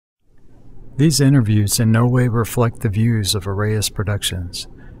These interviews in no way reflect the views of Arrayas Productions.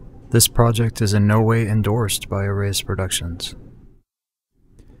 This project is in no way endorsed by Arrayas Productions.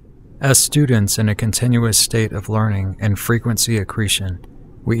 As students in a continuous state of learning and frequency accretion,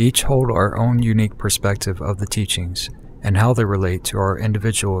 we each hold our own unique perspective of the teachings and how they relate to our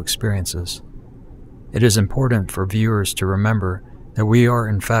individual experiences. It is important for viewers to remember that we are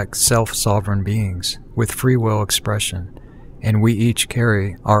in fact self-sovereign beings with free will expression, and we each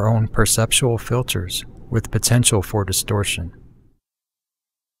carry our own perceptual filters with potential for distortion.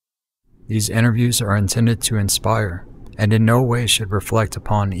 These interviews are intended to inspire, and in no way should reflect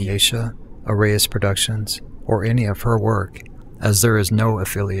upon Aisha, Arrayas Productions, or any of her work, as there is no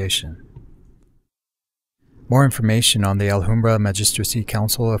affiliation. More information on the Alhambra Magistracy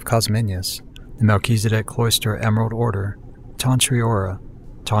Council of Cosminius, the Melchizedek Cloister Emerald Order, Tantri Aura,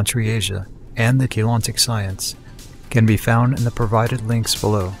 Tantri Asia, and the Keylontic Science can be found in the provided links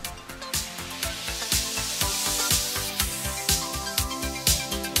below.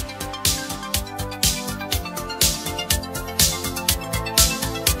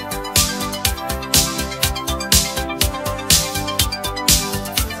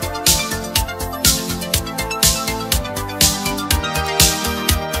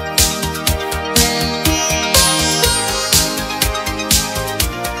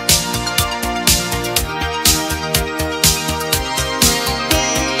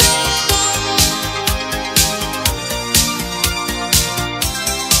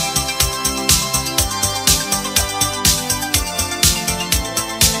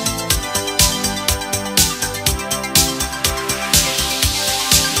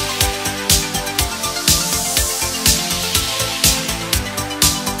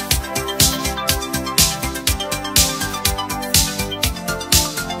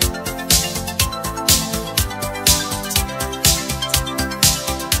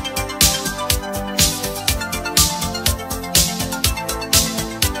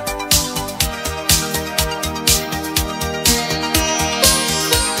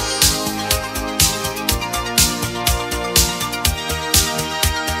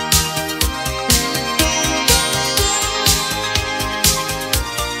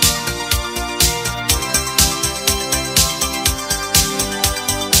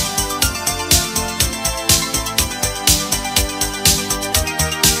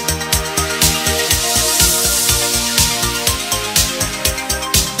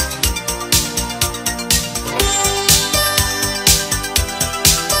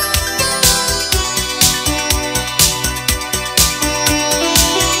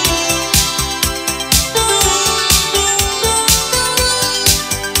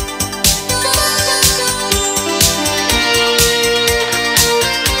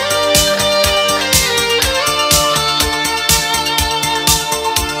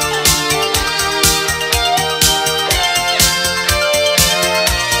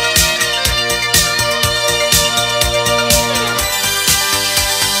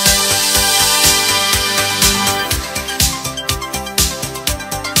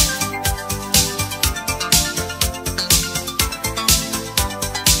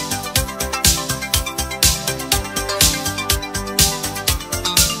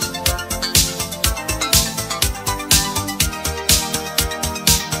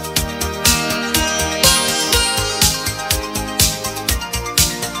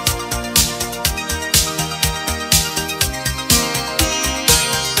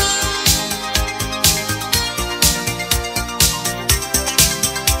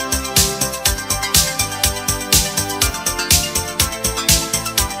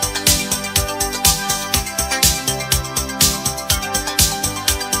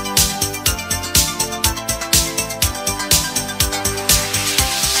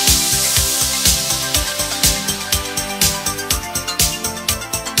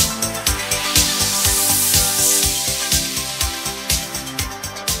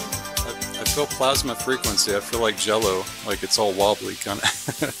 I feel plasma frequency. I feel like jello, like it's all wobbly kind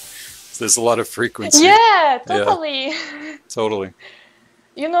of. There's a lot of frequency. Yeah, totally. Yeah, totally.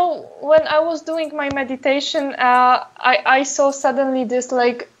 You know, when I was doing my meditation, I saw suddenly this,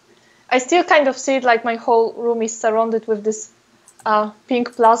 like, I still kind of see it like my whole room is surrounded with this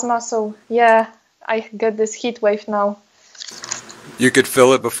pink plasma. So yeah, I get this heat wave now. You could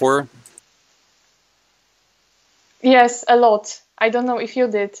feel it before? Yes, a lot. I don't know if you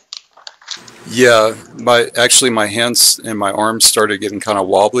did. Yeah, actually my hands and my arms started getting kind of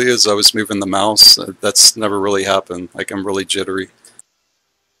wobbly as I was moving the mouse. That's never really happened. Like, I'm really jittery.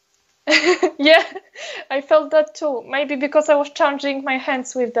 Yeah, I felt that too. Maybe because I was charging my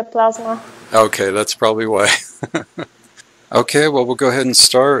hands with the plasma. Okay, that's probably why. Okay, well, we'll go ahead and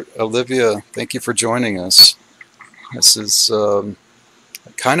start. Olivia, thank you for joining us. This is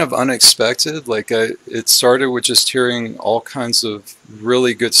kind of unexpected. It started with just hearing all kinds of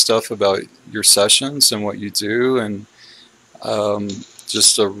really good stuff about your sessions and what you do, and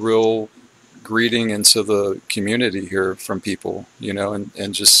just a real greeting into the community here from people,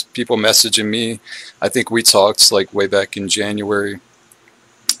 and just people messaging me. I think we talked like way back in January,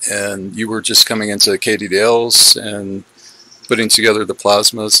 and you were just coming into Katie Dale's and putting together the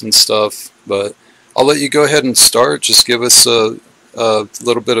plasmas and stuff. But I'll let you go ahead and start. Just give us a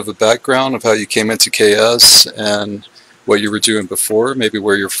little bit of a background of how you came into KS and what you were doing before, maybe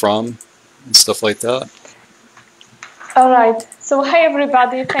where you're from and stuff like that. All right. So, hi,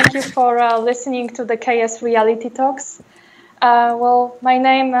 everybody. Thank you for listening to the KS Reality Talks. Well, my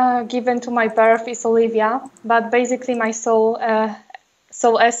name given to my birth is Oliwia, but basically my soul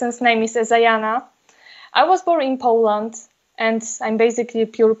essence name is Ezayana. I was born in Poland, and I'm basically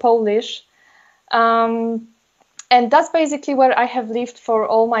pure Polish. And that's basically where I have lived for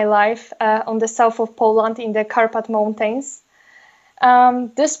all my life, on the south of Poland in the Carpat Mountains.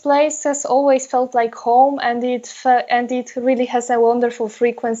 This place has always felt like home, and it really has a wonderful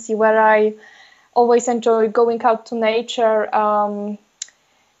frequency where I always enjoy going out to nature,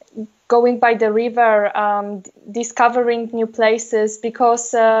 going by the river, discovering new places,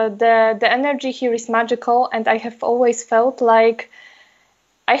 because the energy here is magical, and I have always felt like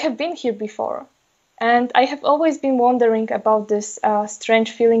I have been here before. And I have always been wondering about this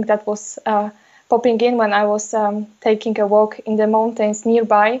strange feeling that was popping in when I was taking a walk in the mountains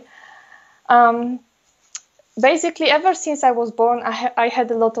nearby. Basically, ever since I was born, I had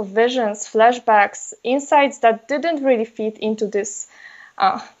a lot of visions, flashbacks, insights that didn't really fit into this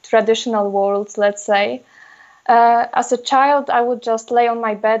traditional world, let's say. As a child, I would just lay on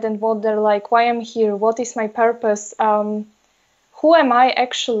my bed and wonder, like, why I'm here? What is my purpose? Who am I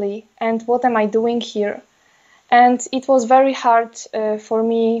actually? And what am I doing here? And it was very hard for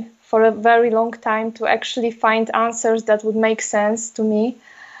me for a very long time to actually find answers that would make sense to me.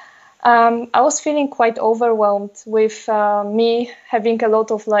 I was feeling quite overwhelmed with me having a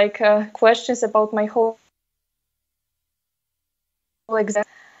lot of questions about my whole exam,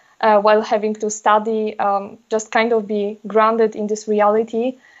 while having to study, just kind of be grounded in this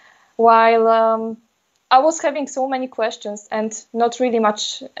reality, while I was having so many questions and not really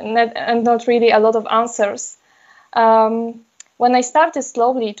a lot of answers. When I started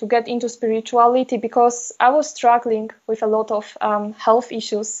slowly to get into spirituality, because I was struggling with a lot of health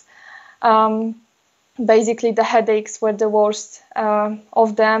issues, basically the headaches were the worst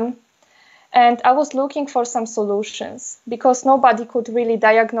of them. And I was looking for some solutions, because nobody could really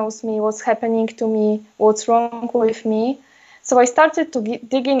diagnose me, what's happening to me, what's wrong with me. So I started to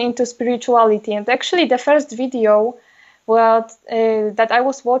digging into spirituality. And actually the first video that I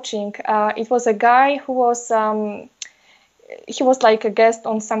was watching, it was a guy who was, he was like a guest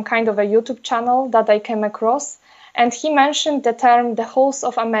on some kind of a YouTube channel that I came across. And he mentioned the term, the halls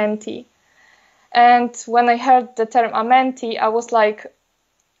of Amenti. And when I heard the term Amenti, I was like,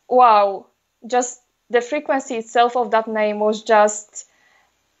 wow, just the frequency itself of that name was just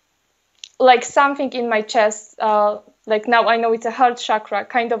like something in my chest. Like now I know it's a heart chakra,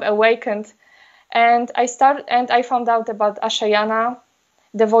 kind of awakened. And I found out about Ashayana,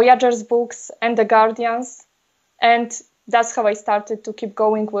 the Voyagers books, and the Guardians. And that's how I started to keep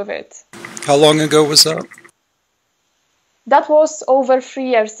going with it. How long ago was that? That was over 3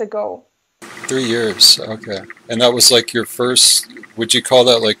 years ago. 3 years, okay. And that was like your first, would you call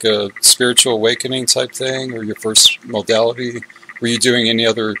that like a spiritual awakening type thing, or your first modality? Were you doing any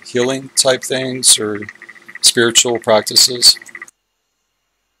other healing type things or spiritual practices?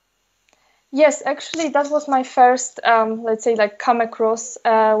 Yes, actually, that was my first, let's say, like come across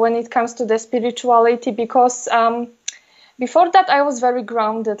when it comes to the spirituality, because before that I was very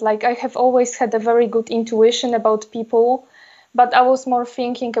grounded. Like I have always had a very good intuition about people, but I was more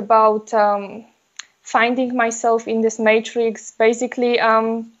thinking about finding myself in this matrix. Basically,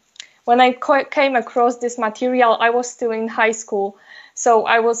 when I came across this material, I was still in high school. So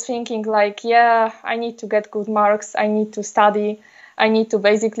I was thinking like, yeah, I need to get good marks. I need to study. I need to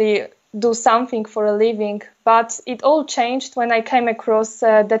basically do something for a living. But it all changed when I came across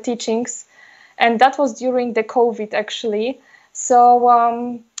the teachings. And that was during the COVID, actually.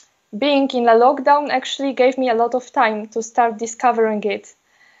 So being in a lockdown actually gave me a lot of time to start discovering it.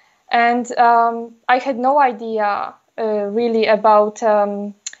 And I had no idea really about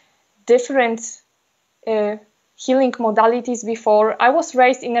different healing modalities before. I was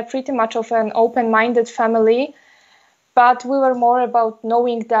raised in a pretty much of an open-minded family, but we were more about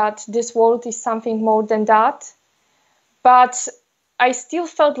knowing that this world is something more than that. but I still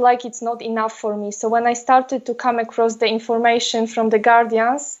felt like it's not enough for me. So when I started to come across the information from the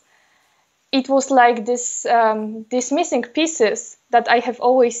guardians, it was like these missing pieces that I have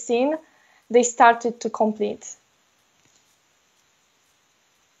always seen, they started to complete.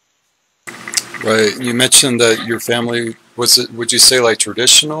 Right. You mentioned that your family, was it, would you say like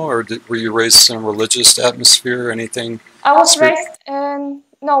traditional, or were you raised in a religious atmosphere or anything? I was raised,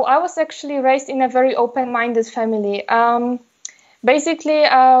 no, I was actually raised in a very open-minded family. Basically,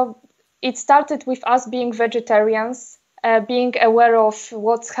 it started with us being vegetarians, being aware of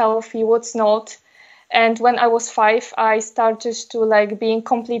what's healthy, what's not. And when I was 5, I started to like being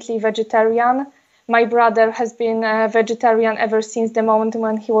completely vegetarian. My brother has been a vegetarian ever since the moment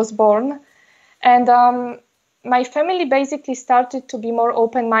when he was born. And my family basically started to be more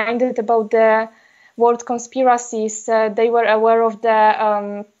open-minded about the world conspiracies. They were aware of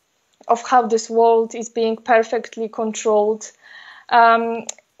the of how this world is being perfectly controlled.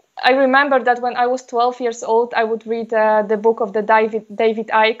 I remember that when I was 12 years old, I would read the book of the David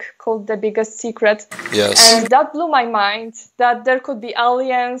Icke called The Biggest Secret. Yes. And that blew my mind, that there could be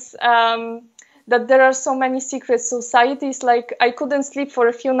aliens, that there are so many secret societies. Like, I couldn't sleep for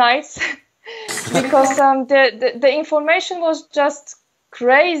a few nights because the information was just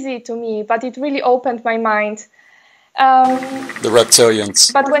crazy to me, but it really opened my mind. The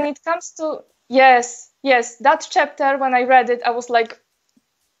reptilians. But when it comes to, yes, that chapter, when I read it, I was like,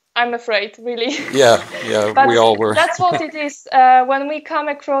 I'm afraid, really. Yeah, But we all were. That's what it is. When we come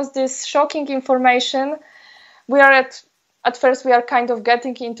across this shocking information, we are at first we are kind of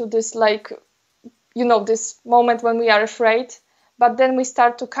getting into this, like, this moment when we are afraid, but then we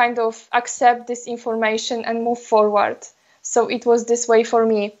start to kind of accept this information and move forward. So it was this way for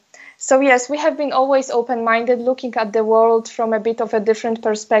me. So yes, we have been always open-minded, looking at the world from a bit of a different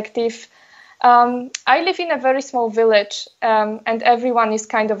perspective. I live in a very small village, and everyone is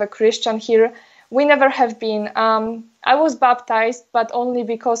kind of a Christian here. We never have been. I was baptized, but only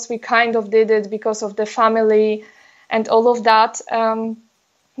because we kind of did it because of the family and all of that.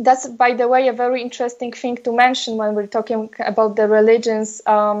 That's, by the way, a very interesting thing to mention when we're talking about the religions.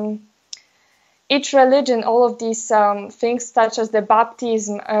 Each religion, all of these things, such as the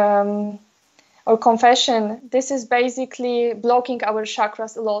baptism or confession, this is basically blocking our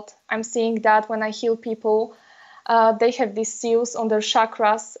chakras a lot. I'm seeing that when I heal people, they have these seals on their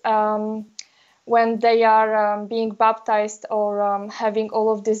chakras when they are being baptized or having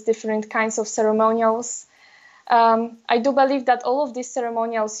all of these different kinds of ceremonials. I do believe that all of these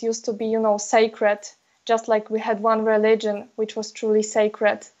ceremonials used to be, sacred, just like we had one religion which was truly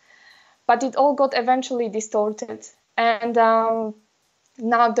sacred. But it all got eventually distorted. And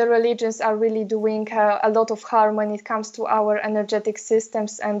now the religions are really doing a lot of harm when it comes to our energetic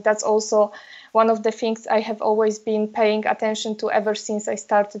systems. And that's also one of the things I have always been paying attention to ever since I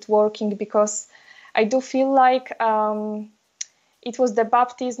started working, because I do feel like it was the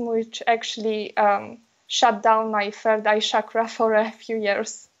baptism which actually shut down my third eye chakra for a few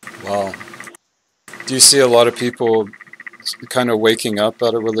years. Wow. Do you see a lot of people kind of waking up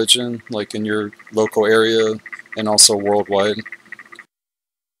out of religion, like in your local area and also worldwide?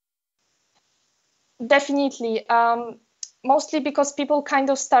 Definitely. Mostly because people kind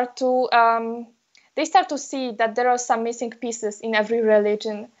of start to see that there are some missing pieces in every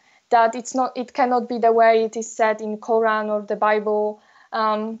religion, that it cannot be the way it is said in Quran or the Bible.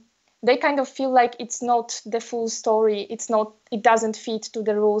 They kind of feel like it's not the full story. It doesn't fit to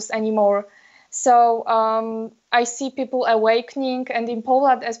the rules anymore. So I see people awakening, and in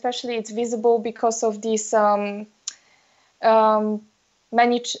Poland especially, it's visible because of these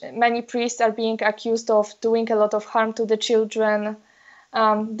many priests are being accused of doing a lot of harm to the children.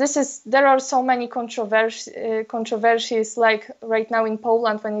 There are so many controversies like right now in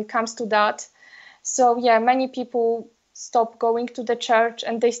Poland when it comes to that. So yeah, many people stop going to the church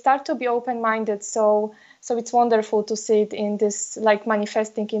and they start to be open-minded. So it's wonderful to see it in this, like,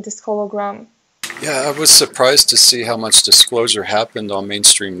 manifesting in this hologram. Yeah, I was surprised to see how much disclosure happened on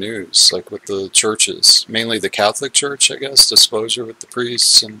mainstream news, like with the churches, mainly the Catholic Church, I guess, disclosure with the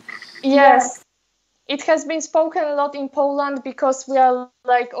priests. And yes, it has been spoken a lot in Poland because we are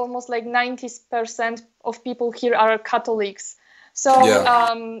like almost like 90% of people here are Catholics. So,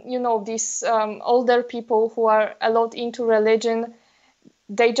 these older people who are a lot into religion,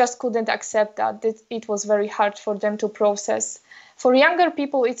 they just couldn't accept that. It was very hard for them to process. For younger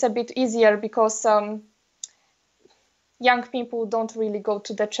people, it's a bit easier because young people don't really go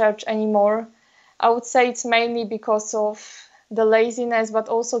to the church anymore. I would say it's mainly because of the laziness, but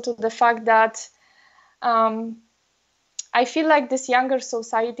also to the fact that I feel like this younger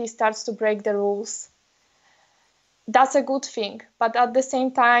society starts to break the rules. that's a good thing. But at the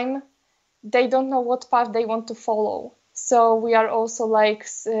same time, they don't know what path they want to follow. So we are also like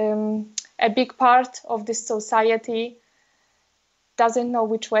a big part of this society doesn't know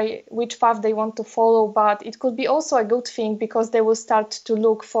which path they want to follow, but it could be also a good thing because they will start to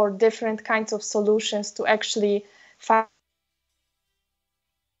look for different kinds of solutions to actually find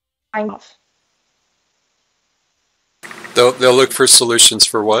path. They'll look for solutions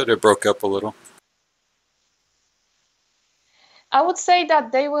for what? It broke up a little. I would say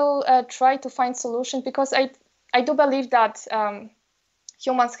that they will try to find solutions because I do believe that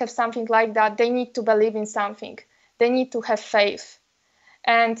humans have something like that. They need to believe in something. They need to have faith.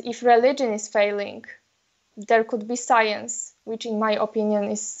 And if religion is failing, there could be science, which in my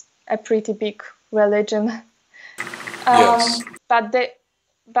opinion is a pretty big religion. Yes.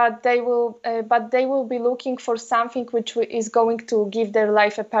 But they will be looking for something which is going to give their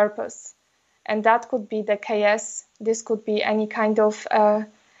life a purpose. And that could be the KS. This could be any kind of a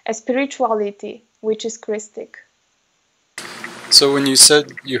spirituality, which is Christic. So when you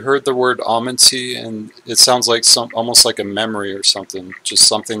said you heard the word Amity, and it sounds like almost like a memory or something, just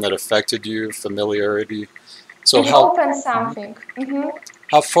something that affected you, familiarity. So it opens something.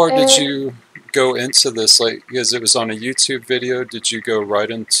 How far did you go into this? Like, because it was on a YouTube video, did you go right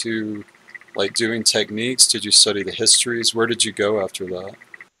into like doing techniques? Did you study the histories? Where did you go after that?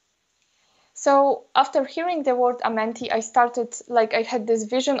 So after hearing the word Amenti, I started, like, I had this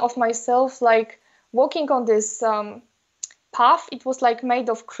vision of myself, like, walking on this path. It was, like, made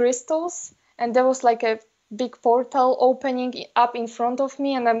of crystals, and there was, like, a big portal opening up in front of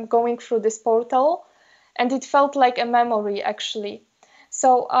me, and I'm going through this portal, and it felt like a memory, actually.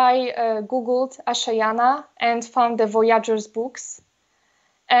 So I Googled Ezayana and found the Voyagers books,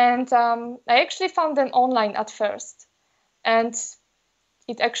 and I actually found them online at first, and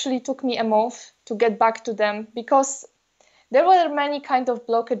it actually took me a month to get back to them because there were many kind of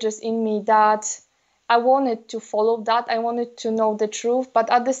blockages in me that I wanted to follow that. I wanted to know the truth, but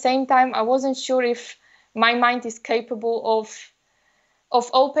at the same time, I wasn't sure if my mind is capable of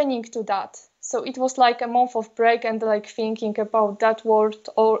opening to that. So it was like a month of break and like thinking about that word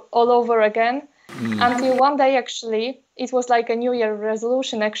all over again until one day, actually, it was like a New Year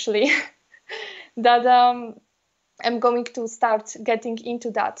resolution, actually, that I'm going to start getting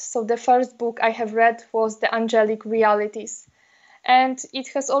into that. So the first book I have read was The Angelic Realities. And it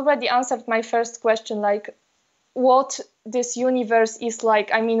has already answered my first question, like what this universe is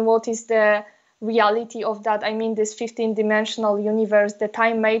like. I mean, what is the reality of that? I mean, this 15-dimensional universe, the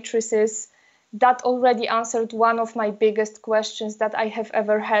time matrices, that already answered one of my biggest questions that I have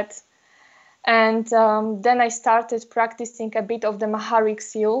ever had. And then I started practicing a bit of the Maharic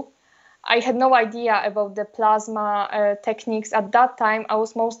seal. I had no idea about the plasma techniques at that time. I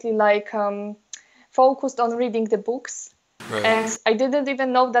was mostly like focused on reading the books. Right. And I didn't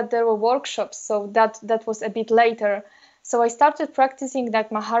even know that there were workshops. So that was a bit later. So I started practicing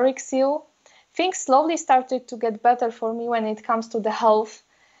that Maharic seal. Things slowly started to get better for me when it comes to the health.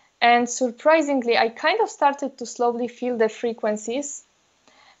 And surprisingly, I kind of started to slowly feel the frequencies.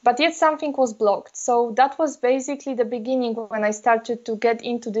 But yet something was blocked. So that was basically the beginning when I started to get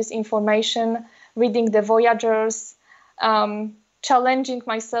into this information, reading the Voyagers, challenging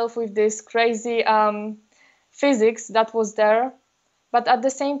myself with this crazy physics that was there. But at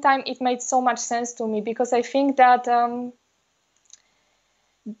the same time, it made so much sense to me because I think that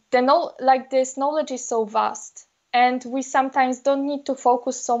this knowledge is so vast. And we sometimes don't need to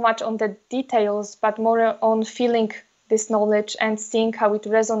focus so much on the details, but more on feeling this knowledge and seeing how it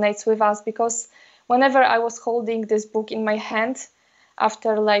resonates with us. Because whenever I was holding this book in my hand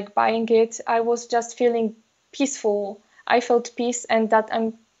after like buying it, I was just feeling peaceful. I felt peace and that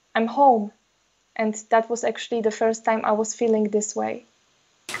I'm home. And that was actually the first time I was feeling this way.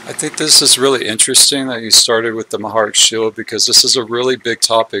 I think this is really interesting that you started with the Maharic Shield because this is a really big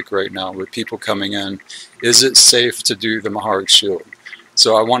topic right now with people coming in. Is it safe to do the Maharic Shield?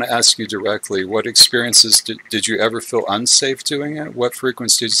 So I want to ask you directly, what experiences did you ever feel unsafe doing it? What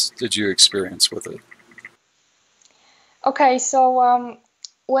frequencies did you experience with it? Okay, so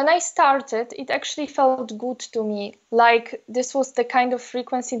when I started, it actually felt good to me. Like this was the kind of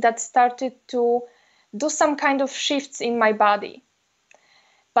frequency that started to do some kind of shifts in my body.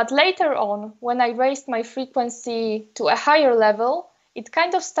 But later on, when I raised my frequency to a higher level, it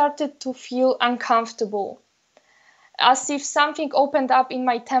kind of started to feel uncomfortable. As if something opened up in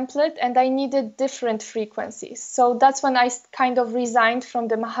my template and I needed different frequencies. So that's when I kind of resigned from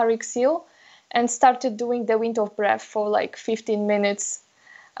the Maharic seal and started doing the wind of breath for like 15 minutes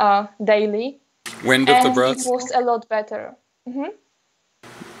daily. Wind of the breath? It was a lot better.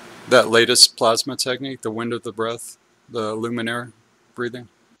 That latest plasma technique, the wind of the breath? the luminaire breathing?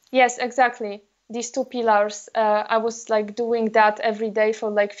 Yes, exactly. These two pillars. I was like doing that every day for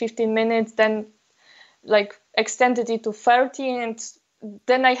like 15 minutes, then like extended it to 30, and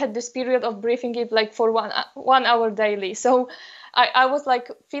then I had this period of breathing it like for 1 hour daily. So I was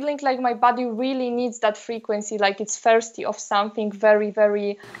like feeling like my body really needs that frequency, like it's thirsty of something very,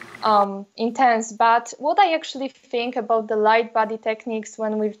 very intense. But what I actually think about the light body techniques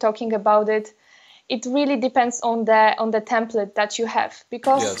when we're talking about it, it really depends on the template that you have,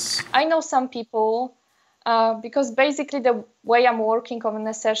 because Yes. I know some people, because basically the way I'm working on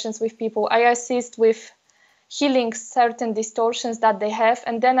the sessions with people, I assist with healing certain distortions that they have,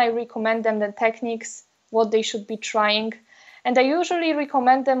 and then I recommend them the techniques, what they should be trying. And I usually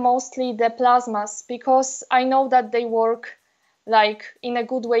recommend them mostly the plasmas, because I know that they work like in a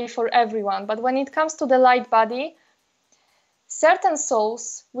good way for everyone. But when it comes to the light body, certain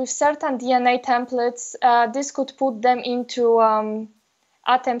souls with certain DNA templates, this could put them into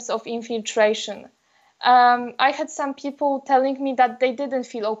attempts of infiltration. I had some people telling me that they didn't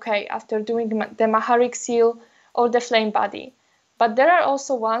feel okay after doing the Maharic seal or the flame body. But there are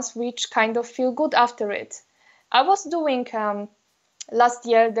also ones which kind of feel good after it. I was doing last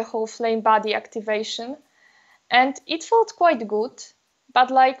year the whole flame body activation, and it felt quite good.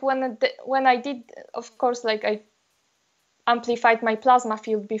 But like when I did, of course, like I amplified my plasma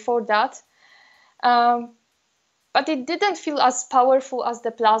field before that, but it didn't feel as powerful as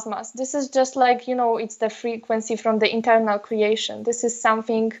the plasmas. This is just like, it's the frequency from the internal creation. This is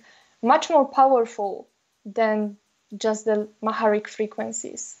something much more powerful than just the Maharic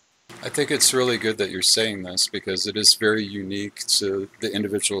frequencies. I think it's really good that you're saying this, because it is very unique to the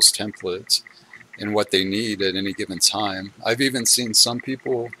individual's template and what they need at any given time. I've even seen some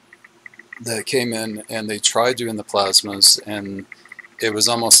people that came in and they tried doing the plasmas, and it was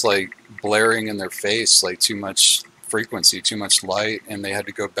almost like blaring in their face, like too much frequency, too much light, and they had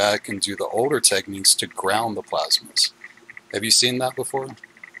to go back and do the older techniques to ground the plasmas. Have you seen that before?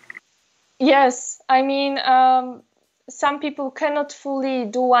 Yes, I mean, some people cannot fully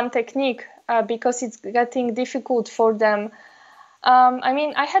do one technique because it's getting difficult for them. I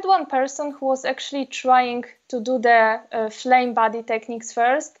mean, I had one person who was actually trying to do the flame body techniques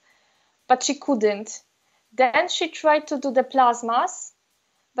first, but she couldn't. Then she tried to do the plasmas,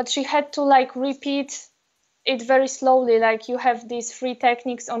 but she had to like repeat it very slowly. Like you have these free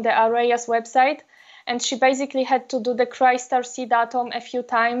techniques on the Arrayas website, and she basically had to do the crystal seed atom a few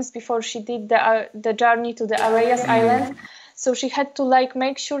times before she did the journey to the Arrayas island. So she had to like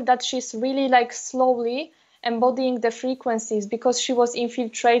make sure that she's really like slowly embodying the frequencies, because she was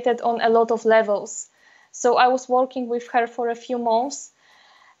infiltrated on a lot of levels. So I was working with her for a few months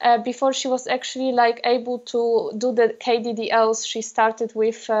before she was actually like able to do the KDDLs. She started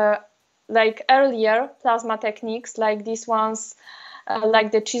with like earlier plasma techniques like these ones,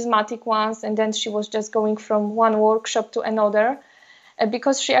 like the schismatic ones, and then she was just going from one workshop to another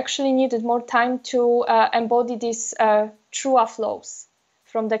because she actually needed more time to embody these trua flows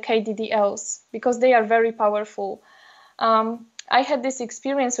from the KDDLs, because they are very powerful. I had this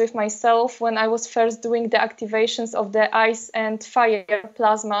experience with myself when I was first doing the activations of the ice and fire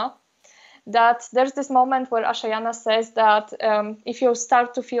plasma, that there's this moment where Ezayana says that if you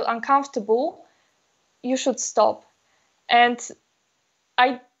start to feel uncomfortable, you should stop. And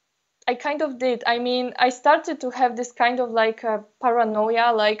I kind of did. I mean, I started to have this kind of like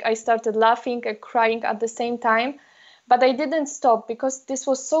paranoia, like I started laughing and crying at the same time, but I didn't stop, because this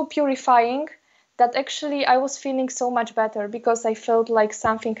was so purifying that actually I was feeling so much better, because I felt like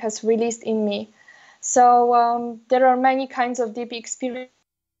something has released in me. So there are many kinds of deep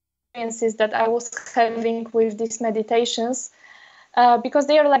experiences that I was having with these meditations, because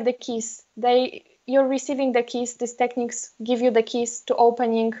they are like the keys. You're receiving the keys. These techniques give you the keys to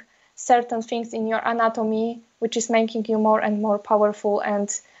opening certain things in your anatomy, which is making you more and more powerful, and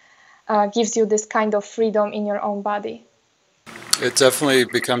gives you this kind of freedom in your own body. It definitely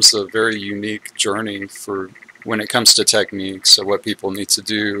becomes a very unique journey for when it comes to techniques, so what people need to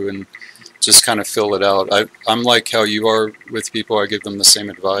do, and just kind of fill it out. I'm like how you are with people. I give them the same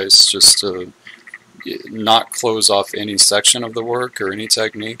advice, just to not close off any section of the work or any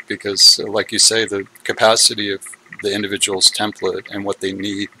technique, because like you say, the capacity of the individual's template and what they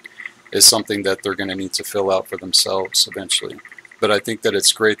need is something that they're going to need to fill out for themselves eventually. But I think that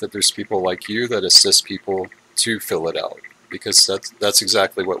it's great that there's people like you that assist people to fill it out, because that's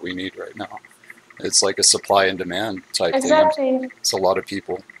exactly what we need right now. It's like a supply and demand type thing. It's a lot of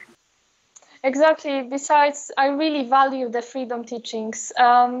people. Exactly. Besides, I really value the freedom teachings.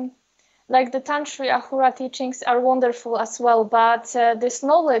 like the Tantri Ahura teachings are wonderful as well, but this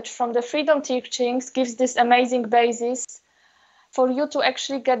knowledge from the freedom teachings gives this amazing basis for you to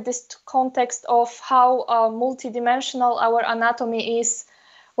actually get this context of how multidimensional our anatomy is.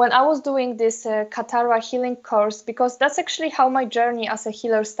 When I was doing this Katara healing course, because that's actually how my journey as a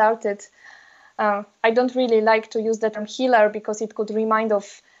healer started. I don't really like to use the term healer because it could remind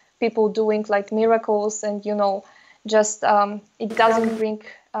of people doing like miracles, and just it doesn't bring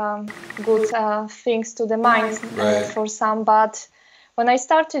good things to the mind for some. But when I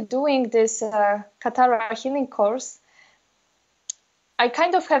started doing this Katara healing course, I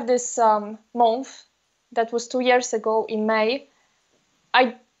kind of have this month that was 2 years ago in May.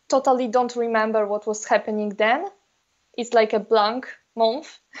 I totally don't remember what was happening then. It's like a blank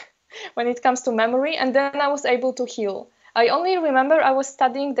month when it comes to memory. And then I was able to heal. I only remember I was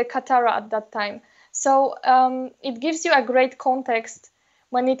studying the Katara at that time. So it gives you a great context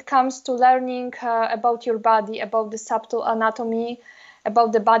when it comes to learning about your body, about the subtle anatomy,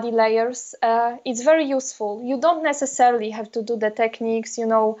 about the body layers. It's very useful. You don't necessarily have to do the techniques,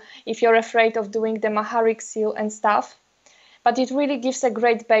 if you're afraid of doing the Maharik seal and stuff, but it really gives a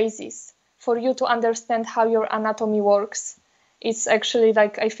great basis for you to understand how your anatomy works. It's actually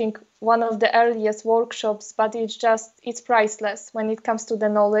I think one of the earliest workshops, but it's priceless when it comes to the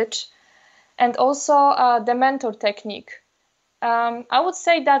knowledge. And also the mentor technique. I would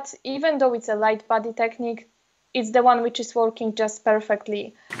say that even though it's a light body technique, it's the one which is working just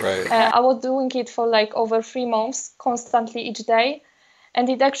perfectly. Right. I was doing it for over 3 months, constantly each day, and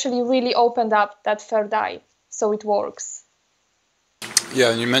it actually really opened up that third eye, so it works.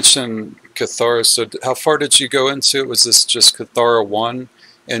 Yeah, and you mentioned Kathara. So how far did you go into it? Was this just Kathara 1?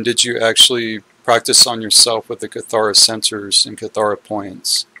 And did you actually practice on yourself with the Kathara centers and Kathara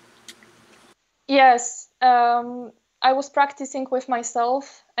points? Yes. I was practicing with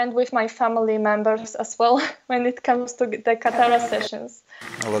myself and with my family members as well when it comes to the Katara sessions.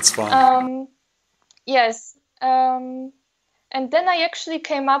 Oh, that's fun. Yes. And then I actually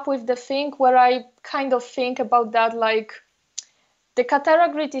came up with the thing where I kind of think about that, the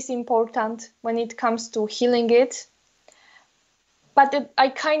Katara grid is important when it comes to healing it. But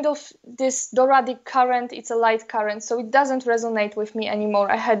this Doradic current, it's a light current, so it doesn't resonate with me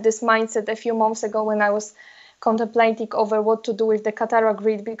anymore. I had this mindset a few months ago when I was contemplating over what to do with the Katara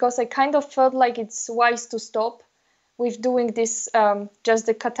grid, because I kind of felt like it's wise to stop with doing this, just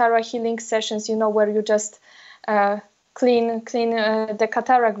the Katara healing sessions, where you just clean the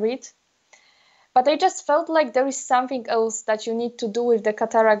Katara grid. But I just felt like there is something else that you need to do with the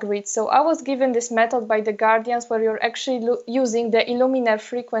Katara grid. So I was given this method by the Guardians where you're actually using the Illuminar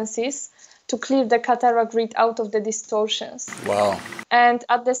frequencies to clear the Katara grid out of the distortions. Wow. And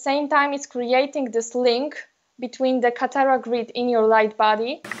at the same time, it's creating this link between the Katara grid in your light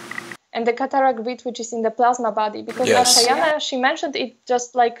body and the Katara grid which is in the plasma body. Because Ezayana, she mentioned it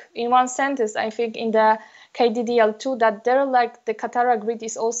just in one sentence, I think, in the KDDL2, that the Katara grid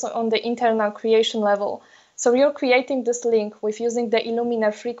is also on the internal creation level. So you're creating this link with using the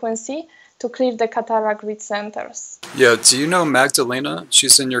Illuminar frequency to clear the Katara grid centers. Yeah, do you know Magdalena?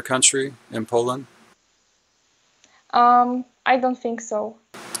 She's in your country, in Poland? I don't think so.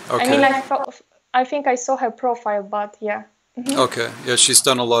 Okay. I mean, I think I saw her profile, but yeah. Okay, yeah, she's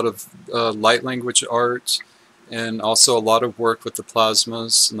done a lot of light language art, and also a lot of work with the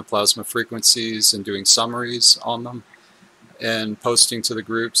plasmas and the plasma frequencies and doing summaries on them and posting to the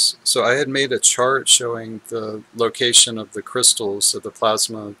groups. So I had made a chart showing the location of the crystals of the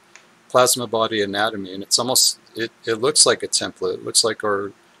plasma body anatomy, and it's almost, it looks like a template. It looks like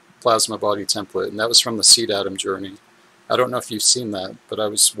our plasma body template, and that was from the seed atom journey. I don't know if you've seen that, but I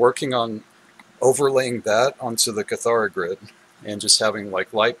was working on overlaying that onto the Kathara grid and just having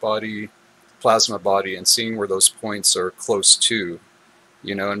light body, plasma body, and seeing where those points are close to,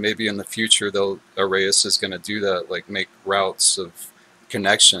 and maybe in the future Arrayas is going to do that, make routes of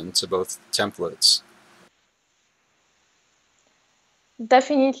connection to both templates.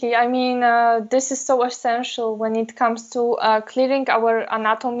 Definitely. I mean, this is so essential when it comes to clearing our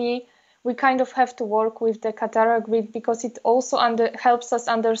anatomy. We kind of have to work with the Katara grid because it also helps us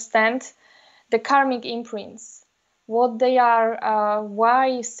understand the karmic imprints, what they are,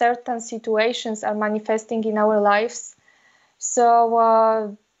 why certain situations are manifesting in our lives.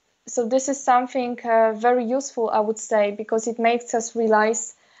 So this is something very useful, I would say, because it makes us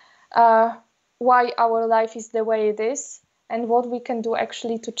realize why our life is the way it is and what we can do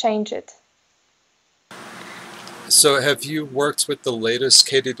actually to change it. So have you worked with the latest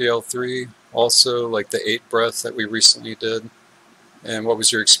KDDL3, also the 8 breath that we recently did? And what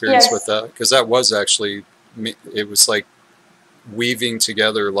was your experience with that? Because that was actually, it was weaving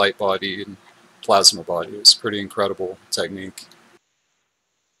together light body and plasma body. It's a pretty incredible technique.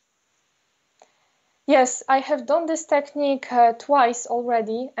 Yes, I have done this technique twice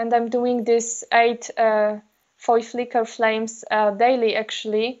already, and I'm doing this 8 foil flicker flames daily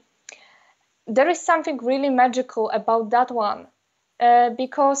actually. There is something really magical about that one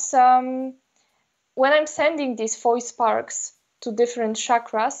because when I'm sending these foil sparks to different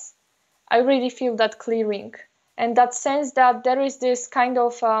chakras, I really feel that clearing and that sense that there is this kind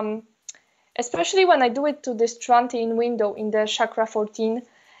of, especially when I do it to this Trantian window in the chakra 14,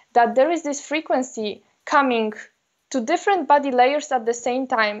 that there is this frequency coming to different body layers at the same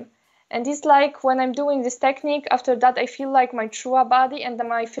time. And it's like when I'm doing this technique, after that, I feel like my true body and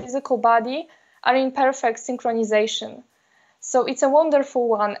my physical body are in perfect synchronization. So it's a wonderful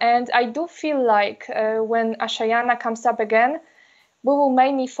one. And I do feel like when Ezayana comes up again, we will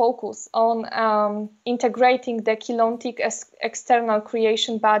mainly focus on integrating the Kilontic external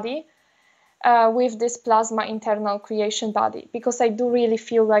creation body with this plasma internal creation body, because I do really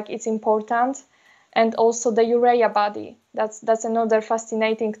feel like it's important. And also the urea body. That's another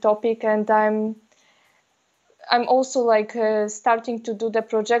fascinating topic, and I'm also like starting to do the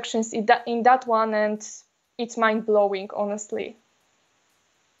projections in that one, and it's mind blowing, honestly.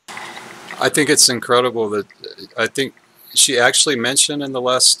 I think it's incredible that I think she actually mentioned in the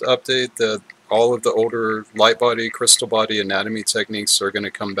last update that all of the older light body, crystal body anatomy techniques are going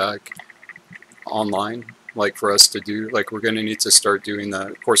to come back online, like for us to do. Like we're going to need to start doing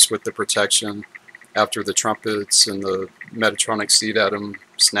that, of course, with the protection after the trumpets and the Metatronic seed atom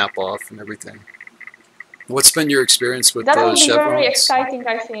snap off and everything. What's been your experience with the chevrons? That will be very exciting,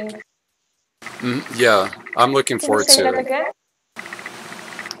 I think. Yeah, I'm looking forward to it. Can you say that again?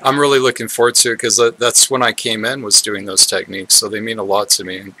 I'm really looking forward to it because that's when I came in, was doing those techniques. So they mean a lot to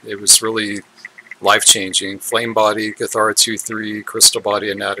me. It was really life-changing. Flame body, Cathara 2-3, crystal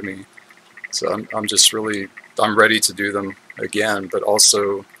body anatomy. So I'm just really, I'm ready to do them again, but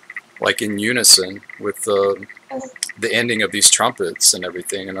also like in unison with the ending of these trumpets and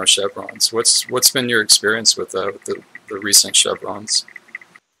everything in our chevrons. What's been your experience with that, with the recent chevrons?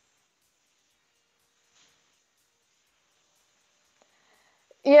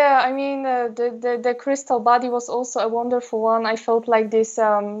 Yeah, I mean the crystal body was also a wonderful one. I felt like this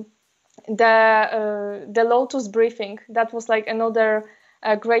the lotus breathing. That was like another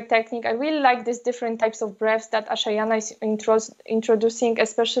great technique. I really like these different types of breaths that Ezayana is introducing,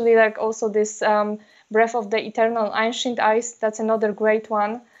 especially like also this breath of the eternal ancient eyes. That's another great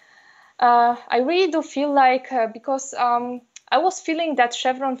one. I really do feel like because I was feeling that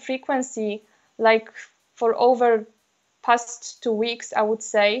chevron frequency like for over past 2 weeks, I would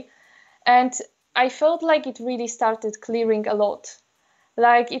say, and I felt like it really started clearing a lot.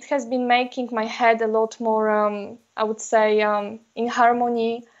 Like it has been making my head a lot more, I would say, in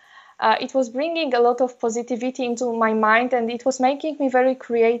harmony. It was bringing a lot of positivity into my mind, and it was making me very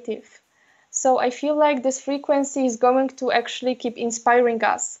creative. So I feel like this frequency is going to actually keep inspiring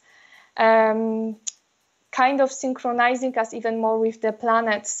us, kind of synchronizing us even more with the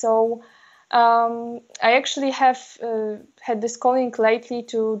planet. So I actually have had this calling lately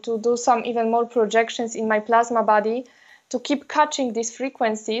to do some even more projections in my plasma body, to keep catching these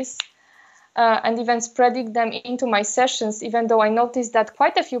frequencies and even spreading them into my sessions, even though I noticed that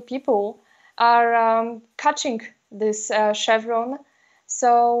quite a few people are catching this chevron.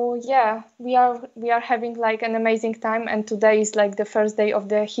 So yeah, we are having like an amazing time, and today is like the first day of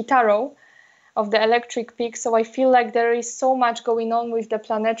the Hitaro, of the electric peak. So I feel like there is so much going on with the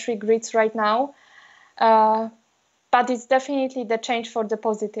planetary grids right now, but it's definitely the change for the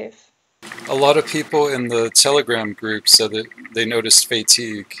positive. A lot of people in the Telegram group said that they noticed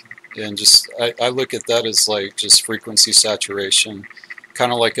fatigue, and just I look at that as like just frequency saturation,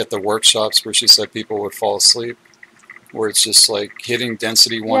 kind of like at the workshops where she said people would fall asleep, where it's just like hitting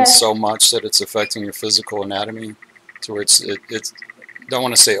density one so much that it's affecting your physical anatomy, to where it's don't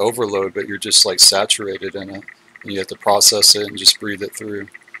want to say overload, but you're just like saturated in it, and you have to process it and just breathe it through.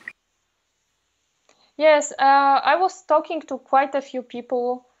 Yes, I was talking to quite a few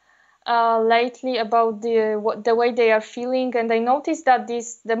people lately about the way they are feeling, and I noticed that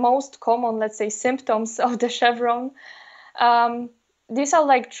the most common, let's say, symptoms of the chevron, these are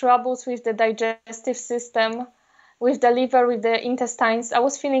like troubles with the digestive system, with the liver, with the intestines. I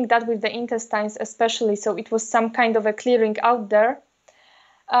was feeling that with the intestines especially, so it was some kind of a clearing out there.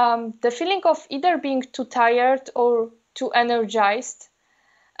 The feeling of either being too tired or too energized,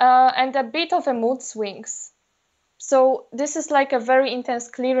 and a bit of a mood swings. So this is like a very intense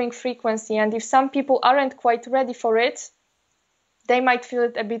clearing frequency, and if some people aren't quite ready for it, they might feel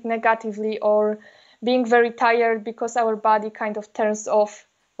it a bit negatively, or being very tired because our body kind of turns off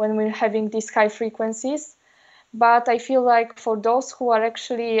when we're having these high frequencies. But I feel like for those who are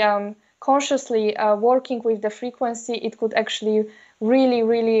actually consciously working with the frequency, it could actually really,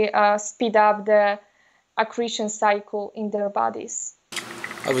 really speed up the accretion cycle in their bodies.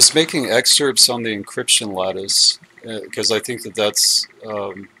 I was making excerpts on the encryption lattice because I think that that's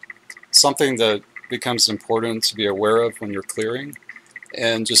something that becomes important to be aware of when you're clearing.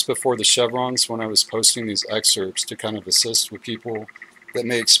 And just before the chevrons, when I was posting these excerpts to kind of assist with people that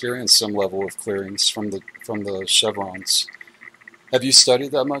may experience some level of clearings from the chevrons. Have you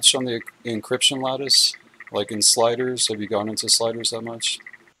studied that much on the encryption lattice? Like in sliders, have you gone into sliders that much?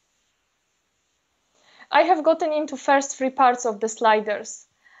 I have gotten into first 3 parts of the sliders.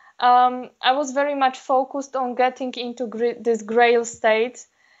 I was very much focused on getting into this grail state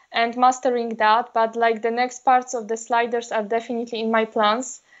and mastering that, but like the next parts of the sliders are definitely in my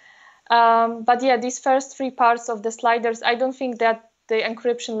plans. But yeah, these first 3 parts of the sliders, I don't think that the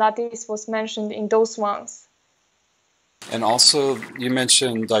encryption lattice was mentioned in those ones. And also, you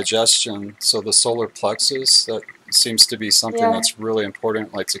mentioned digestion, so the solar plexus, that seems to be something that's really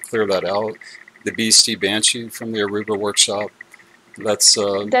important, like to clear that out. The Beastie Banshee from the Aruba workshop, that's...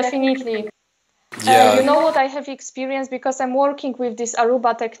 Definitely. Yeah. You know what I have experienced, because I'm working with these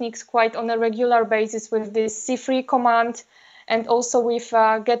Aruba techniques quite on a regular basis with this C3 command, and also with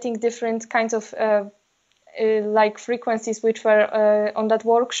getting different kinds of like frequencies which were on that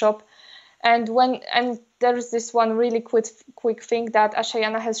workshop. And there is this one really quick thing that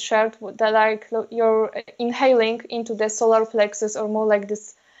Ezayana has shared, that like you're inhaling into the solar plexus, or more like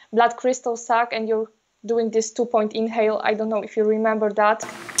this blood crystal sac, and you're doing this 2-point inhale. I don't know if you remember that.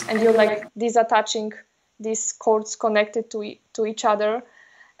 And you're like disattaching these cords connected to each other.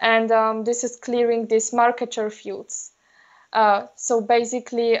 And this is clearing these marketer fields. So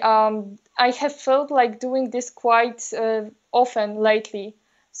basically, I have felt like doing this quite often lately.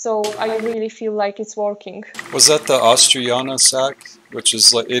 So I really feel like it's working. Was that the Austriana sac, which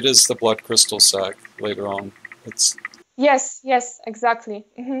is like, it is the blood crystal sac later on? It's... Yes, exactly.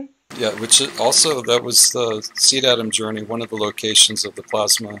 Mm-hmm. Yeah, which also, that was the seed atom journey, one of the locations of the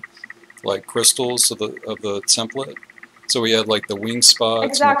plasma, like crystals of the template. So we had like the wing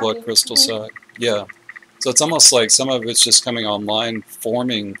spots and the blood crystal sac. Yeah. So it's almost like some of it's just coming online,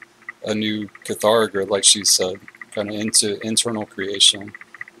 forming a new Cathara grid, like she said, kind of into internal creation.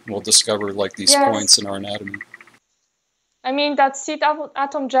 We'll discover like these points in our anatomy. I mean, that seed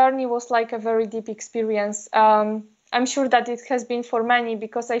atom journey was like a very deep experience. I'm sure that it has been for many,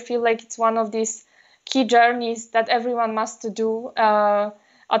 because I feel like it's one of these key journeys that everyone must do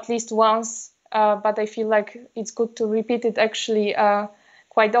at least once. But I feel like it's good to repeat it actually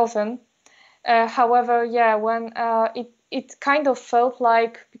quite often. However, yeah, when it kind of felt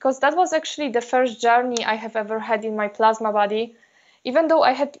like, because that was actually the first journey I have ever had in my plasma body, even though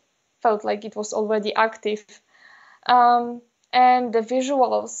I had felt like it was already active. And the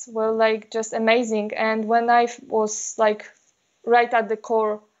visuals were like just amazing. And when I was like right at the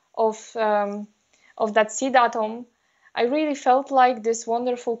core of that seed atom, I really felt like this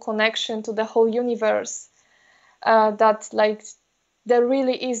wonderful connection to the whole universe, that like there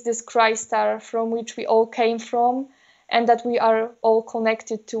really is this Christ star from which we all came from, and that we are all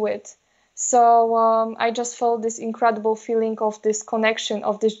connected to it. So I just felt this incredible feeling of this connection,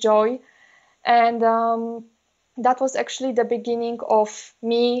 of this joy. And that was actually the beginning of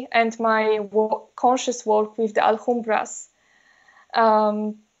me and my conscious work with the Alhumbras.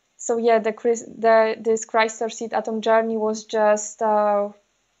 So yeah, this Christ star seed atom journey was just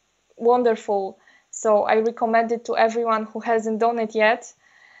wonderful. So I recommend it to everyone who hasn't done it yet.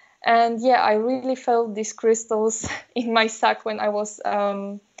 And yeah, I really felt these crystals in my sac when I was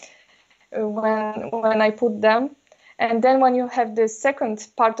when I put them. And then when you have the second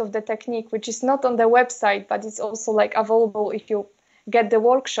part of the technique, which is not on the website, but it's also like available if you get the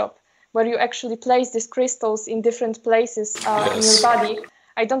workshop, where you actually place these crystals in different places in your body.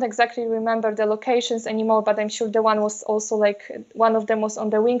 I don't exactly remember the locations anymore, but I'm sure the one was also like, one of them was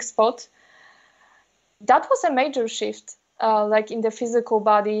on the wing spot. That was a major shift, like in the physical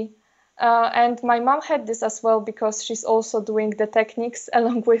body. And my mom had this as well, because she's also doing the techniques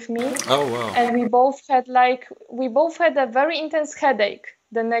along with me. Oh, wow. And we both had a very intense headache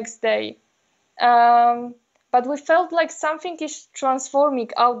the next day. But we felt like something is transforming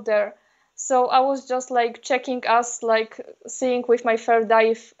out there. So I was just like checking us, like seeing with my third eye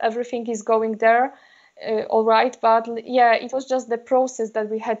if everything is going there, all right. But yeah, it was just the process that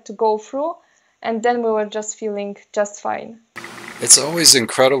we had to go through. And then we were just feeling just fine. It's always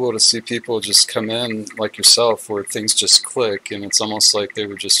incredible to see people just come in like yourself, where things just click, and it's almost like they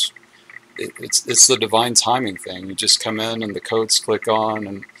were just it's the divine timing thing. You just come in and the codes click on,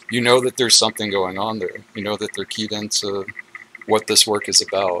 and you know that there's something going on there. You know that they're keyed into what this work is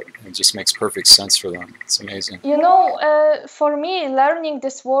about. It just makes perfect sense for them. It's amazing. You know, for me, learning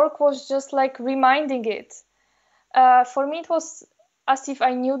this work was just like reminding it. For me, it was as if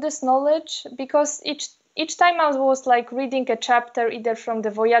I knew this knowledge, because each time I was like reading a chapter either from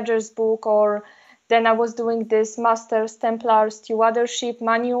the Voyager's book, or then I was doing this Master's Templar Stewardship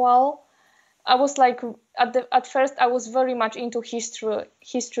manual. I was like, at first I was very much into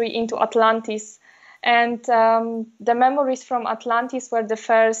history, into Atlantis. And the memories from Atlantis were the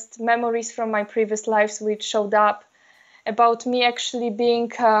first memories from my previous lives which showed up, about me actually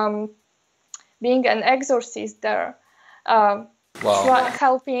being an exorcist there,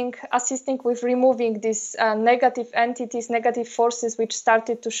 helping, assisting with removing these negative entities, negative forces which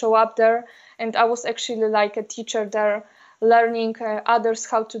started to show up there. And I was actually like a teacher there, learning others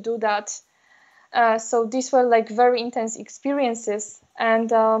how to do that. So these were like very intense experiences, and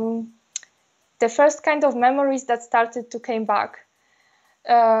the first kind of memories that started to came back.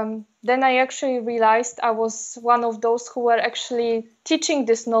 Then I actually realized I was one of those who were actually teaching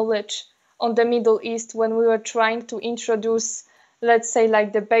this knowledge on the Middle East when we were trying to introduce, let's say,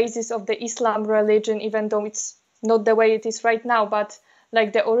 like the basis of the Islam religion, even though it's not the way it is right now, but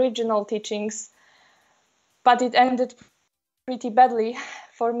like the original teachings. But it ended pretty badly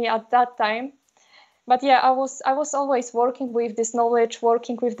for me at that time. But yeah, I was always working with this knowledge,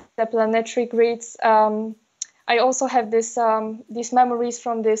 working with the planetary grids. I also have these memories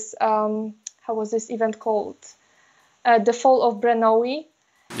from this, how was this event called? The Fall of Brenoe,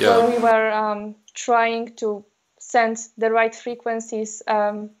 where we were trying to send the right frequencies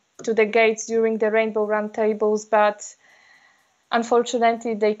to the gates during the Rainbow Round tables, but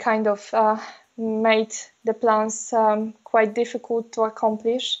unfortunately they kind of made the plans quite difficult to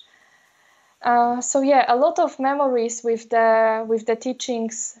accomplish. So yeah, a lot of memories with the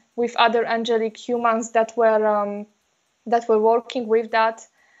teachings, with other angelic humans that were working with that.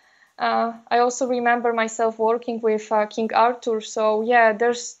 I also remember myself working with King Arthur. So yeah,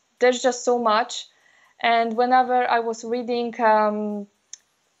 there's just so much. And whenever I was reading, the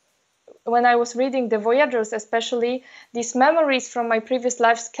Voyagers, especially, these memories from my previous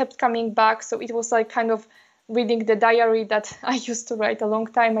lives kept coming back. So it was like kind of reading the diary that I used to write a long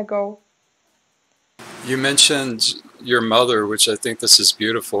time ago. You mentioned your mother, which I think this is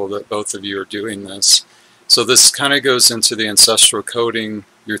beautiful that both of you are doing this. So this kind of goes into the ancestral coding,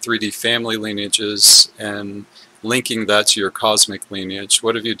 your 3D family lineages, and linking that to your cosmic lineage.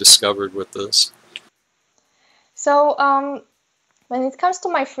 What have you discovered with this? So when it comes to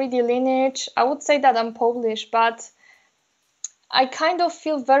my 3D lineage, I would say that I'm Polish, but I kind of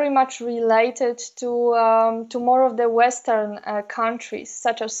feel very much related to more of the Western countries,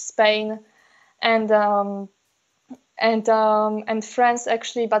 such as Spain and France,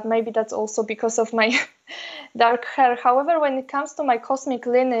 actually, but maybe that's also because of my dark hair. However, when it comes to my cosmic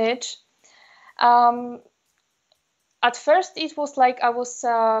lineage, at first it was like I was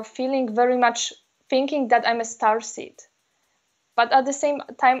feeling very much thinking that I'm a starseed, but at the same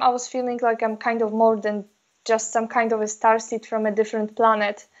time I was feeling like I'm kind of more than just some kind of a starseed from a different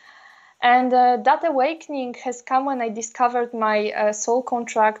planet. And that awakening has come when I discovered my soul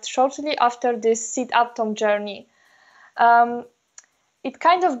contract shortly after this seed atom journey. It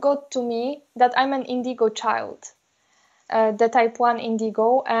kind of got to me that I'm an indigo child, the type 1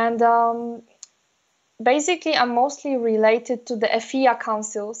 indigo, and basically I'm mostly related to the Ephia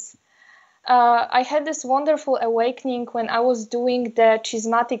councils. I had this wonderful awakening when I was doing the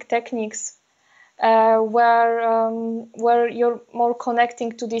schismatic techniques, where you're more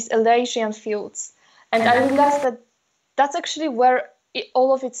connecting to these Elysian fields. And I realized that that's actually where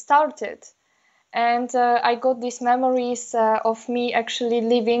all of it started. And I got these memories of me actually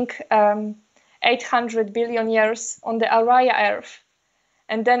living 800 billion years on the Araya Earth,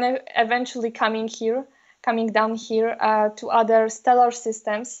 and then eventually coming down here to other stellar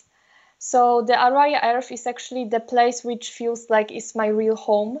systems. So the Araya Earth is actually the place which feels like it's my real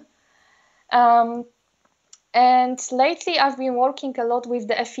home. And lately I've been working a lot with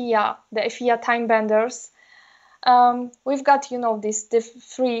the Ephia time benders. We've got, these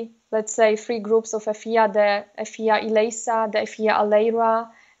three groups of Ephia, the Ephia Elesa, the Ephia Aleira,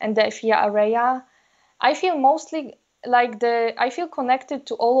 and the Ephia Areia. I feel mostly like I feel connected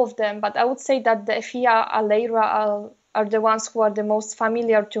to all of them, but I would say that the Ephia Aleira are the ones who are the most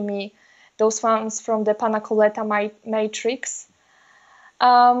familiar to me, those ones from the Panacoletta matrix.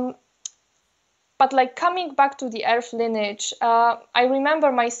 But like coming back to the Earth lineage, I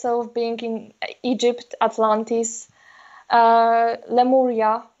remember myself being in Egypt, Atlantis,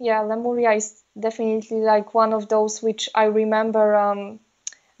 Lemuria, yeah, Lemuria is definitely like one of those which I remember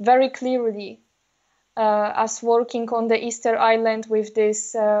very clearly as working on the Easter Island with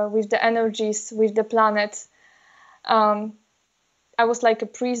this, with the energies, with the planet. I was like a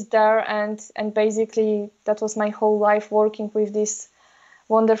priest there, and basically that was my whole life, working with these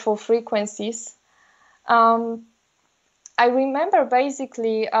wonderful frequencies. I remember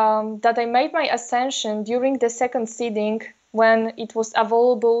basically that I made my ascension during the second seeding, when it was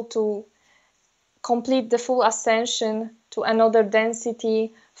available to complete the full ascension to another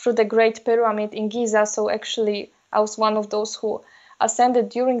density through the Great Pyramid in Giza. So actually I was one of those who ascended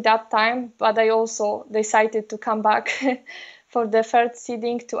during that time, but I also decided to come back for the third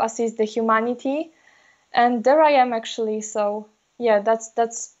seeding to assist the humanity. And there I am actually. So yeah,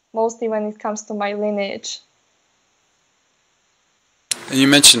 that's mostly when it comes to my lineage. And you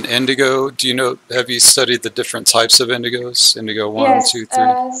mentioned indigo. Do you know, have you studied the different types of indigos? Indigo 1, Yes, 2,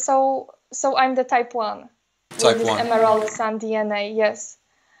 3? So I'm the type 1 Type with this 1. Emerald Sun DNA, yes.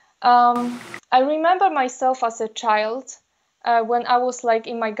 I remember myself as a child when I was like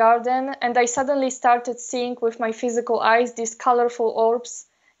in my garden, and I suddenly started seeing with my physical eyes these colorful orbs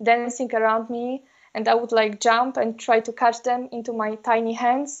dancing around me, and I would like jump and try to catch them into my tiny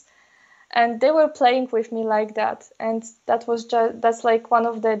hands. And they were playing with me like that, and that's like one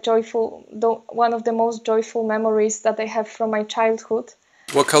of the most joyful memories that I have from my childhood.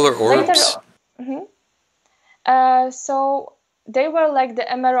 What color orbs? Later, so they were like the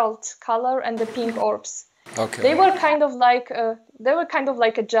emerald color and the pink orbs. Okay. They were kind of like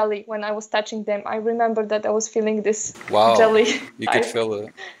a jelly when I was touching them. I remember that I was feeling this jelly. You could feel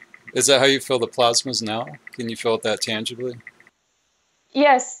it. Is that how you feel the plasmas now? Can you feel it that tangibly?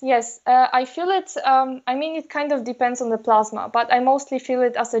 Yes. I feel it. I mean, it kind of depends on the plasma, but I mostly feel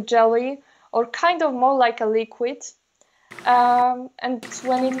it as a jelly, or kind of more like a liquid. And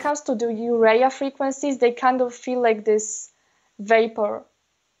when it comes to the urea frequencies, they kind of feel like this vapor.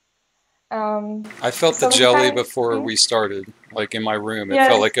 I felt the jelly before we started, like in my room. It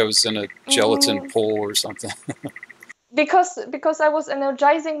felt like I was in a gelatin pool or something. Because I was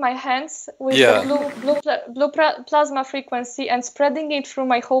energizing my hands with the blue plasma frequency and spreading it through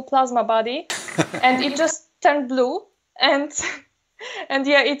my whole plasma body, and it just turned blue, and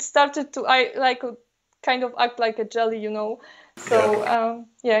yeah, it started to kind of act like a jelly, you know. So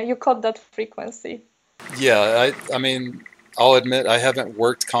yeah, you caught that frequency. Yeah, I mean, I'll admit I haven't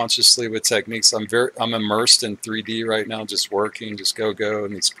worked consciously with techniques. I'm immersed in 3D right now, just working, just go,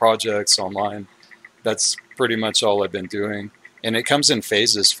 and these projects online. That's pretty much all I've been doing. And it comes in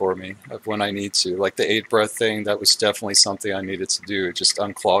phases for me of when I need to. Like the 8-breath thing, that was definitely something I needed to do. It just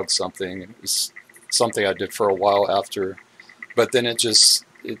unclogged something. It was something I did for a while after. But then it's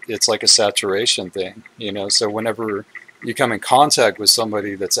like a saturation thing, you know? So whenever you come in contact with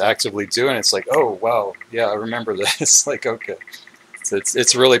somebody that's actively doing it, it's like, oh, wow, yeah, I remember this. Like, okay.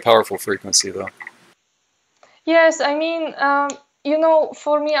 It's a really powerful frequency, though. Yes, I mean, you know,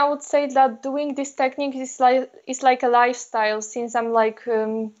 for me, I would say that doing this technique is like a lifestyle, since I'm like,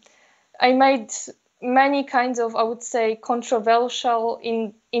 I made many kinds of, I would say, controversial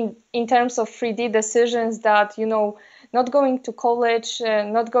in terms of 3D decisions, that, you know, not going to college,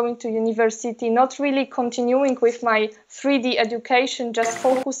 not going to university, not really continuing with my 3D education, just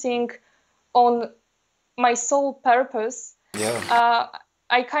focusing on my sole purpose. Yeah.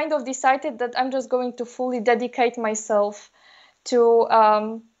 I kind of decided that I'm just going to fully dedicate myself to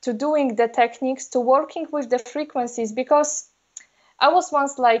doing the techniques, to working with the frequencies, because I was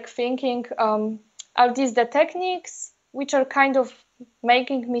once like thinking, are these the techniques which are kind of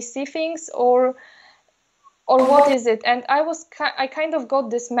making me see things, or what is it? And I kind of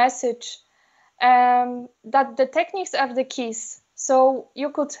got this message that the techniques are the keys. So you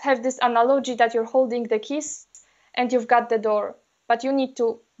could have this analogy that you're holding the keys and you've got the door, but you need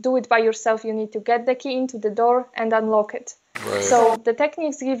to do it by yourself. You need to get the key into the door and unlock it. Right. So the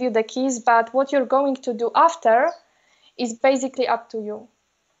techniques give you the keys, but what you're going to do after is basically up to you.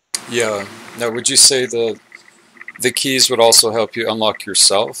 Yeah. Now, would you say the keys would also help you unlock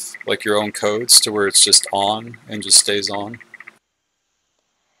yourself, like your own codes, to where it's just on and just stays on?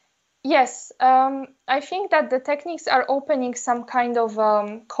 Yes, I think that the techniques are opening some kind of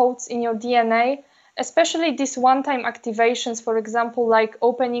codes in your DNA, especially these one-time activations, for example, like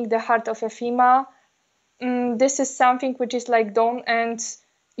opening the heart of Ephema. This is something which is like done and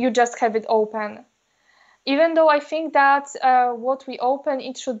you just have it open. Even though I think that what we open,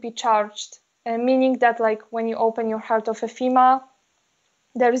 it should be charged, meaning that like when you open your heart of Ephema,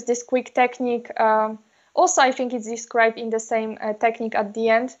 there is this quick technique. Also, I think it's described in the same technique at the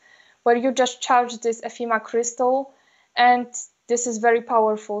end, where you just charge this Ephema crystal and this is very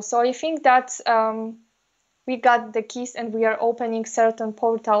powerful. So I think that we got the keys and we are opening certain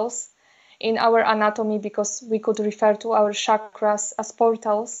portals in our anatomy, because we could refer to our chakras as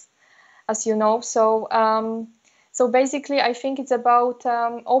portals, as you know. So so basically I think it's about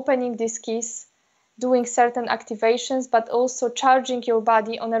opening these keys, doing certain activations, but also charging your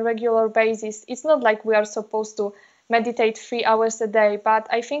body on a regular basis. It's not like we are supposed to meditate 3 hours a day, but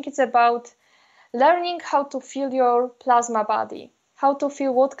I think it's about learning how to feel your plasma body, how to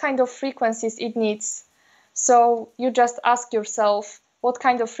feel what kind of frequencies it needs. So you just ask yourself, what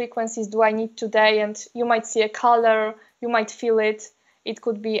kind of frequencies do I need today? And you might see a color, you might feel it. It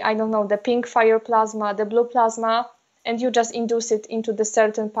could be, I don't know, the pink fire plasma, the blue plasma, and you just induce it into the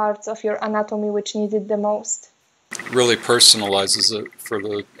certain parts of your anatomy which need it the most. Really personalizes it for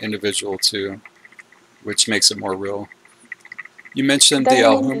the individual too, which makes it more real. You mentioned the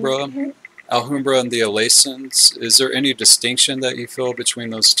Definitely. Alhambra and the Alasans. Is there any distinction that you feel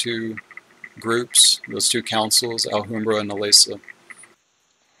between those two groups, those two councils, Alhambra and Alesa?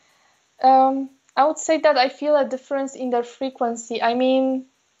 I would say that I feel a difference in their frequency. I mean,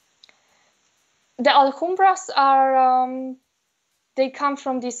 the Alhambras are, they come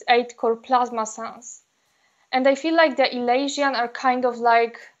from this 8 core plasma suns. And I feel like the Elasian are kind of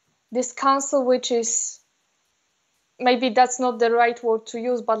like this council which is, maybe that's not the right word to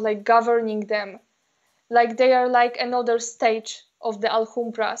use, but like governing them. Like they are like another stage of the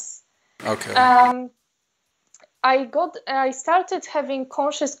Alhambras. Okay. I started having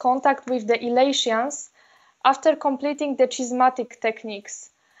conscious contact with the Elasians after completing the schismatic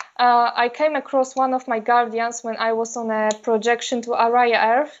techniques. I came across one of my guardians when I was on a projection to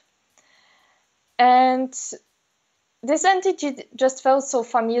Araya Earth, and this entity just felt so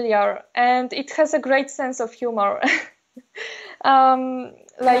familiar, and it has a great sense of humor.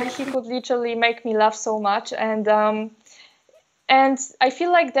 Like he could literally make me laugh so much, and I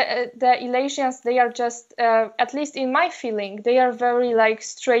feel like the Elasians, they are just, at least in my feeling, they are very like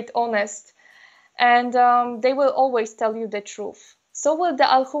straight, honest, and they will always tell you the truth. So will the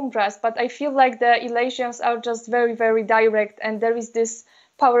Alhambras, but I feel like the Elasians are just very, very direct, and there is this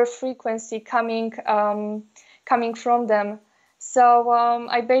power frequency coming from them. So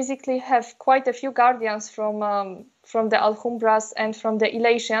I basically have quite a few guardians from the Alhambras and from the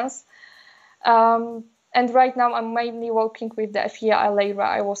Elasians. And right now I'm mainly working with the Fia Aleira.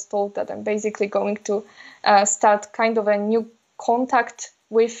 I was told that I'm basically going to start kind of a new contact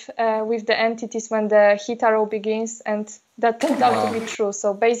with the entities when the Hitaro begins, and that turned out to be true.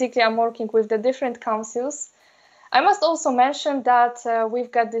 So basically I'm working with the different councils. I must also mention that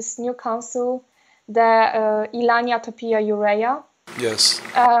we've got this new council, the Ilania Topia Urea. Yes.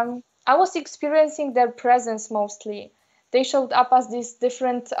 I was experiencing their presence mostly. They showed up as these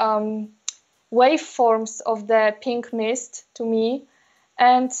different waveforms of the pink mist to me,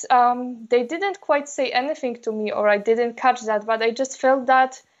 and they didn't quite say anything to me, or I didn't catch that, but I just felt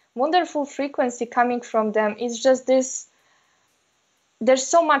that wonderful frequency coming from them. It's just this, there's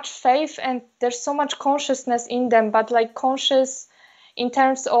so much faith and there's so much consciousness in them, but like conscious in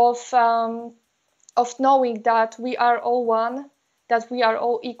terms of knowing that we are all one, that we are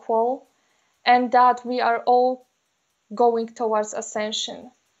all equal, and that we are all going towards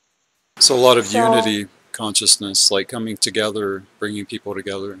ascension. So a lot of unity consciousness, like coming together, bringing people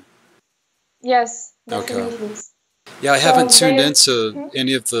together. Yes, definitely. Okay. Yeah, I haven't tuned into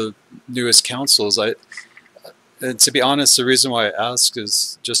any of the newest councils. And to be honest, the reason why I ask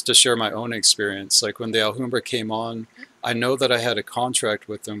is just to share my own experience. Like when the Alhambra came on, I know that I had a contract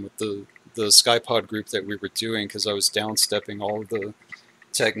with them, with the Skypod group that we were doing, because I was downstepping all of the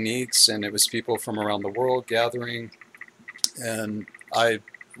techniques, and it was people from around the world gathering, and I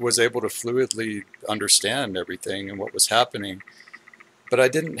was able to fluidly understand everything and what was happening. But I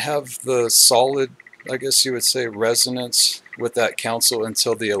didn't have the solid, I guess you would say, resonance with that council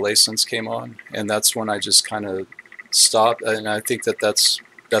until the Alasans came on, and that's when I just kind of stopped. And I think that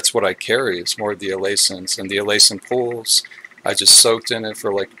that's what I carry, is more the Alasans and the Alasan pools. I just soaked in it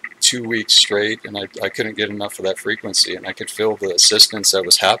for like 2 weeks straight, and I couldn't get enough of that frequency, and I could feel the assistance that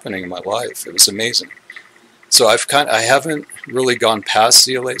was happening in my life. It was amazing. So I haven't really gone past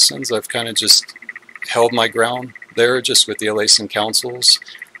the Alasans. I've kind of just held my ground there, just with the Alasan councils.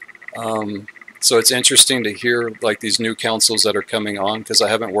 So it's interesting to hear like these new councils that are coming on, because I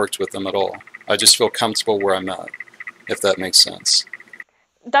haven't worked with them at all. I just feel comfortable where I'm at, if that makes sense.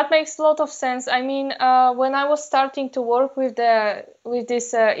 That makes a lot of sense. I mean, when I was starting to work with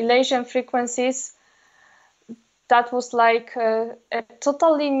these Elasian frequencies, that was like a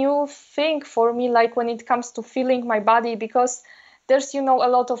totally new thing for me, like when it comes to feeling my body, because there's, you know, a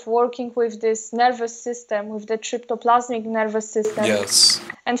lot of working with this nervous system, with the tryptoplasmic nervous system. Yes.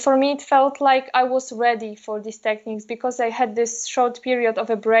 And for me, it felt like I was ready for these techniques because I had this short period of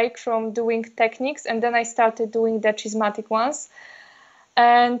a break from doing techniques, and then I started doing the schismatic ones.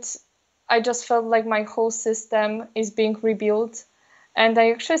 And I just felt like my whole system is being rebuilt. And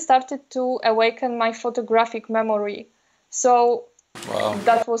I actually started to awaken my photographic memory. So Wow.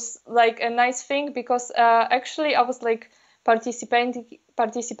 that was like a nice thing because actually I was like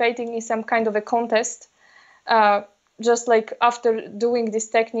participating in some kind of a contest just like after doing these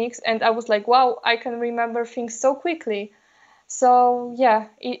techniques, and I was like, wow, I can remember things so quickly. So yeah,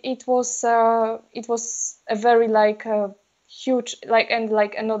 it was a very like huge like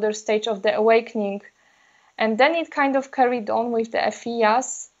another stage of the awakening. And then it kind of carried on with the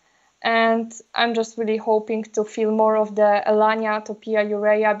Ephias, and I'm just really hoping to feel more of the Elania, Topia,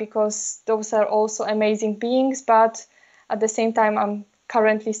 Urea, because those are also amazing beings. But at the same time, I'm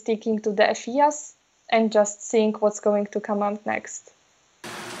currently sticking to the Ephias and just seeing what's going to come up next.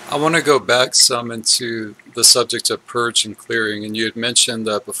 I want to go back some into the subject of purge and clearing. And you had mentioned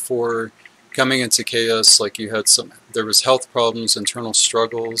that before coming into KS, like there was health problems, internal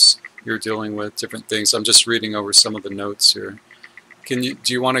struggles, you're dealing with different things. I'm just reading over some of the notes here. Do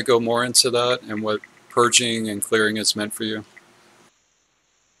you want to go more into that and what purging and clearing has meant for you?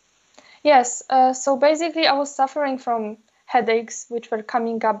 Yes, so basically I was suffering from headaches, which were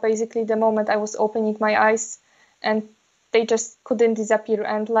coming up basically the moment I was opening my eyes, and they just couldn't disappear.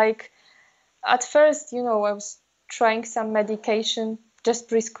 And like at first, you know, I was trying some medication just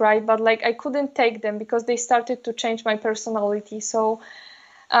prescribed, but like I couldn't take them because they started to change my personality. So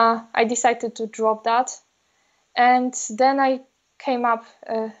I decided to drop that. And then I came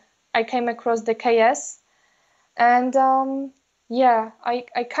across the KS, and yeah,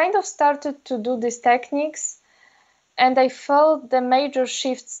 I kind of started to do these techniques, and I felt the major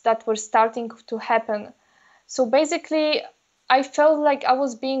shifts that were starting to happen. So basically, I felt like I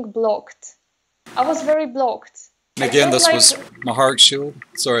was being blocked. I was very blocked. And again, this was Maharic Shield?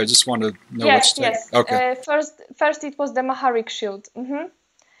 Sorry, I just want to know yes, which yes. Okay. First it was the Maharic Shield.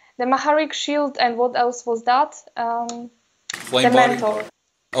 The Maharic Shield, and what else was that? Flame the body? Mentor.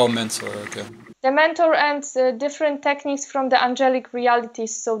 Oh, Mentor, okay. The Mentor and different techniques from the angelic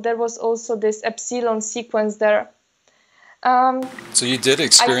realities. So there was also this Epsilon sequence there. So you did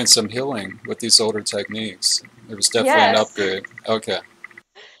experience some healing with these older techniques. It was definitely an upgrade. Okay.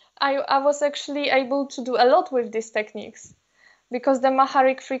 I was actually able to do a lot with these techniques because the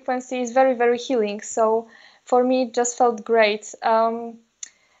Maharic frequency is very, very healing. So for me, it just felt great.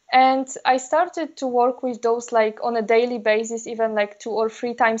 And I started to work with those like on a daily basis, even like 2 or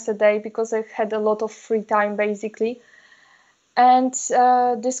 3 times a day, because I had a lot of free time basically. And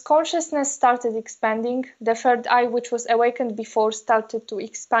this consciousness started expanding. The third eye, which was awakened before, started to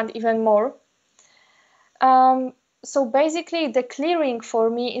expand even more. So basically the clearing for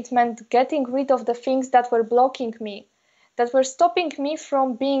me, it meant getting rid of the things that were blocking me, that were stopping me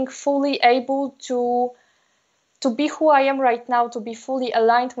from being fully able to be who I am right now, to be fully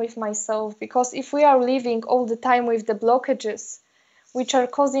aligned with myself. Because if we are living all the time with the blockages, which are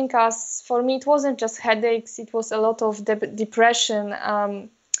causing us, for me, it wasn't just headaches, it was a lot of depression,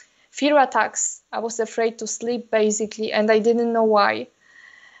 fear attacks. I was afraid to sleep, basically, and I didn't know why.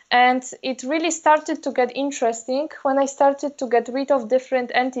 And it really started to get interesting when I started to get rid of different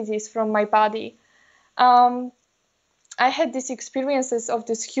entities from my body. I had these experiences of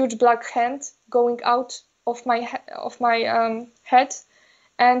this huge black hand going out of my head,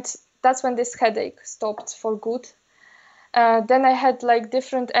 and that's when this headache stopped for good. Then I had like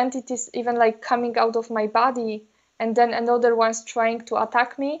different entities even like coming out of my body, and then another one's trying to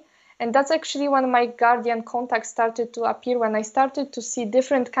attack me. And that's actually when my guardian contacts started to appear, when I started to see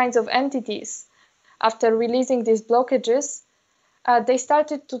different kinds of entities. After releasing these blockages, they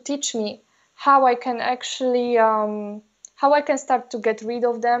started to teach me how I can actually, how I can start to get rid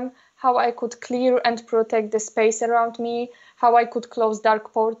of them, how I could clear and protect the space around me, how I could close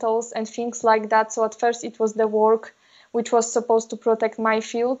dark portals and things like that. So at first it was the work which was supposed to protect my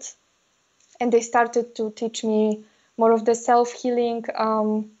field. And they started to teach me more of the self-healing,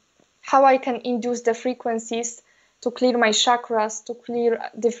 how I can induce the frequencies to clear my chakras, to clear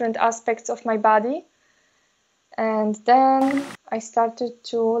different aspects of my body. And then I started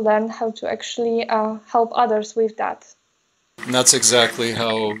to learn how to actually help others with that. And that's exactly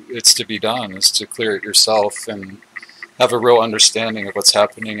how it's to be done, is to clear it yourself and have a real understanding of what's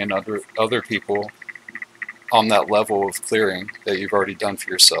happening in other people on that level of clearing that you've already done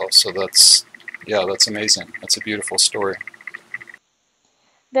for yourself. So that's amazing. That's a beautiful story.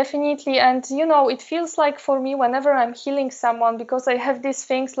 Definitely. And, you know, it feels like for me, whenever I'm healing someone, because I have these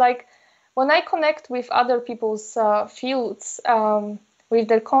things like when I connect with other people's fields, with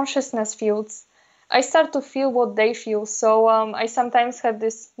their consciousness fields, I start to feel what they feel. So I sometimes have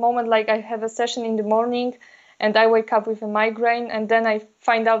this moment like I have a session in the morning and I wake up with a migraine, and then I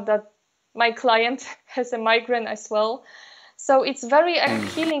find out that my client has a migraine as well. So it's very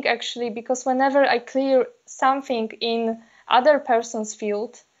healing actually, because whenever I clear something in other person's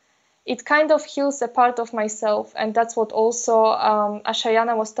field, it kind of heals a part of myself. And that's what also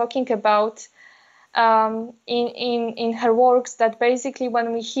Ezayana was talking about in her works, that basically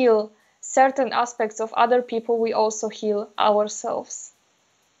when we heal certain aspects of other people, we also heal ourselves.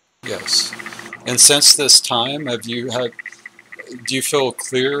 Yes. And since this time, do you feel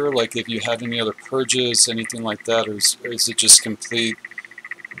clear, like if you had any other purges, anything like that, or is it just complete,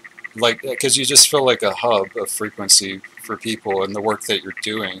 like, because you just feel like a hub of frequency for people and the work that you're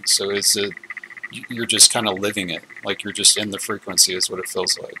doing. So is it, you're just kind of living it, like you're just in the frequency is what it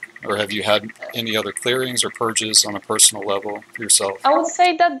feels like? Or have you had any other clearings or purges on a personal level for yourself? I would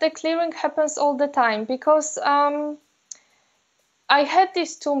say that the clearing happens all the time, because I had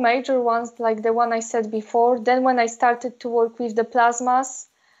these two major ones, like the one I said before. Then when I started to work with the plasmas,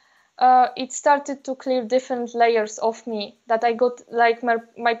 it started to clear different layers of me, that I got, like,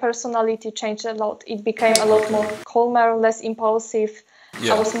 my personality changed a lot. It became a lot more calmer, less impulsive.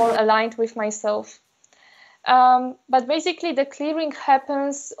 Yeah. I was more aligned with myself. But basically the clearing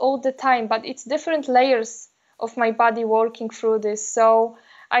happens all the time, but it's different layers of my body working through this. So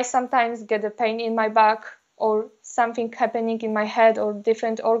I sometimes get a pain in my back, or something happening in my head, or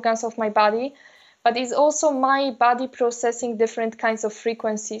different organs of my body. But it's also my body processing different kinds of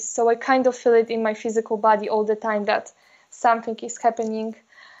frequencies. So I kind of feel it in my physical body all the time that something is happening.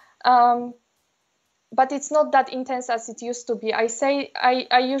 But it's not that intense as it used to be.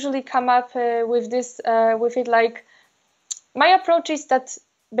 I usually come up with it like, my approach is that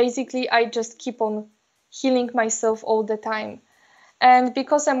basically I just keep on healing myself all the time. And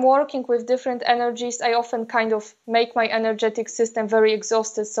because I'm working with different energies, I often kind of make my energetic system very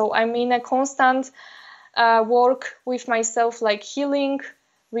exhausted. So I'm in a constant work with myself, like healing,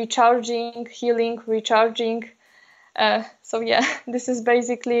 recharging, healing, recharging. So yeah, this is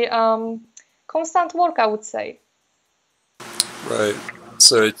basically constant work, I would say. Right.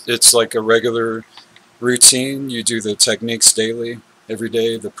 So it's like a regular routine. You do the techniques daily, every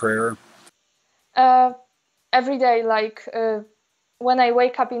day, the prayer. Every day, like when I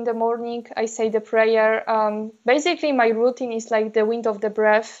wake up in the morning, I say the prayer. Basically, my routine is like the wind of the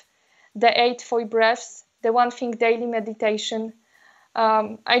breath, the 8 void breaths, the one thing daily meditation.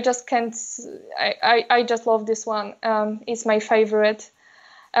 I just can't. I just love this one. It's my favorite.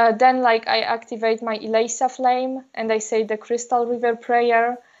 Then, like, I activate my Elisa flame and I say the Crystal River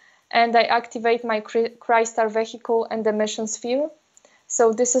prayer, and I activate my Crystal vehicle and the mission sphere.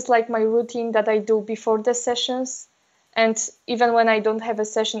 So this is like my routine that I do before the sessions. And even when I don't have a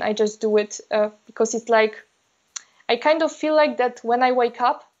session, I just do it because it's like, I kind of feel like that when I wake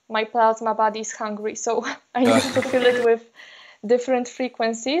up, my plasma body is hungry. So I need to fill it with different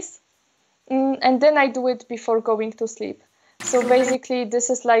frequencies. And then I do it before going to sleep. So basically, this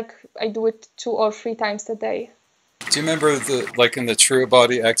is like, I do it 2 or 3 times a day. Do you remember like in the True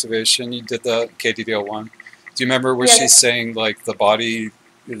Body activation, you did that, KDDL1? Do you remember where she's saying like the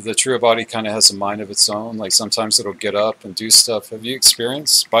True Body kind of has a mind of its own? Like sometimes it'll get up and do stuff. Have you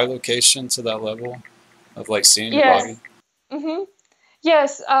experienced bilocation to that level of like seeing your body? Mm-hmm.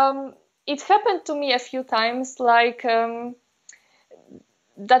 Yes, it happened to me a few times, like that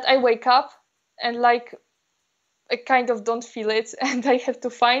I wake up and like I kind of don't feel it and I have to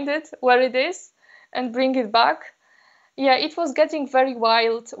find it where it is and bring it back. Yeah, it was getting very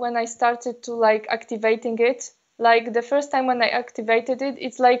wild when I started to like activating it. Like the first time when I activated it,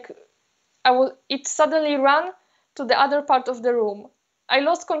 it's like it suddenly ran to the other part of the room. I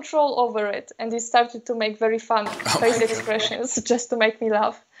lost control over it and it started to make very fun face expressions just to make me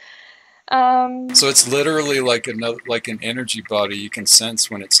laugh. So it's literally like an energy body you can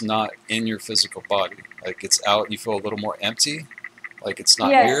sense when it's not in your physical body. Like it's out, you feel a little more empty, like it's not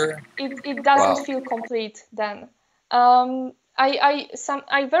here. It doesn't feel complete then.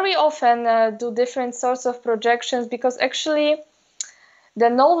 I very often do different sorts of projections because actually the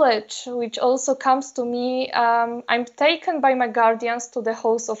knowledge which also comes to me, I'm taken by my guardians to the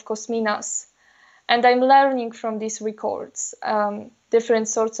halls of Cosminas, and I'm learning from these records different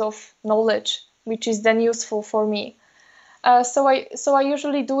sorts of knowledge, which is then useful for me. So I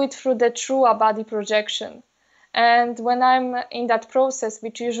usually do it through the true body projection. And when I'm in that process,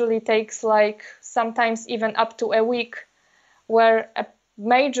 which usually takes like sometimes even up to a week, where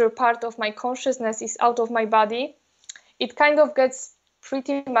major part of my consciousness is out of my body, it kind of gets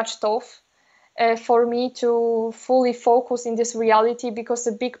pretty much tough for me to fully focus in this reality, because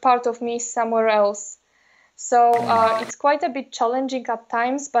a big part of me is somewhere else. So it's quite a bit challenging at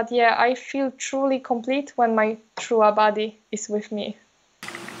times, but yeah, I feel truly complete when my true body is with me.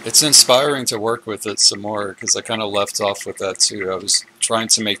 It's inspiring to work with it some more, because I kind of left off with that too. I was trying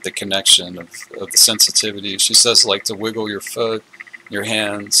to make the connection of the sensitivity. She says like to wiggle your foot, your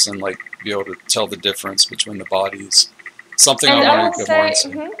hands, and like be able to tell the difference between the bodies. Something And I want to get more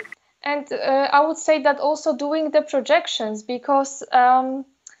into. And I would say that also doing the projections, because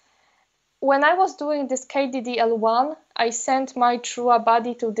when I was doing this KDDL1, I sent my true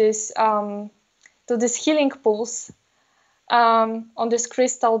body to this healing pulse on this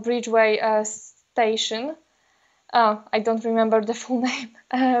Crystal Bridgeway station. I don't remember the full name,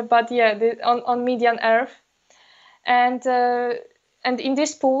 but yeah, on Median Earth. And in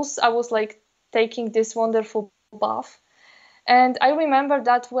this pulse, I was like taking this wonderful bath. And I remember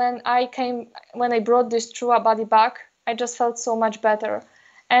that when I brought this true body back, I just felt so much better.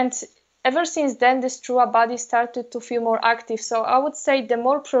 And ever since then, this true body started to feel more active. So I would say the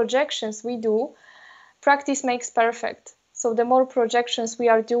more projections we do, practice makes perfect. So the more projections we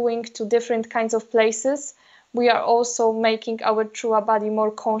are doing to different kinds of places, we are also making our true body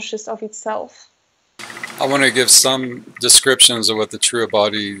more conscious of itself. I want to give some descriptions of what the true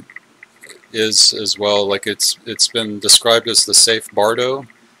body is as well. Like it's been described as the safe bardo,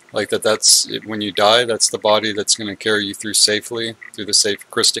 like that's when you die, that's the body that's going to carry you through safely through the safe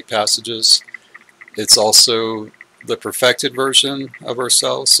Christic passages. It's also the perfected version of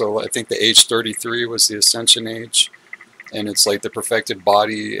ourselves. So I think the age 33 was the ascension age. And it's like the perfected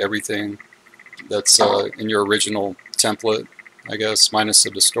body, everything that's in your original template, I guess, minus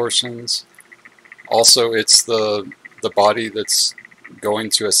the distortions. Also, it's the body that's going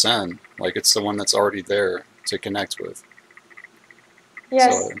to ascend, like it's the one that's already there to connect with.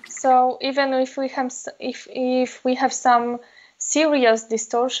 Yes. So even if we have some serious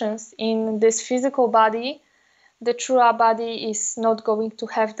distortions in this physical body, the true body is not going to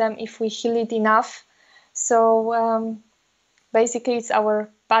have them if we heal it enough. So basically, it's our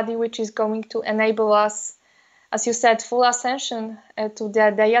body which is going to enable us, as you said, full ascension to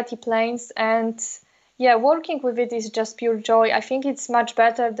the deity planes. And yeah, working with it is just pure joy. I think it's much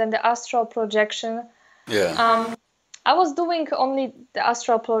better than the astral projection. Yeah. I was doing only the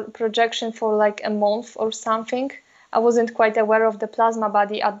astral projection for like a month or something. I wasn't quite aware of the plasma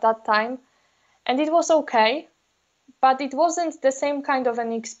body at that time. And it was okay, but it wasn't the same kind of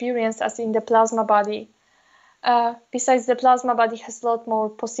an experience as in the plasma body. Besides, the plasma body has a lot more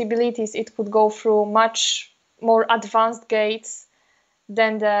possibilities. It could go through much more advanced gates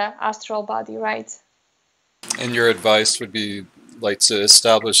than the astral body, right? And your advice would be like to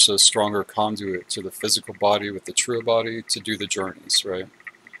establish a stronger conduit to the physical body with the true body to do the journeys, right?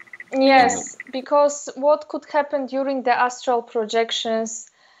 Yes, because what could happen during the astral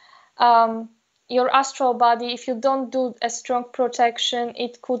projections, your astral body, if you don't do a strong protection,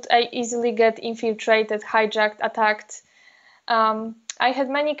 it could easily get infiltrated, hijacked, attacked. I had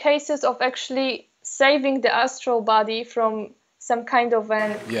many cases of actually saving the astral body from some kind of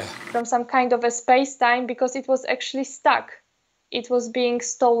a space-time, because it was actually stuck. It was being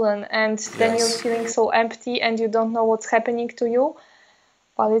stolen, and then you're feeling so empty and you don't know what's happening to you.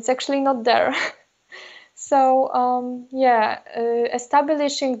 Well, it's actually not there. So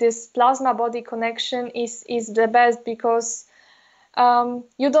establishing this plasma body connection is the best, because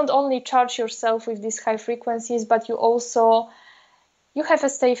you don't only charge yourself with these high frequencies, but you have a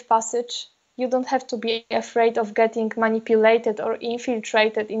safe passage. You don't have to be afraid of getting manipulated or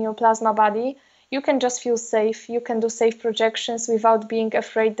infiltrated in your plasma body. You can just feel safe. You can do safe projections without being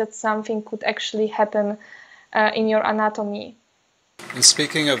afraid that something could actually happen in your anatomy. And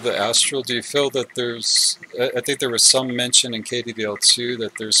speaking of the astral, do you feel that I think there was some mention in KDDL2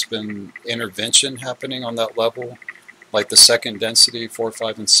 that there's been intervention happening on that level, like the second density, 4,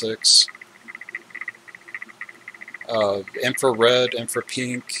 5, and 6? Infrared,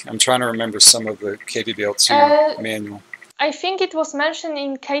 infrapink. I'm trying to remember some of the KDDL2 manual. I think it was mentioned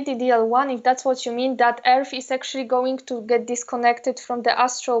in KDDL1, if that's what you mean, that Earth is actually going to get disconnected from the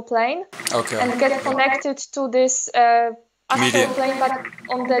astral plane and get connected to this astral plane, but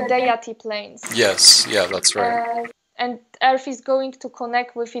on the deity planes. Yes, yeah, that's right. And Earth is going to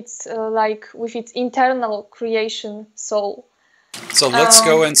connect with its internal creation soul. So let's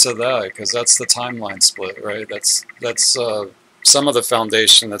go into that, because that's the timeline split, right? That's some of the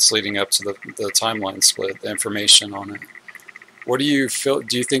foundation that's leading up to the timeline split, the information on it. What do you feel?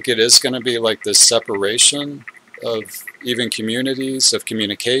 Do you think it is going to be like this separation of even communities, of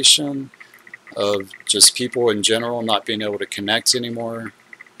communication, of just people in general not being able to connect anymore?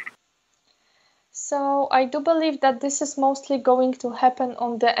 So I do believe that this is mostly going to happen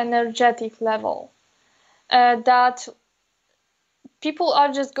on the energetic level. That people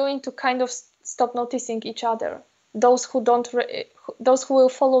are just going to kind of stop noticing each other. Those who those who will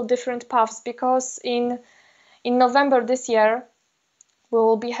follow different paths, because in November this year we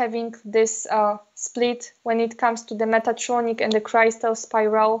will be having this split when it comes to the Metatronic and the crystal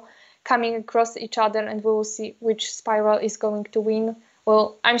spiral coming across each other, and we will see which spiral is going to win.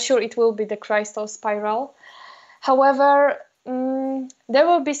 Well, I'm sure it will be the crystal spiral. However, there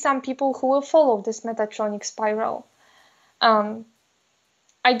will be some people who will follow this Metatronic spiral.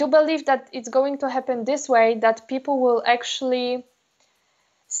 I do believe that it's going to happen this way, that people will actually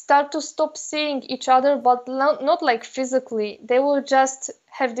start to stop seeing each other, but not like physically. They will just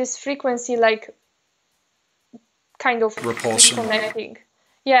have this frequency like kind of repulsion, disconnecting.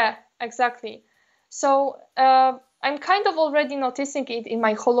 Yeah, exactly. So I'm kind of already noticing it in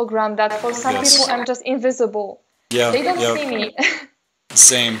my hologram that for some people I'm just invisible. Yeah, they don't see me.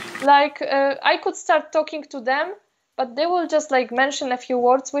 Same. Like I could start talking to them, but they will just like mention a few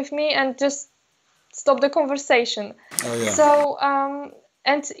words with me and just stop the conversation. Oh yeah. So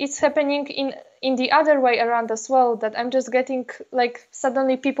and it's happening in the other way around as well, that I'm just getting like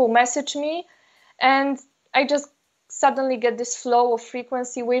suddenly people message me and I just suddenly get this flow of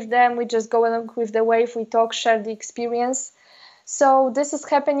frequency with them. We just go along with the wave, we talk, share the experience. So this is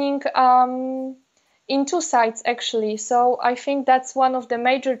happening in two sides actually. So I think that's one of the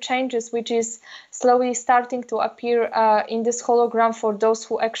major changes which is slowly starting to appear in this hologram for those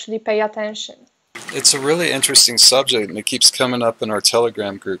who actually pay attention. It's a really interesting subject, and it keeps coming up in our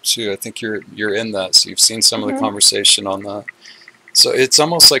Telegram group too. I think you're in that, so you've seen some of the conversation on that. So it's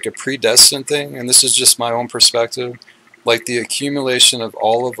almost like a predestined thing, and this is just my own perspective, like the accumulation of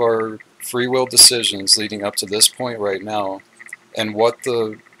all of our free will decisions leading up to this point right now, and what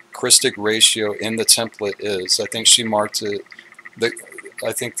the Christic ratio in the template is. I think she marked it,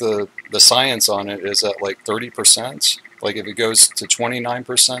 I think the science on it is at like 30%. Like if it goes to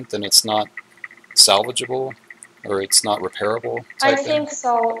 29%, then it's not salvageable, or it's not repairable type I think thing.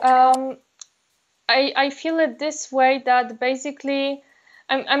 so. I feel it this way, that basically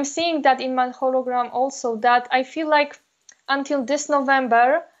I'm seeing that in my hologram also, that I feel like until this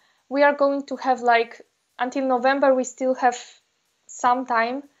November we are going to have like, until November we still have some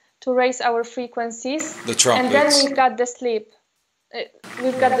time to raise our frequencies, The trumpets. and then we've got the sleep,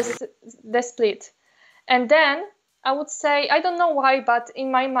 we've got the split, and then I would say, I don't know why, but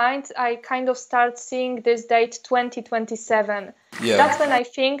in my mind I kind of start seeing this date 2027. Yeah. That's when I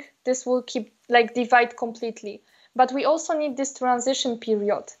think this will keep like divide completely. But we also need this transition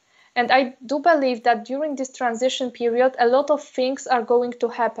period. And I do believe that during this transition period, a lot of things are going to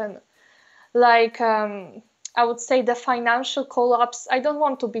happen. Like, I would say the financial collapse. I don't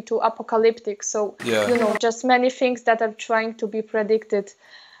want to be too apocalyptic. So, you know, just many things that are trying to be predicted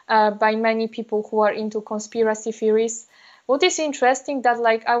by many people who are into conspiracy theories. What is interesting that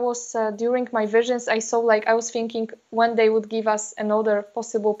like I was during my visions, I saw like I was thinking when they would give us another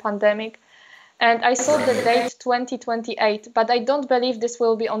possible pandemic, and I saw the date 2028, but I don't believe this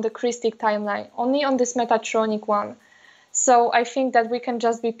will be on the Christic timeline, only on this Metatronic one. So I think that we can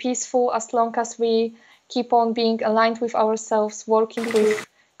just be peaceful as long as we keep on being aligned with ourselves, working with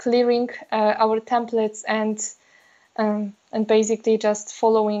clearing our templates and basically just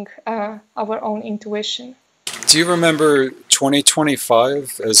following our own intuition. Do you remember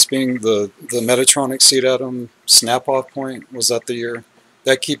 2025 as being the Metatronic seed atom snap-off point? Was that the year?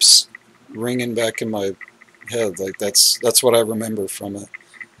 That keeps ringing back in my head. Like that's what I remember from it.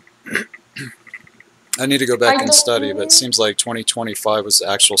 I need to go back and study, but it seems like 2025 was the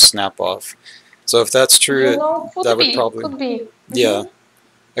actual snap-off. So if that's true, that would probably... Could be. Yeah.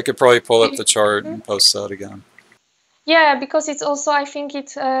 I could probably pull up the chart and post that again. Yeah, because it's also, I think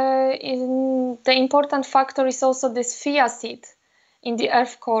the important factor is also this Thea seed in the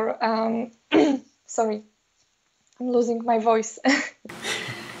Earth core. Sorry, I'm losing my voice.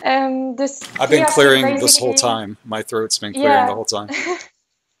 I've been clearing this whole time. My throat's been clearing the whole time.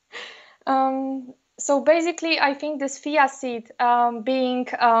 So basically, I think this Thea seed being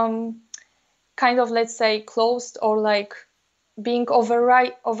kind of, let's say, closed or like being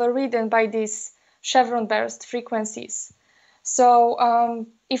overridden by these chevron burst frequencies. So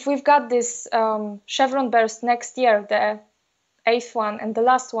if we've got this chevron burst next year, the 8th one and the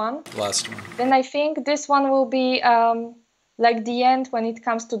last one, then I think this one will be like the end when it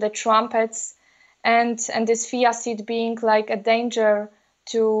comes to the trumpets and this Thea seed being like a danger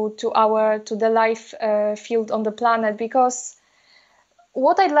to the life field on the planet. Because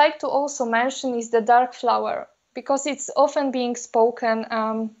what I'd like to also mention is the dark flower, because it's often being spoken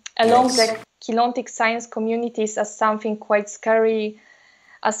along the Keylontic science communities as something quite scary,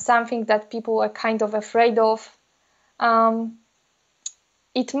 as something that people are kind of afraid of.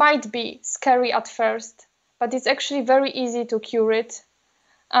 It might be scary at first, but it's actually very easy to cure it.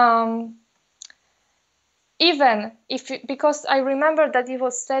 Even if, because I remember that it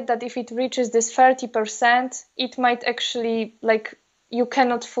was said that if it reaches this 30%, it might actually, like, you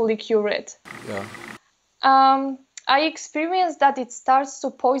cannot fully cure it. Yeah. I experienced that it starts to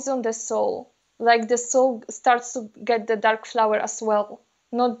poison the soul. Like the soul starts to get the dark flower as well,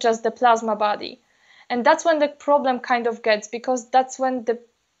 not just the plasma body. And that's when the problem kind of gets, because that's when the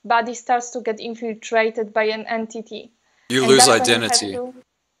body starts to get infiltrated by an entity. You lose identity.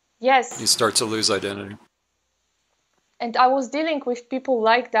 Yes. You start to lose identity. And I was dealing with people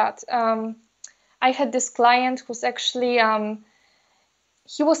like that. I had this client who's actually,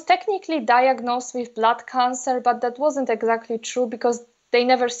 he was technically diagnosed with blood cancer, but that wasn't exactly true, because they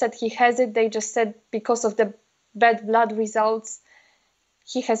never said he has it. They just said because of the bad blood results,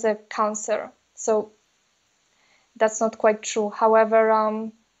 he has a cancer. So that's not quite true.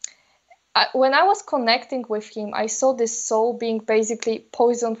 However, when I was connecting with him, I saw this soul being basically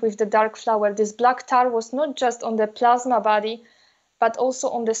poisoned with the dark flower. This black tar was not just on the plasma body, but also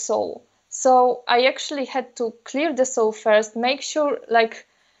on the soul. So I actually had to clear the soul first, make sure, like,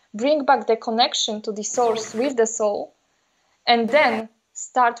 bring back the connection to the source with the soul, and then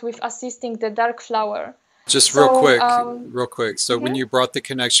start with assisting the dark flower. Just real quick. So when you brought the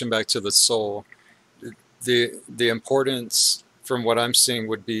connection back to the soul, the importance, from what I'm seeing,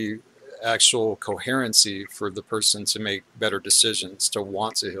 would be actual coherency for the person to make better decisions, to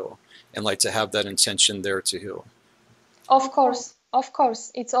want to heal, and like to have that intention there to heal. Of course.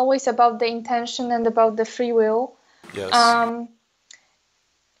 It's always about the intention and about the free will. Yes.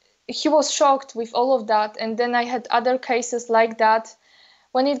 He was shocked with all of that. And then I had other cases like that.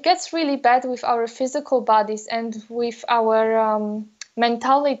 When it gets really bad with our physical bodies and with our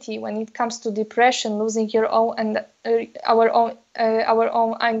mentality, when it comes to depression, losing your own and our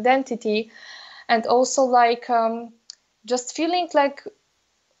own identity, and also like just feeling like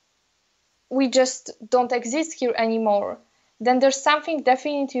we just don't exist here anymore, then there's something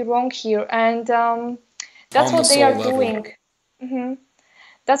definitely wrong here. And that's what they are doing.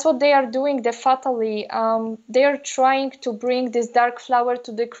 That's what they are doing, fatally. They are trying to bring this dark flower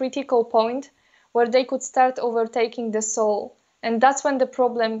to the critical point where they could start overtaking the soul. And that's when the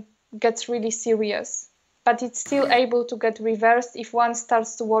problem gets really serious. But it's still able to get reversed if one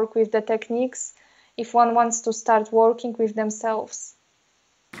starts to work with the techniques, if one wants to start working with themselves.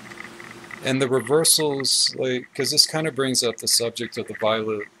 And the reversals, like, because this kind of brings up the subject of the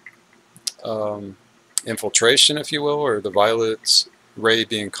violet infiltration, if you will, or the violet ray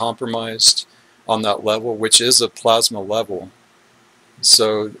being compromised on that level, which is a plasma level.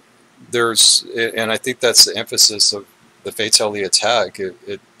 So there's, and I think that's the emphasis of the fatality attack.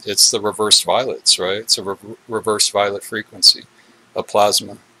 It's the reversed violets, right? It's a reversed violet frequency, a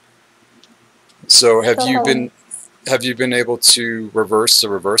plasma. So have you been able to reverse the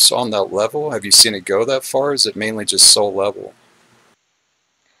reverse on that level? Have you seen it go that far? Is it mainly just soul level?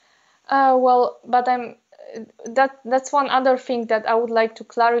 Well, but that's one other thing that I would like to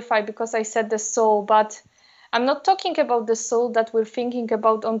clarify, because I said the soul, but I'm not talking about the soul that we're thinking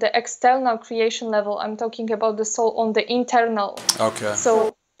about on the external creation level. I'm talking about the soul on the internal. Okay.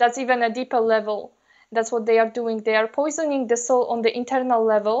 So that's even a deeper level. That's what they are doing. They are poisoning the soul on the internal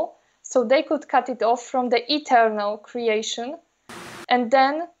level, so they could cut it off from the eternal creation. And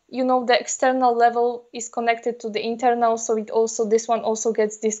then, you know, the external level is connected to the internal, so this one also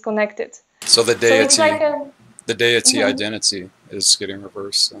gets disconnected. So the deity, so like the deity identity is getting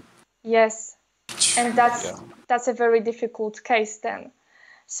reversed. So. Yes, and that's a very difficult case then.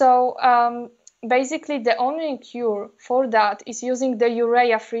 So basically, the only cure for that is using the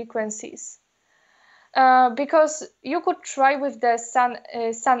urea frequencies. Because you could try with the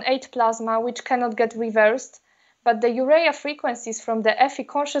Sun 8 plasma, which cannot get reversed, but the urea frequencies from the Efi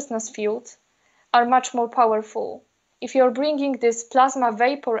consciousness field are much more powerful. If you're bringing this plasma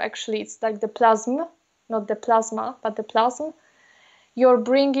vapor, actually, it's like the plasma, not the plasma, but the plasma, you're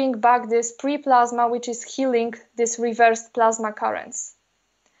bringing back this pre-plasma, which is healing this reversed plasma currents.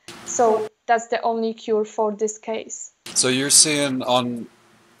 So that's the only cure for this case. So you're seeing on,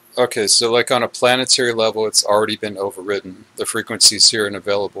 okay, so like on a planetary level, it's already been overridden. The frequencies here and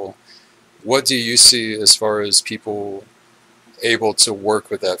available. What do you see as far as people able to work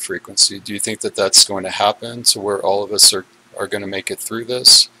with that frequency? Do you think that that's going to happen to where all of us are are going to make it through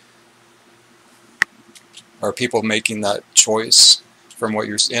this? Are people making that choice from what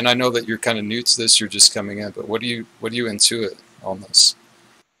you're? And I know that you're kind of new to this; you're just coming in. But what do you intuit on this?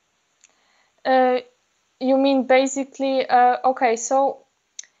 You mean basically? Okay, so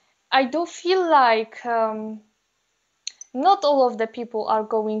I do feel like not all of the people are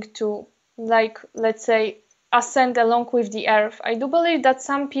going to, like, let's say, ascend along with the earth. I do believe that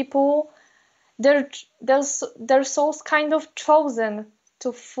some people, their souls kind of chosen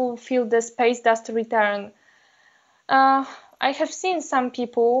to fulfill the space dust return. I have seen some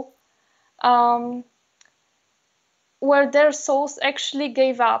people where their souls actually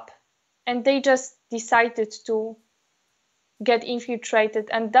gave up and they just decided to get infiltrated,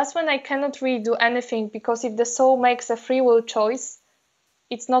 and that's when I cannot really do anything, because if the soul makes a free will choice,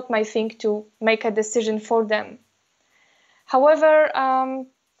 it's not my thing to make a decision for them. However,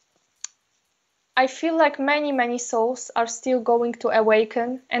 I feel like many souls are still going to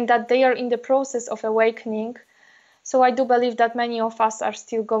awaken, and that they are in the process of awakening. So I do believe that many of us are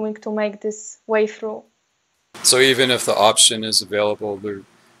still going to make this way through. So even if the option is available,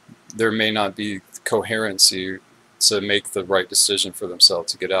 there may not be coherency to make the right decision for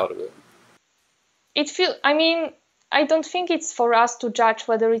themselves to get out of it. I mean, I don't think it's for us to judge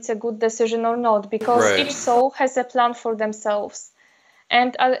whether it's a good decision or not, because Right. each soul has a plan for themselves.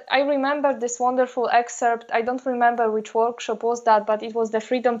 And I remember this wonderful excerpt. I don't remember which workshop was that, but it was the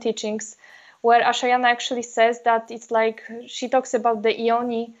Freedom Teachings, where Ezayana actually says that it's like, she talks about the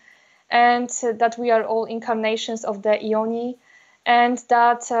Ioni, and that we are all incarnations of the Ioni, and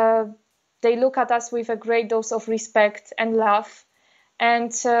that they look at us with a great dose of respect and love.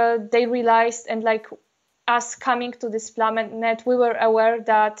 And they realized, and like us coming to this planet, we were aware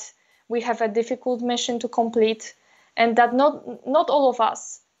that we have a difficult mission to complete, and that not all of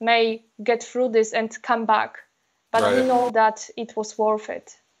us may get through this and come back, but Right. we know that it was worth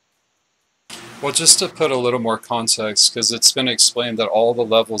it. Well, just to put a little more context, because it's been explained that all the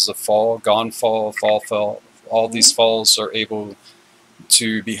levels of fall, gone fall, all these falls are able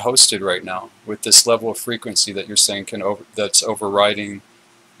to be hosted right now with this level of frequency that you're saying that's overriding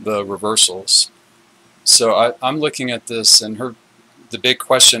the reversals. So I'm looking at this, and the big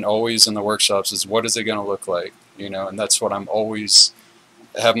question always in the workshops is, what is it going to look like? You know, and that's what I'm always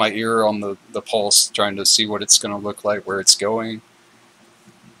have my ear on the pulse, trying to see what it's going to look like, where it's going.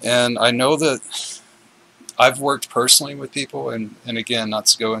 And I know that I've worked personally with people, and again, not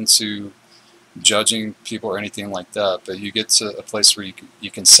to go into judging people or anything like that, but you get to a place where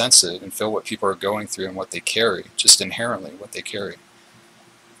you can sense it and feel what people are going through and what they carry, just inherently what they carry.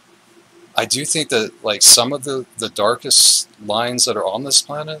 I do think that like some of the darkest lines that are on this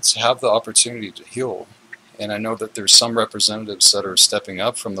planet have the opportunity to heal. And I know that there's some representatives that are stepping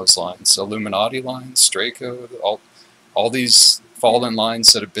up from those lines, Illuminati lines, Draco, all these fallen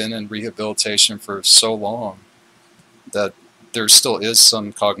lines that have been in rehabilitation for so long, that there still is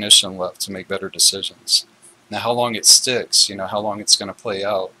some cognition left to make better decisions. Now, how long it sticks, you know, how long it's going to play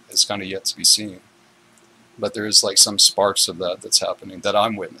out is kind of yet to be seen. But there is like some sparks of that that's happening, that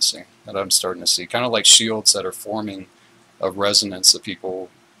I'm witnessing, that I'm starting to see. Kind of like shields that are forming of resonance that people,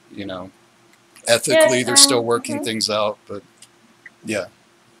 you know, ethically they're still working things out, but yeah.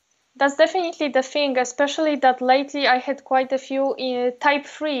 That's definitely the thing, especially that lately I had quite a few type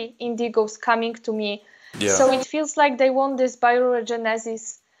 3 indigos coming to me. Yeah. So it feels like they want this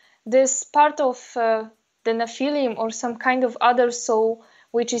bioregenesis, this part of the Nephilim or some kind of other soul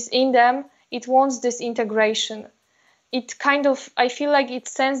which is in them. It wants this integration. It kind of, I feel like it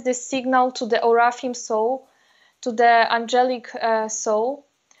sends this signal to the Oraphim soul, to the angelic soul,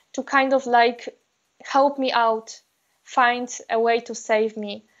 to kind of like help me out, find a way to save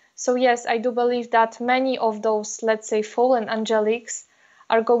me. So yes, I do believe that many of those, let's say, fallen angelics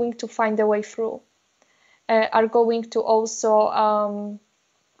are going to find a way through, are going to also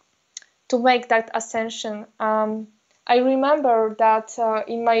to make that ascension. I remember that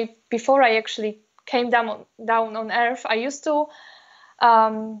before I actually came down on Earth, I used to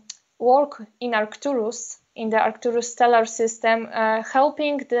work in Arcturus, in the Arcturus stellar system,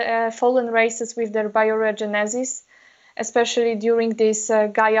 helping the fallen races with their bioregenesis, especially during these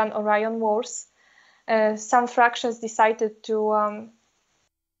Gaian-Orion wars. Some fractions decided to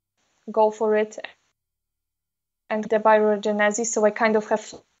go for it and the bioregenesis, so I kind of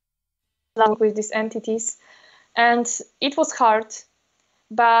have luck with these entities. And it was hard,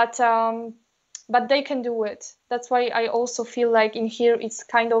 but they can do it. That's why I also feel like in here it's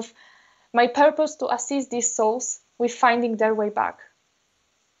kind of my purpose to assist these souls with finding their way back.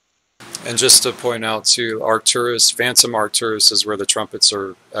 And just to point out too, Arcturus, Phantom Arcturus is where the trumpets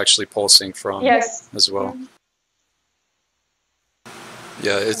are actually pulsing from, yes, as well.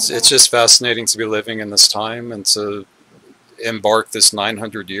 Yeah, it's just fascinating to be living in this time and to embark this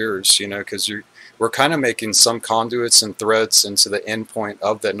 900 years, you know, because we're kind of making some conduits and threads into the end point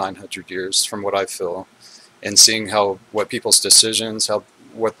of that 900 years from what I feel, and seeing how what people's decisions, how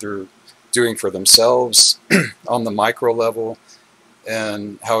what they're doing for themselves on the micro level,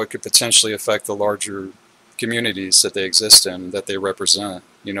 and how it could potentially affect the larger communities that they exist in, that they represent,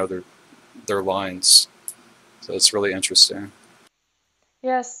 you know, their lines. So it's really interesting.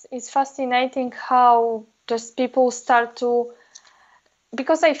 Yes, it's fascinating how just people start to,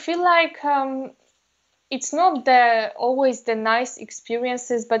 because I feel like it's not always the nice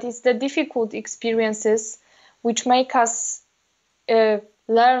experiences, but it's the difficult experiences which make us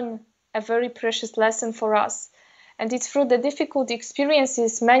learn a very precious lesson for us. And it's through the difficult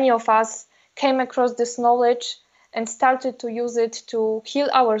experiences many of us came across this knowledge and started to use it to heal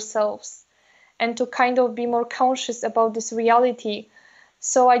ourselves and to kind of be more conscious about this reality.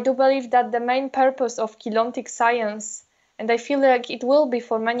 So I do believe that the main purpose of Keylontic science, and I feel like it will be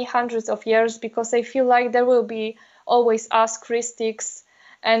for many hundreds of years, because I feel like there will be always us Christics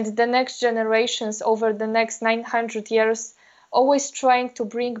and the next generations over the next 900 years, always trying to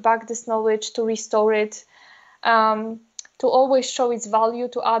bring back this knowledge, to restore it, to always show its value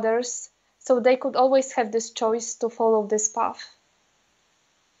to others, so they could always have this choice to follow this path.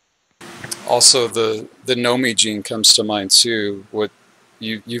 Also, the Nomi gene comes to mind too. What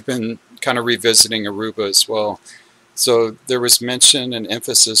you've been kind of revisiting Aruba as well. So there was mention and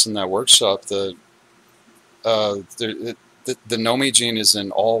emphasis in that workshop that the Nomi gene is in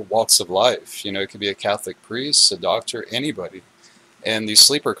all walks of life. You know, it could be a Catholic priest, a doctor, anybody. And these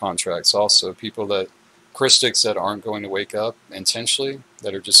sleeper contracts also, people that, Christics that aren't going to wake up intentionally,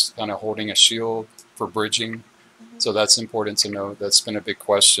 that are just kind of holding a shield for bridging. So that's important to know. That's been a big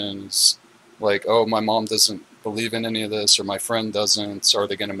question. It's like, oh, my mom doesn't believe in any of this, or my friend doesn't, so are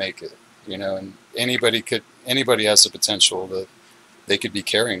they going to make it? You know, and anybody has the potential that they could be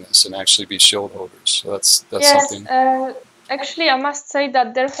carrying this and actually be shield holders. So that's yes, something. Actually, I must say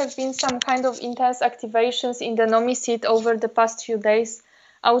that there have been some kind of intense activations in the Nomi seat over the past few days.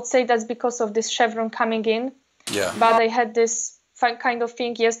 I would say that's because of this chevron coming in. Yeah. But I had this kind of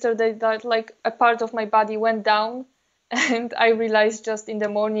thing yesterday that like a part of my body went down, and I realized just in the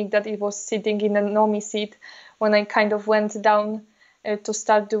morning that it was sitting in a Nomi seat. When I kind of went down to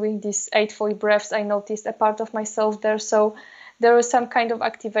start doing these 8-4 breaths, I noticed a part of myself there. So there were some kind of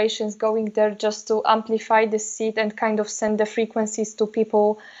activations going there just to amplify the seed and kind of send the frequencies to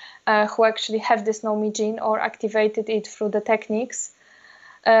people who actually have this Nomi gene or activated it through the techniques.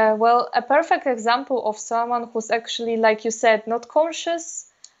 Well, a perfect example of someone who's actually, like you said, not conscious,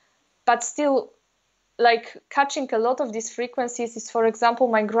 but still like catching a lot of these frequencies is, for example,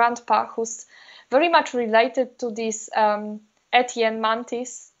 my grandpa, who's very much related to these Etienne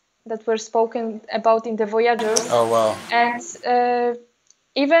mantis that were spoken about in the Voyagers. Oh wow! And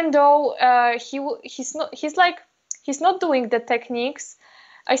even though he's not doing the techniques,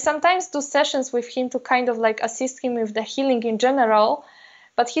 I sometimes do sessions with him to kind of like assist him with the healing in general.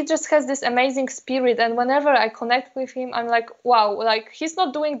 But he just has this amazing spirit, and whenever I connect with him, I'm like, wow, like he's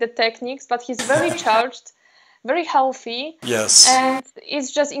not doing the techniques, but he's very charged, very healthy. Yes. And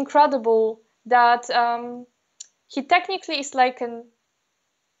it's just incredible that he technically is like a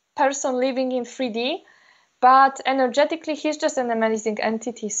person living in 3D, but energetically he's just an amazing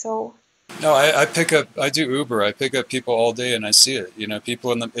entity. So no, I do Uber. I pick up people all day and I see it. You know,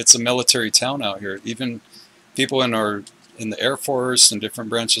 people it's a military town out here. Even people in the Air Force and different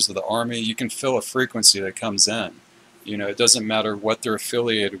branches of the Army, you can feel a frequency that comes in. You know, it doesn't matter what they're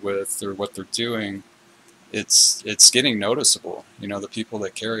affiliated with or what they're doing. It's getting noticeable. You know, the people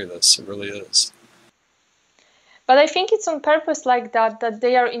that carry this, it really is. But I think it's on purpose like that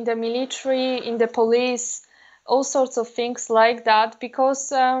they are in the military, in the police, all sorts of things like that,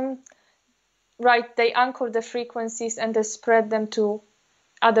 because, right, they anchor the frequencies and they spread them to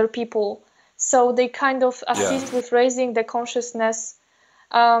other people. So they kind of assist with raising the consciousness,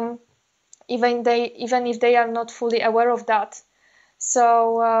 even if they are not fully aware of that.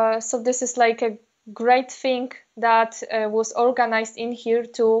 So this is like a great thing that was organized in here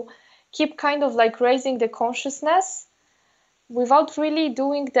to keep kind of like raising the consciousness without really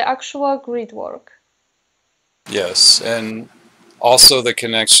doing the actual grid work. Yes, and also the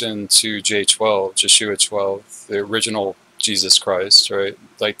connection to J12, Joshua 12, the original Jesus Christ, right?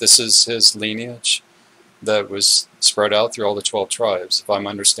 Like this is his lineage that was spread out through all the 12 tribes, if I'm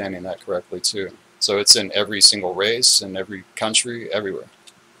understanding that correctly too. So it's in every single race, in every country, everywhere.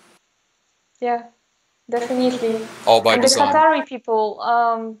 Yeah, definitely. All by and design. The Qatari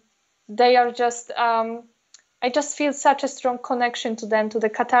people, they are just I just feel such a strong connection to them, to the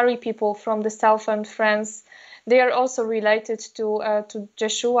Qatari people from the southern France. They are also related to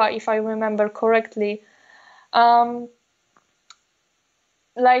Joshua, if I remember correctly.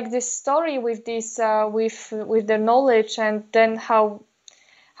 Like this story with this with their knowledge, and then how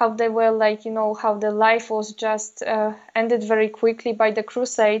they were like, you know, how their life was just ended very quickly by the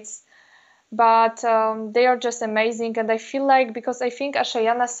Crusades. But they are just amazing, and I feel like, because I think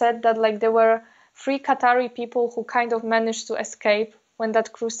Ezayana said that like there were 3 Qatari people who kind of managed to escape when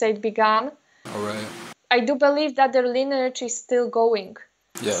that crusade began. All right. I do believe that their lineage is still going.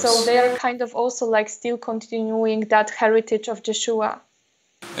 Yes. So they are kind of also like still continuing that heritage of Joshua.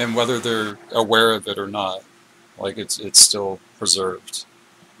 And whether they're aware of it or not, like it's still preserved.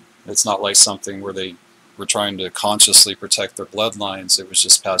 It's not like something where they were trying to consciously protect their bloodlines. It was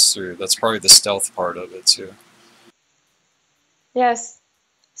just passed through. That's probably the stealth part of it too. Yes.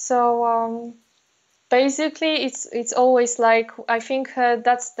 So basically, it's always like, I think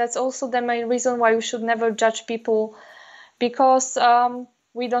that's also the main reason why we should never judge people, because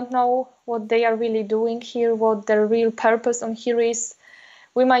we don't know what they are really doing here, what their real purpose on here is.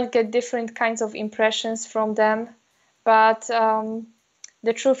 We might get different kinds of impressions from them, but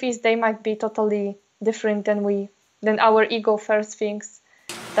the truth is they might be totally different than our ego first thinks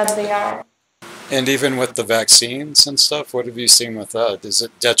that they are. And even with the vaccines and stuff, what have you seen with that? Is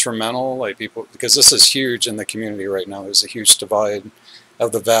it detrimental? Like people, because this is huge in the community right now. There's a huge divide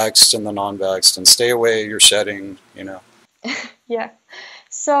of the vaxxed and the non-vaxxed, and stay away, you're shedding, you know. Yeah.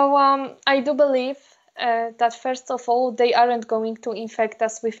 So I do believe that first of all, they aren't going to infect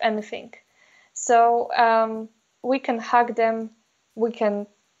us with anything. So we can hug them, we can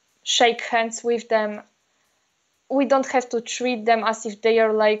shake hands with them. We don't have to treat them as if they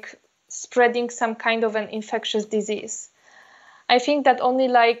are like spreading some kind of an infectious disease. I think that only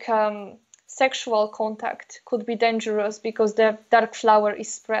like sexual contact could be dangerous, because the dark flower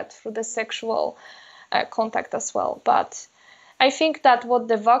is spread through the sexual contact as well. But I think that what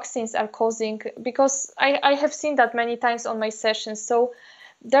the vaccines are causing, because I have seen that many times on my sessions, so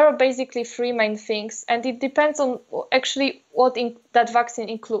there are basically 3 main things, and it depends on actually what that vaccine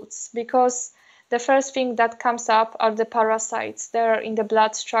includes, because the first thing that comes up are the parasites. They're in the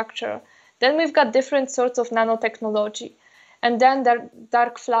blood structure. Then we've got different sorts of nanotechnology. And then the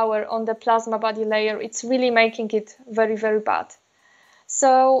dark flower on the plasma body layer, it's really making it very, very bad.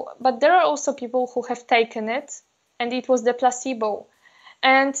 So, but there are also people who have taken it, and it was the placebo.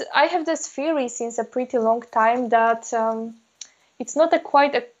 And I have this theory since a pretty long time that it's not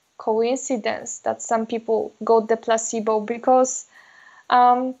quite a coincidence that some people got the placebo, because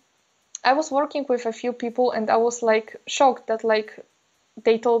I was working with a few people, and I was like shocked that like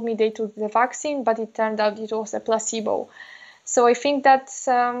they told me they took the vaccine, but it turned out it was a placebo. So I think that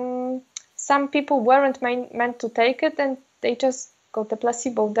some people weren't meant to take it, and they just got the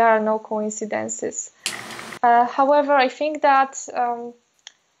placebo. There are no coincidences. However, I think that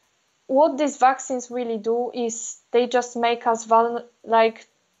what these vaccines really do is they just make us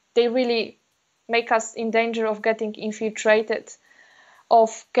they really make us in danger of getting infiltrated,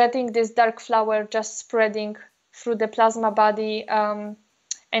 of getting this dark flower just spreading through the plasma body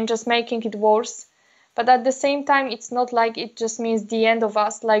and just making it worse. But at the same time, it's not like it just means the end of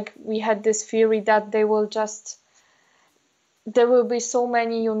us. Like we had this theory that there will be so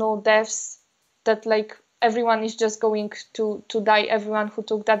many, deaths that like everyone is just going to die, everyone who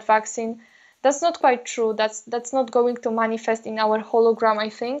took that vaccine. That's not quite true. That's not going to manifest in our hologram, I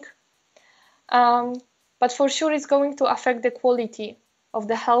think. But for sure, it's going to affect the quality of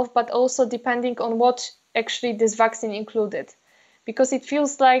the health, but also depending on what actually this vaccine included. Because it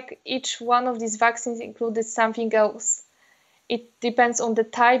feels like each one of these vaccines included something else. It depends on the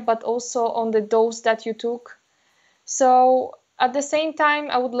type, but also on the dose that you took. So at the same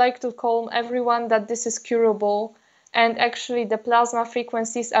time, I would like to calm everyone that this is curable. And actually the plasma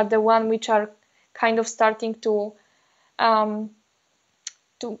frequencies are the one which are kind of starting to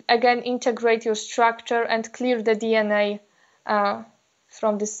again integrate your structure and clear the DNA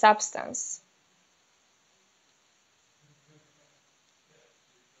from this substance.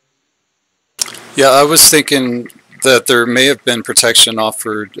 Yeah, I was thinking that there may have been protection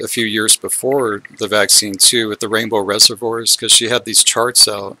offered a few years before the vaccine too, with the rainbow reservoirs, because she had these charts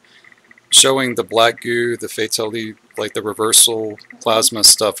out showing the black goo, the fatality, like the reversal plasma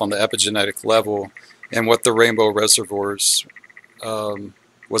stuff on the epigenetic level, and what the rainbow reservoirs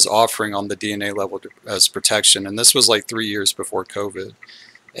was offering on the DNA level as protection. And this was like 3 years before COVID.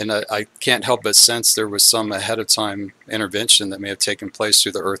 And I can't help but sense there was some ahead of time intervention that may have taken place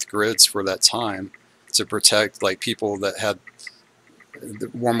through the Earth grids for that time to protect like people that had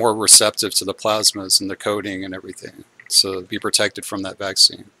we're more receptive to the plasmas and the coding and everything, so be protected from that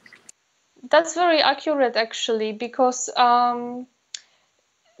vaccine. That's very accurate, actually, because the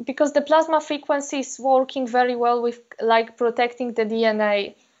plasma frequency is working very well with like protecting the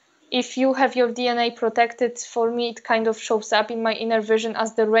DNA. If you have your DNA protected, for me, it kind of shows up in my inner vision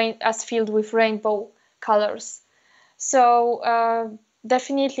as filled with rainbow colors. So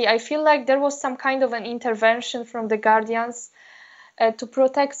definitely, I feel like there was some kind of an intervention from the guardians to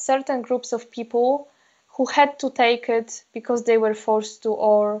protect certain groups of people who had to take it because they were forced to,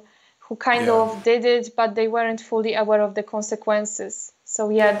 or who kind of did it, but they weren't fully aware of the consequences. So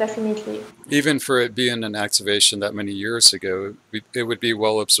yeah, definitely. Even for it being an activation that many years ago, it would be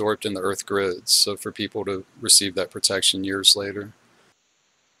well absorbed in the Earth grids. So for people to receive that protection years later.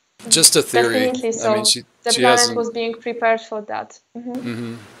 Just a theory. Definitely. So I mean, the planet was being prepared for that.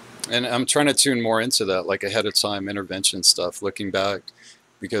 And I'm trying to tune more into that, like ahead of time intervention stuff, looking back,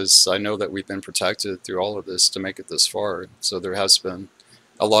 because I know that we've been protected through all of this to make it this far. So there has been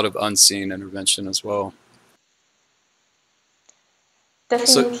a lot of unseen intervention as well.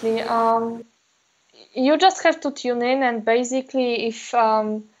 Definitely. You just have to tune in, and basically, if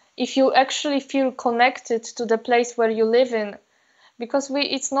you actually feel connected to the place where you live in, because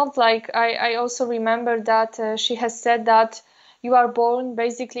it's not like I also remember that she has said that you are born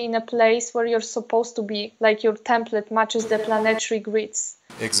basically in a place where you're supposed to be, like your template matches the planetary grids.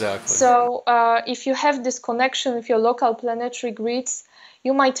 Exactly. So if you have this connection with your local planetary grids,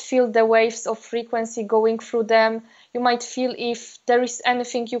 you might feel the waves of frequency going through them. You might feel if there is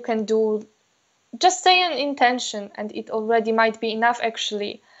anything you can do. Just say an intention, and it already might be enough,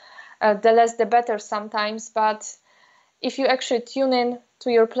 actually. The less the better sometimes, but if you actually tune in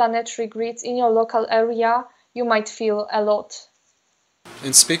to your planetary grids in your local area, you might feel a lot.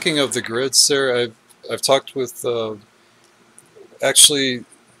 And speaking of the grids, there, I've talked with actually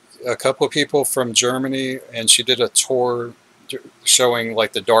a couple of people from Germany, and she did a tour showing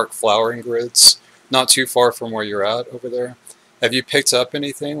like the dark flowering grids, not too far from where you're at over there. Have you picked up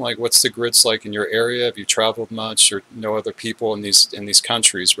anything? Like, what's the grids like in your area? Have you traveled much, or know other people in these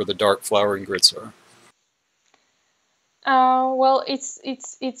countries where the dark flowering grids are? Well, it's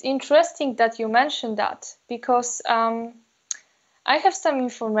interesting that you mentioned that, because I have some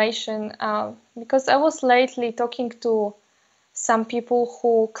information because I was lately talking to some people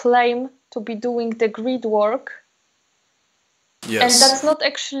who claim to be doing the grid work. Yes. And that's not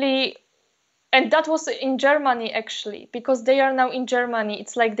actually, and that was in Germany actually, because they are now in Germany.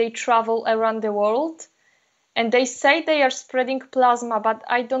 It's like they travel around the world, and they say they are spreading plasma, but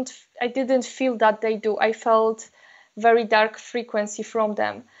I didn't feel that they do. I felt very dark frequency from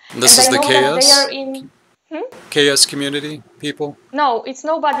them. This is the KS? They are in KS community people? No, it's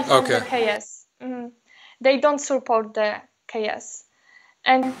nobody from the KS. They don't support the KS.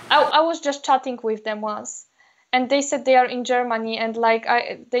 And I was just chatting with them once, and they said they are in Germany, and like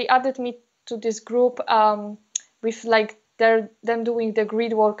they added me to this group with like them doing the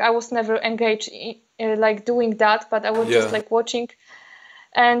grid work. I was never engaged in like doing that, but I was just like watching,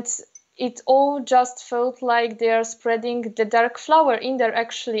 and it all just felt like they are spreading the dark flower in there.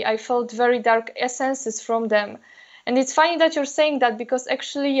 Actually, I felt very dark essences from them. And it's funny that you're saying that, because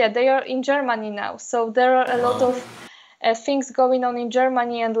actually, they are in Germany now. So there are a lot of things going on in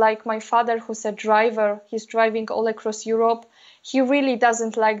Germany. And like my father, who's a driver, he's driving all across Europe. He really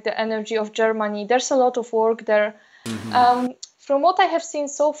doesn't like the energy of Germany. There's a lot of work there. From what I have seen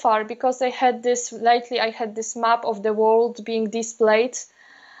so far, because I had this map of the world being displayed,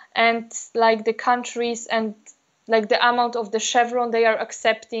 and like the countries and like the amount of the chevron they are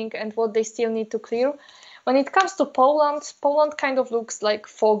accepting and what they still need to clear. When it comes to Poland kind of looks like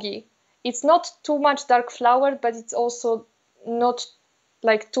foggy. It's not too much dark flower, but it's also not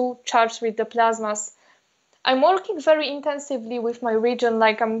like too charged with the plasmas. I'm working very intensively with my region,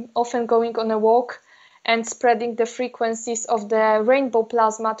 like I'm often going on a walk and spreading the frequencies of the rainbow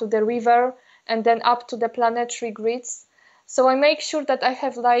plasma to the river and then up to the planetary grids. So I make sure that I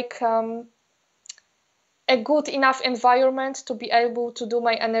have like a good enough environment to be able to do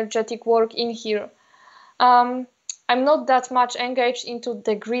my energetic work in here. I'm not that much engaged into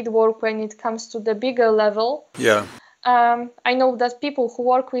the grid work when it comes to the bigger level. Yeah. I know that people who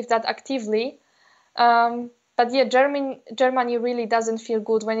work with that actively, but yeah, Germany really doesn't feel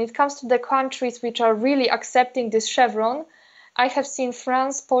good. When it comes to the countries which are really accepting this chevron, I have seen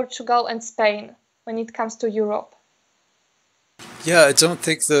France, Portugal, and Spain when it comes to Europe. Yeah, I don't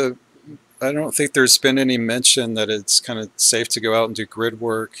think there's been any mention that it's kind of safe to go out and do grid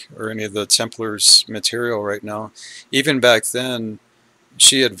work or any of the Templars material right now. Even back then,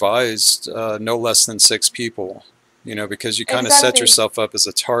 she advised no less than 6 people because you kind of set Exactly. yourself up as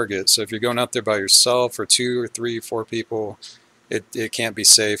a target. So if you're going out there by yourself or 2 or 3, 4 people, it can't be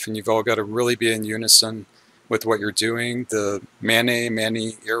safe. And you've all got to really be in unison with what you're doing. The mane,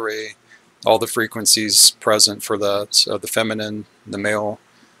 mani, ire, all the frequencies present for that, the feminine, the male,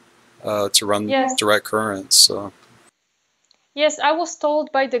 to run Yes. direct currents. So. Yes, I was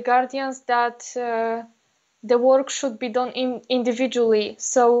told by the guardians that the work should be done individually.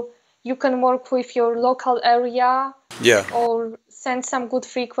 So you can work with your local area, Yeah. or send some good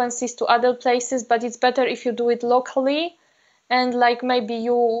frequencies to other places, but it's better if you do it locally, and like maybe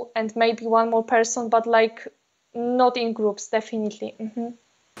you and maybe one more person, but like not in groups, definitely.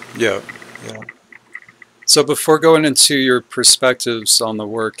 Yeah. So before going into your perspectives on the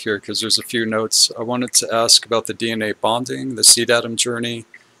work here, because there's a few notes, I wanted to ask about the DNA bonding, the seed atom journey.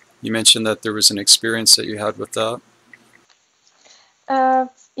 You mentioned that there was an experience that you had with that.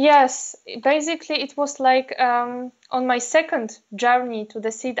 Yes, basically it was like on my second journey to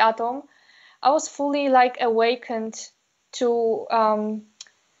the seed atom, I was fully like awakened to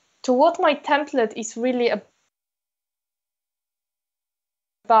what my template is really about.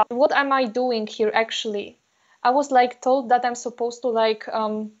 What am I doing here actually? I was like told that I'm supposed to like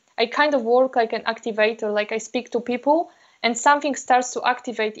I kind of work like an activator, like I speak to people and something starts to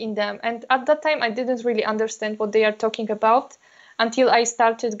activate in them. And at that time I didn't really understand what they are talking about until I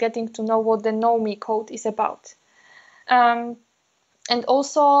started getting to know what the Know Me code is about. And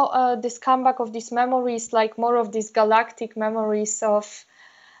also this comeback of these memories, like more of these galactic memories of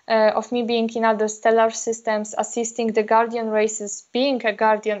me being in other stellar systems, assisting the guardian races, being a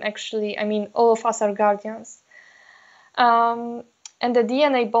guardian actually. I mean, all of us are guardians. And the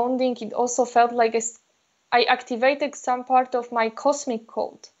DNA bonding, it also felt like I activated some part of my cosmic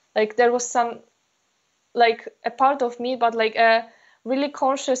code. Like there was some, like a part of me, but like a really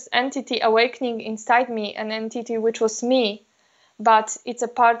conscious entity awakening inside me, an entity which was me, but it's a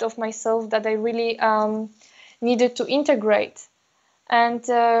part of myself that I really needed to integrate. And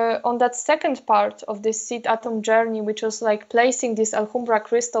on that second part of this seed atom journey, which was like placing these Alhambra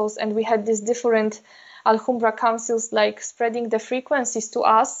crystals, and we had these different Alhambra councils like spreading the frequencies to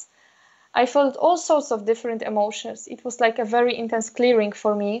us, I felt all sorts of different emotions. It was like a very intense clearing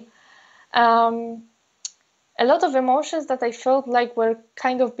for me. A lot of emotions that I felt like were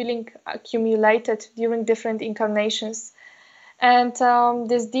kind of being accumulated during different incarnations. And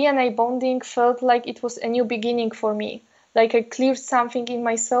this DNA bonding felt like it was a new beginning for me. Like I cleared something in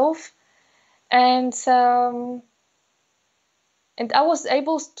myself, and I was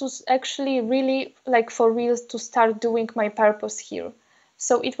able to actually really, like for real, to start doing my purpose here.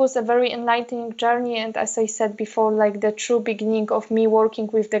 So it was a very enlightening journey, and as I said before, like the true beginning of me working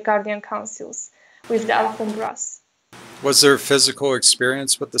with the guardian councils, with the Alhambras. Was there physical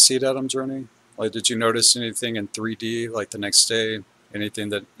experience with the seed atom journey? Like, did you notice anything in 3D, like the next day, anything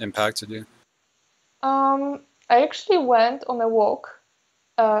that impacted you? I actually went on a walk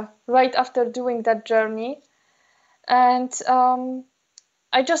right after doing that journey, and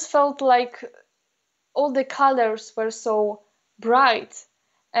I just felt like all the colors were so bright,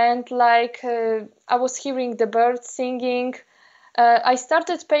 and like I was hearing the birds singing. I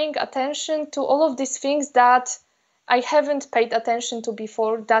started paying attention to all of these things that I haven't paid attention to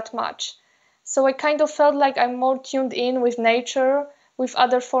before that much. So I kind of felt like I'm more tuned in with nature, with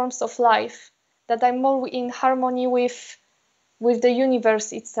other forms of life, that I'm more in harmony with the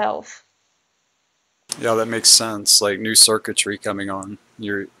universe itself. Yeah, that makes sense. Like new circuitry coming on.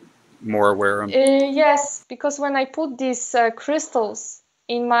 You're more aware of. Yes, because when I put these crystals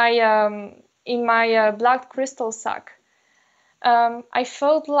in my blood crystal sack, I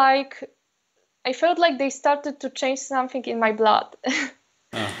felt like they started to change something in my blood.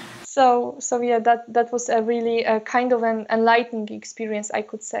 So yeah, that was a really kind of an enlightening experience, I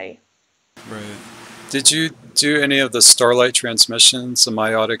could say. Right. Did you do any of the starlight transmissions, the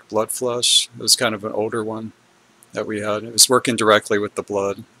meiotic blood flush? It was kind of an older one that we had. It was working directly with the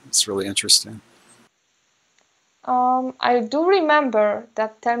blood. It's really interesting. I do remember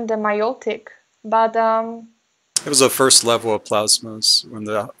that term, the meiotic, but it was the first level of plasmas when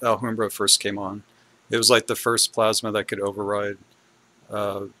the Alhambra first came on. It was like the first plasma that could override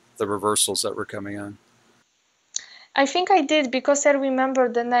the reversals that were coming in. I think I did, because I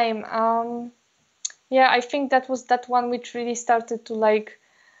remember the name. Yeah, I think that was that one which really started to like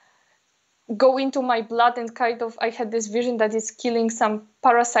go into my blood, and kind of I had this vision that it's killing some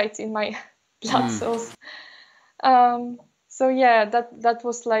parasites in my blood cells. So yeah, that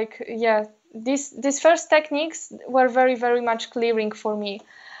was like, yeah, these first techniques were very, very much clearing for me.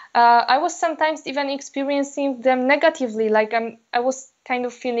 I was sometimes even experiencing them negatively, like I was kind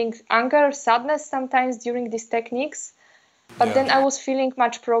of feeling anger, sadness sometimes during these techniques, but then I was feeling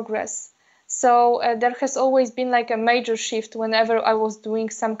much progress. So there has always been like a major shift whenever I was doing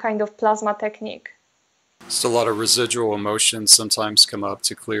some kind of plasma technique. Just a lot of residual emotions sometimes come up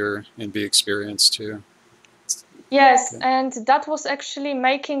to clear and be experienced too. Yes, and that was actually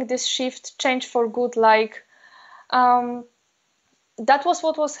making this shift change for good. Like, that was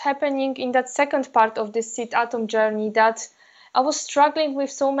what was happening in that second part of this seed atom journey, that I was struggling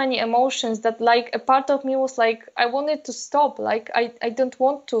with so many emotions that like a part of me was like, I wanted to stop. Like, I don't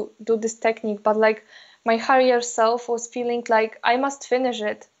want to do this technique, but like my higher self was feeling like I must finish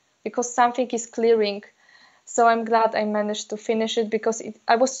it because something is clearing. So I'm glad I managed to finish it because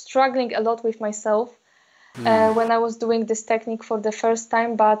I was struggling a lot with myself when I was doing this technique for the first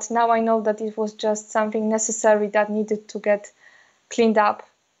time, but now I know that it was just something necessary that needed to get cleaned up.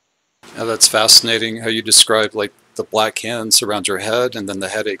 Yeah, that's fascinating how you described like the black hands around your head and then the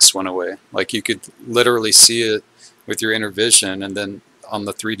headaches went away. Like you could literally see it with your inner vision, and then on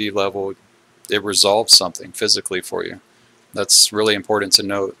the 3D level, it resolved something physically for you. That's really important to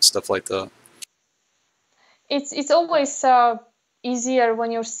note, stuff like that. It's always easier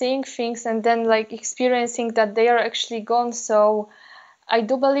when you're seeing things and then like experiencing that they are actually gone. So I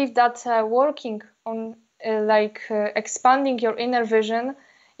do believe that working on expanding your inner vision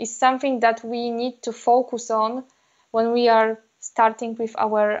is something that we need to focus on when we are starting with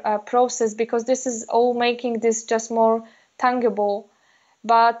our process, because this is all making this just more tangible.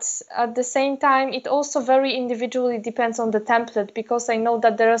 But at the same time, it also very individually depends on the template, because I know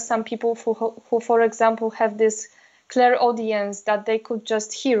that there are some people who for example, have this clear audience that they could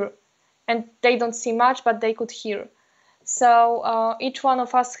just hear, and they don't see much, but they could hear. So each one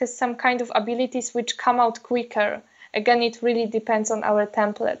of us has some kind of abilities which come out quicker. Again, it really depends on our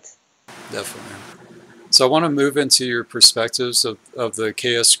template. Definitely. So I want to move into your perspectives of the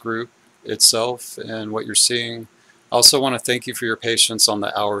KS group itself and what you're seeing. I also want to thank you for your patience on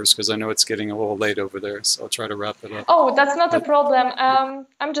the hours, because I know it's getting a little late over there, so I'll try to wrap it up. Oh, that's not a problem.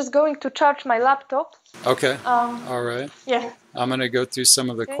 I'm just going to charge my laptop. Okay. All right. Yeah. I'm going to go through some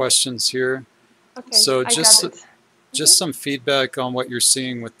of the questions here. Okay. So I got it. just some feedback on what you're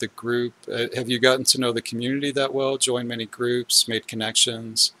seeing with the group. Have you gotten to know the community that well, joined many groups, made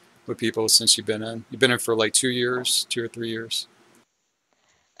connections with people since you've been in? You've been in for like 2 years, 2 or 3 years?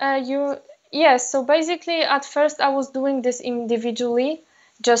 Yes, so basically at first I was doing this individually,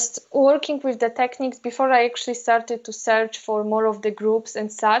 just working with the techniques before I actually started to search for more of the groups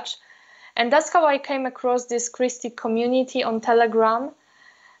and such. And that's how I came across this Christic community on Telegram.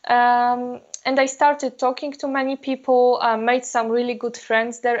 And I started talking to many people, made some really good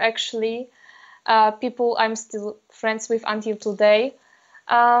friends there actually, people I'm still friends with until today.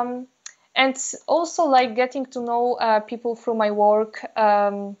 And also like getting to know people through my work,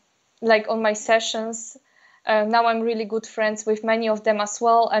 like on my sessions. Now I'm really good friends with many of them as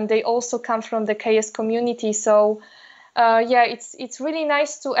well, and they also come from the KS community. So yeah, it's really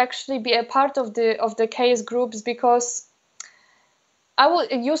nice to actually be a part of the KS groups, because I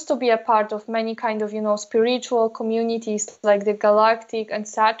used to be a part of many kind of spiritual communities like the Galactic and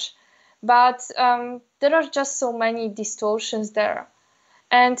such, but there are just so many distortions there.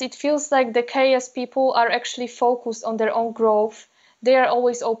 And it feels like the KS people are actually focused on their own growth. They are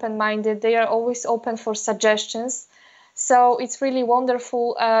always open-minded. They are always open for suggestions. So it's really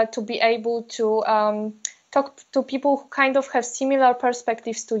wonderful to be able to talk to people who kind of have similar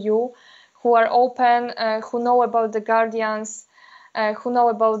perspectives to you, who are open, who know about the guardians, who know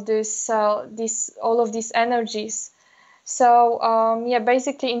about all of these energies. So yeah,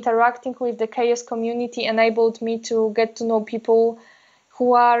 basically interacting with the KS community enabled me to get to know people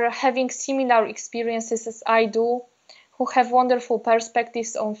who are having similar experiences as I do, who have wonderful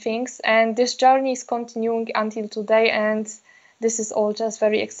perspectives on things. And this journey is continuing until today, and this is all just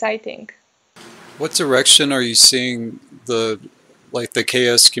very exciting. What direction are you seeing the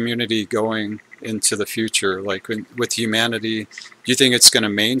KS community going into the future? Like with humanity, do you think it's going to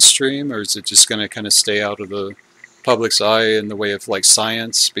mainstream, or is it just going to kind of stay out of the public's eye in the way of like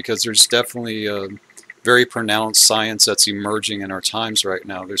science? Because there's definitely a very pronounced science that's emerging in our times right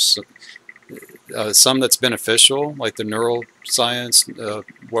now. There's some that's beneficial, like the neuroscience,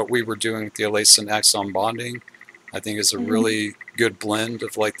 what we were doing with the allicin axon bonding, I think is a really good blend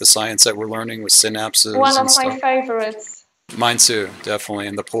of like the science that we're learning with synapses. One of my favorites. Mine too, definitely,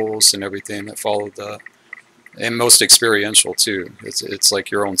 and the pulse and everything that followed that. And most experiential too. It's like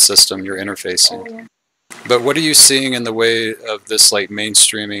your own system, you're interfacing. Oh, yeah. But what are you seeing in the way of this like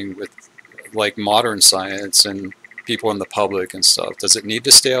mainstreaming with like modern science and people in the public and stuff. Does it need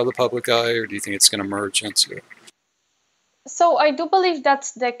to stay out of the public eye, or do you think it's going to merge into it? So I do believe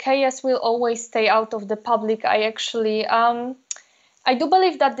that the KS will always stay out of the public eye, actually. I do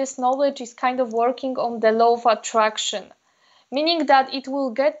believe that this knowledge is kind of working on the law of attraction, meaning that it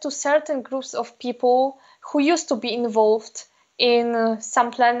will get to certain groups of people who used to be involved in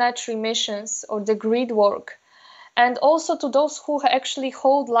some planetary missions or the grid work, and also to those who actually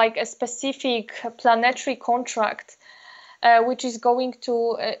hold like a specific planetary contract, which is going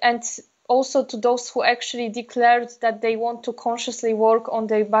to, and also to those who actually declared that they want to consciously work on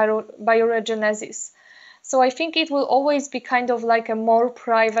their bioregenesis. So I think it will always be kind of like a more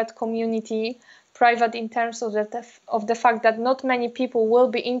private community, private in terms of the fact that not many people will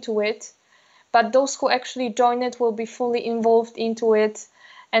be into it, but those who actually join it will be fully involved into it,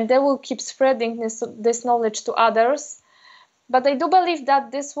 and they will keep spreading this knowledge to others. But I do believe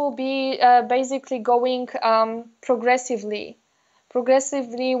that this will be basically going progressively.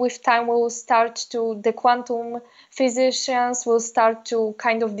 Progressively, with time, the quantum physicians will start to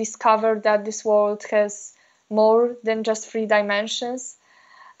kind of discover that this world has more than just 3 dimensions.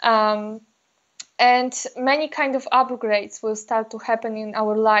 And many kind of upgrades will start to happen in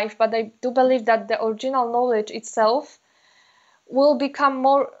our life. But I do believe that the original knowledge itself will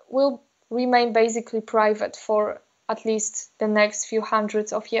remain basically private for at least the next few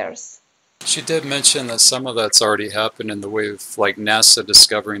hundreds of years. She did mention that some of that's already happened in the way of like NASA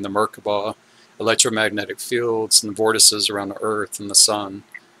discovering the Merkaba electromagnetic fields and the vortices around the Earth and the Sun.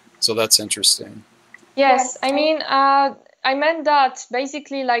 So that's interesting. Yes, I mean, I meant that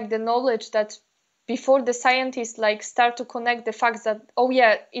basically like the knowledge that before the scientists like start to connect the facts that, oh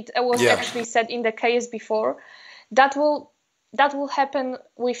yeah, it was actually said in the case before, that will happen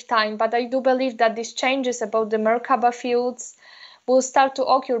with time. But I do believe that these changes about the Merkaba fields will start to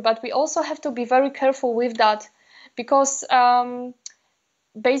occur, but we also have to be very careful with that, because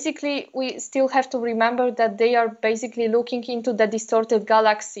basically we still have to remember that they are basically looking into the distorted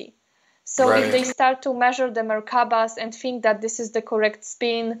galaxy. So if they start to measure the Merkabas and think that this is the correct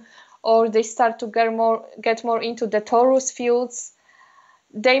spin, or they start to get more into the torus fields,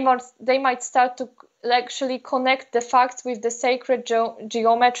 they might start to actually connect the facts with the sacred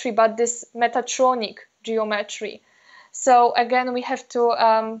geometry, but this Metatronic geometry. So again, we have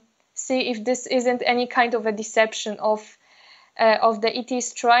to see if this isn't any kind of a deception of the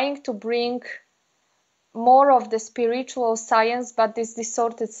ETs trying to bring more of the spiritual science, but this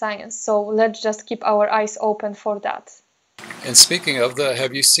distorted science. So let's just keep our eyes open for that. And speaking of that,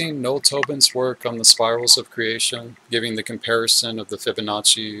 have you seen Noel Tobin's work on the spirals of creation, giving the comparison of the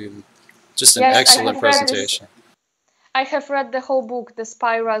Fibonacci? Just an excellent presentation. I have read the whole book, The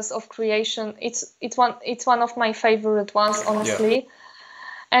Spirals of Creation. It's one of my favorite ones, honestly. Yeah.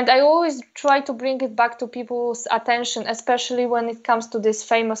 And I always try to bring it back to people's attention, especially when it comes to this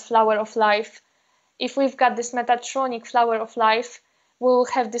famous flower of life. If we've got this Metatronic flower of life, we'll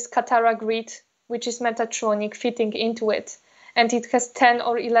have this Katara grid, which is Metatronic, fitting into it. And it has 10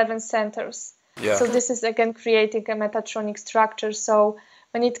 or 11 centers. Yeah. So this is again creating a Metatronic structure. So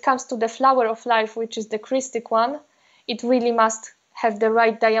when it comes to the flower of life, which is the Christic one, it really must have the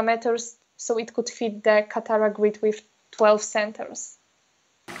right diameters so it could fit the Katara grid with 12 centers.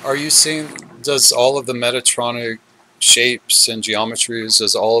 Are you seeing, does all of the Metatronic shapes and geometries,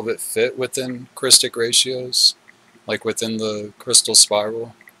 does all of it fit within Christic ratios? Like within the crystal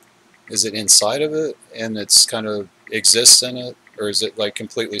spiral? Is it inside of it and it's kind of exists in it, or is it like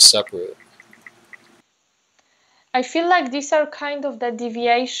completely separate? I feel like these are kind of the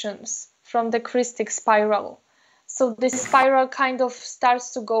deviations from the Christic spiral. So this spiral kind of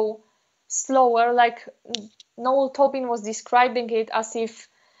starts to go slower, like Noel Tobin was describing it as if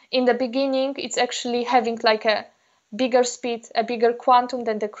in the beginning it's actually having like a bigger speed, a bigger quantum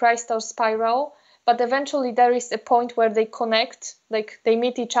than the crystal spiral, but eventually there is a point where they connect, like they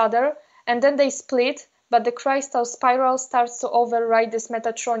meet each other, and then they split, but the crystal spiral starts to override this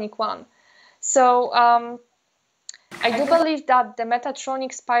Metatronic one. So I do believe that the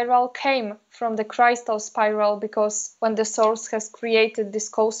Metatronic spiral came from the crystal spiral, because when the source has created this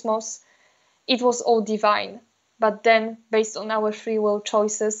cosmos, it was all divine. But then, based on our free will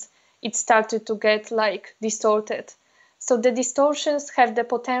choices, it started to get like distorted. So the distortions have the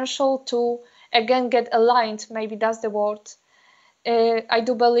potential to again get aligned, maybe that's the word. I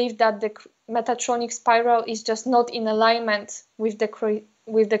do believe that the Metatronic spiral is just not in alignment with the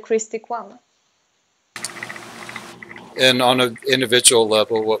Christic one. And on an individual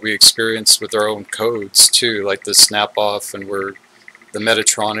level, what we experience with our own codes too, like the snap off and where the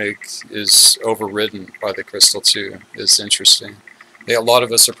Metatronic is overridden by the crystal too, is interesting. Yeah, a lot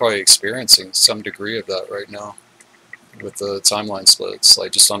of us are probably experiencing some degree of that right now. with the timeline splits,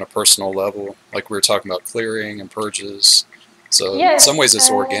 like just on a personal level, like we were talking about clearing and purges. So in some ways it's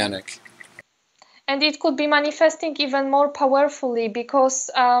organic. And it could be manifesting even more powerfully because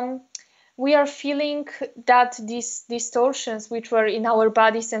we are feeling that these distortions which were in our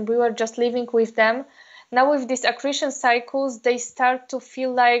bodies and we were just living with them, now with these accretion cycles, they start to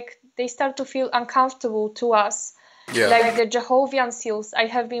feel uncomfortable to us. Yeah. Like the Jehovian seals, I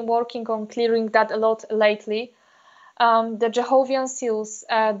have been working on clearing that a lot lately. The Jehovian seals,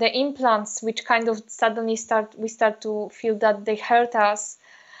 the implants, which kind of suddenly we start to feel that they hurt us.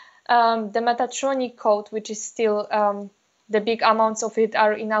 The Metatronic code, which is still the big amounts of it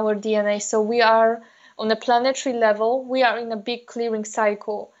are in our DNA. So we are on a planetary level, we are in a big clearing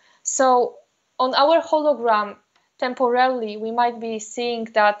cycle. So on our hologram, temporarily, we might be seeing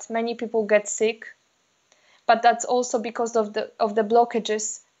that many people get sick, but that's also because of the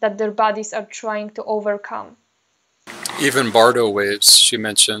blockages that their bodies are trying to overcome. Even Bardo waves, she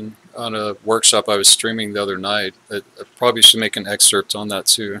mentioned on a workshop I was streaming the other night. I probably should make an excerpt on that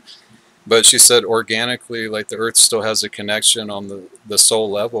too. But she said organically, like the Earth still has a connection on the soul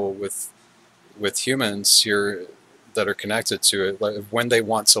level with humans here that are connected to it, like when they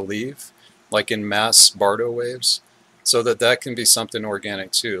want to leave, like in mass Bardo waves, so that can be something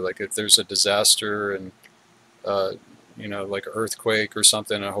organic too. Like if there's a disaster and like an earthquake or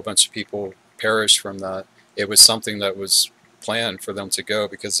something, and a whole bunch of people perish from that, it was something that was planned for them to go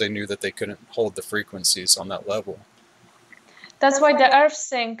because they knew that they couldn't hold the frequencies on that level. That's why the Earth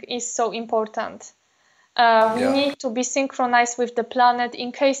sync is so important. We need to be synchronized with the planet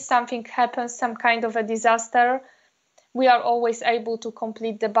in case something happens, some kind of a disaster. We are always able to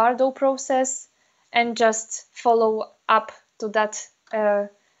complete the Bardo process and just follow up to that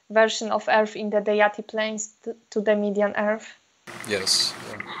version of Earth in the Deity planes to the median Earth. Yes.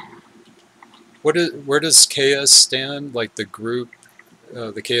 Where does KS stand, like the group,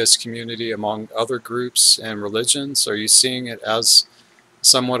 the KS community among other groups and religions? Are you seeing it as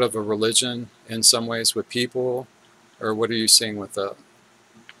somewhat of a religion in some ways with people, or what are you seeing with that?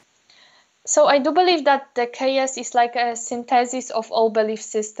 So I do believe that the KS is like a synthesis of all belief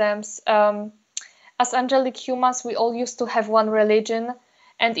systems. As angelic humans, we all used to have one religion,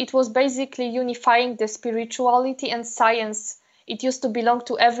 and it was basically unifying the spirituality and science. It used to belong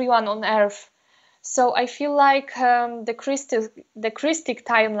to everyone on Earth. So I feel like the Christic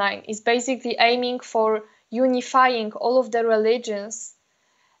timeline is basically aiming for unifying all of the religions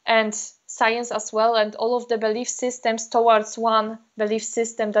and science as well, and all of the belief systems towards one belief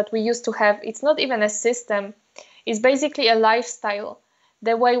system that we used to have. It's not even a system, it's basically a lifestyle.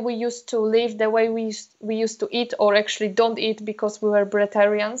 The way we used to live, the way we used to eat, or actually don't eat because we were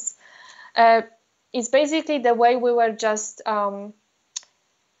breatharians. It's basically the way we were just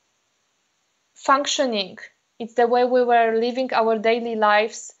functioning. It's the way we were living our daily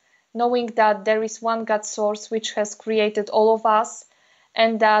lives, knowing that there is one God source which has created all of us,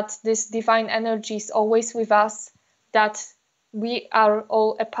 and that this divine energy is always with us, that we are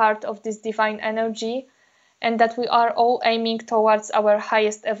all a part of this divine energy, and that we are all aiming towards our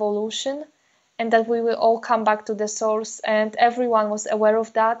highest evolution, and that we will all come back to the source. And everyone was aware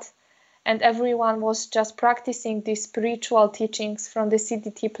of that, and everyone was just practicing these spiritual teachings from the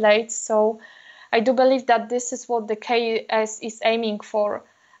CDT plates. So I do believe that this is what the KS is aiming for.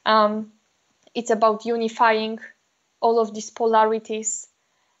 It's about unifying all of these polarities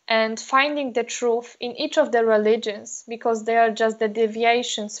and finding the truth in each of the religions, because they are just the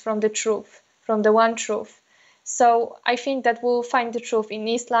deviations from the truth, from the one truth. So I think that we'll find the truth in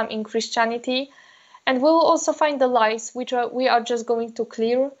Islam, in Christianity, and we'll also find the lies, which we are just going to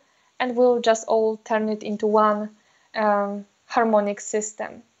clear, and we'll just all turn it into one harmonic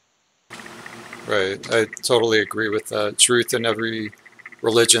system. Right, I totally agree with that. Truth in every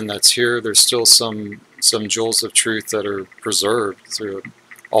religion that's here, there's still some jewels of truth that are preserved through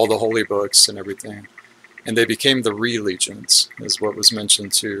all the holy books and everything. And they became the re-legions, is what was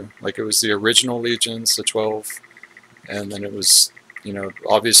mentioned too. Like it was the original legions, the 12, and then it was,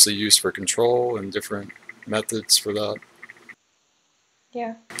 obviously used for control and different methods for that.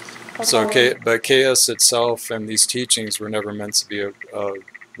 Yeah. Totally. So, but KS itself and these teachings were never meant to be a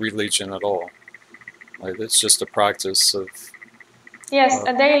religion at all. Like it's just a practice of. Yes,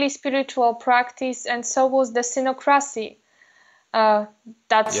 a daily spiritual practice, and so was the synocracy.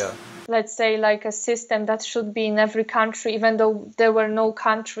 Let's say, like a system that should be in every country, even though there were no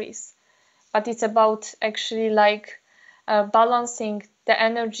countries. But it's about actually like balancing the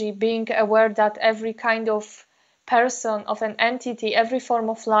energy, being aware that every kind of person, of an entity, every form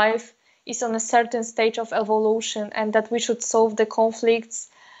of life is on a certain stage of evolution, and that we should solve the conflicts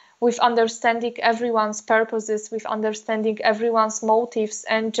with understanding everyone's purposes, with understanding everyone's motives,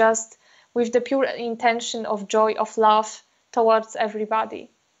 and just with the pure intention of joy, of love towards everybody.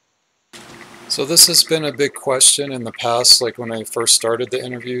 So this has been a big question in the past, like when I first started the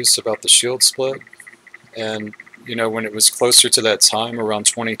interviews about the shield split. And, you know, when it was closer to that time, around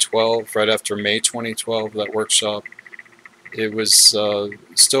 2012, right after May 2012, that workshop, it was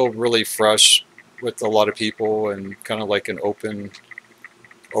still really fresh with a lot of people and kind of like an open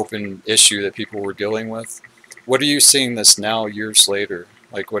issue that people were dealing with. What are you seeing this now, years later?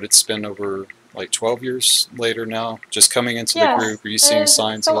 Like what it's been over like 12 years later now, just coming into the group, are you seeing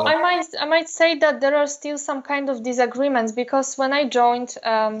signs of so that? I might say that there are still some kind of disagreements, because when I joined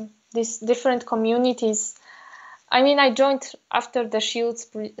these different communities, I mean, I joined after the shield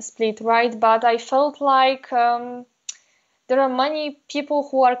split, right? But I felt like there are many people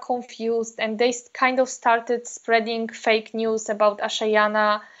who are confused, and they kind of started spreading fake news about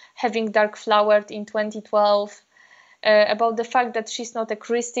Ezayana having dark flowered in 2012. About the fact that she's not a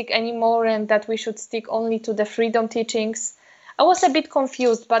Christic anymore and that we should stick only to the freedom teachings. I was a bit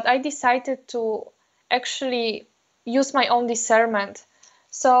confused, but I decided to actually use my own discernment.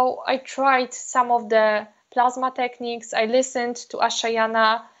 So I tried some of the plasma techniques. I listened to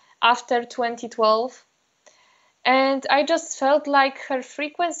Ezayana after 2012, and I just felt like her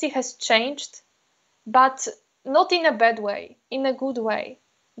frequency has changed, but not in a bad way, in a good way.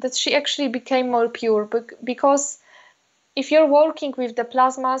 That she actually became more pure, because if you're working with the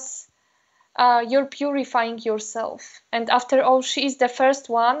plasmas, you're purifying yourself. And after all, she is the first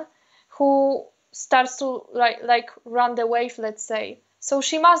one who starts to like run the wave, let's say. So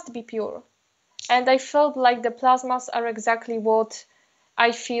she must be pure. And I felt like the plasmas are exactly what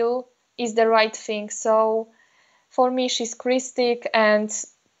I feel is the right thing. So for me, she's Christic, and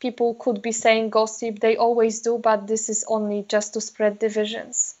people could be saying gossip. They always do, but this is only just to spread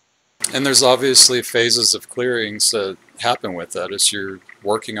divisions. And there's obviously phases of clearings that happen with that as you're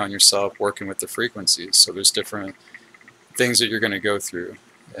working on yourself, working with the frequencies. So there's different things that you're going to go through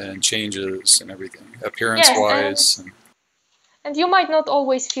and changes and everything, appearance-wise. Yes, and you might not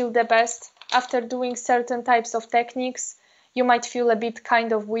always feel the best after doing certain types of techniques. You might feel a bit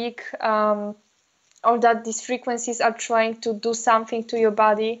kind of weak, or that these frequencies are trying to do something to your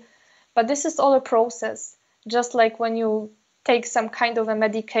body. But this is all a process, just like when you take some kind of a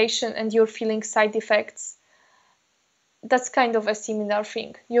medication and you're feeling side effects. That's kind of a similar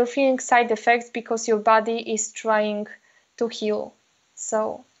thing. You're feeling side effects because your body is trying to heal.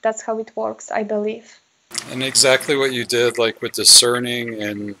 So that's how it works, I believe. And exactly what you did, like with discerning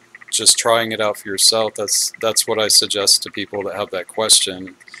and just trying it out for yourself, that's what I suggest to people that have that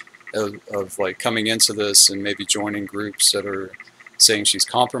question of like coming into this and maybe joining groups that are saying she's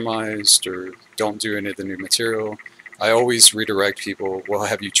compromised or don't do any of the new material. I always redirect people, well,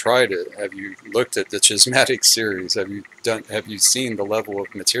 have you tried it? Have you looked at the Chismatic series? Have you seen the level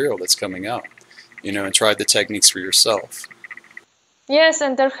of material that's coming out? You know, and tried the techniques for yourself. Yes,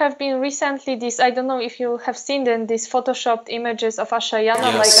 and there have been recently these, I don't know if you have seen them, these photoshopped images of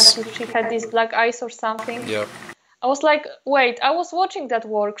Ezayana, like as if she had these black eyes or something. Yep. I was like, wait, I was watching that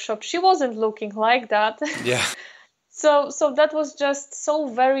workshop. She wasn't looking like that. Yeah. So that was just so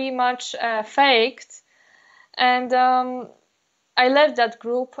very much faked. And I left that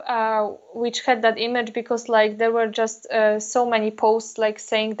group which had that image, because like there were just so many posts like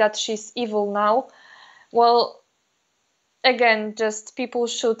saying that she's evil now. Well, again, just people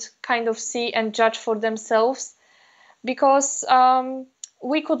should kind of see and judge for themselves, because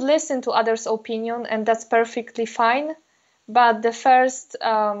we could listen to others' opinion, and that's perfectly fine. But the first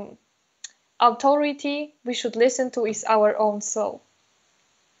authority we should listen to is our own soul.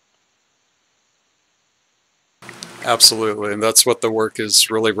 Absolutely, and that's what the work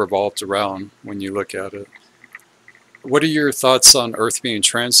is really revolved around when you look at it. What are your thoughts on Earth being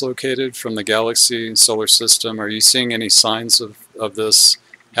translocated from the galaxy solar system? Are you seeing any signs of this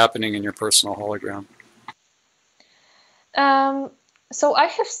happening in your personal hologram? So I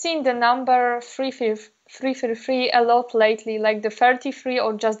have seen the number 333 a lot lately, like the 33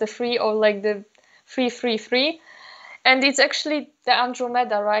 or just the 3 or like the 333. And it's actually the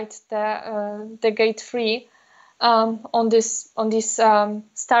Andromeda, right? The gate 3 on this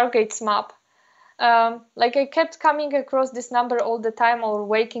Stargates map. Like I kept coming across this number all the time, or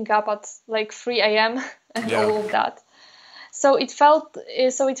waking up at like 3 a.m. and all of that. So it felt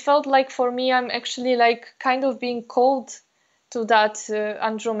like for me, I'm actually like kind of being called to that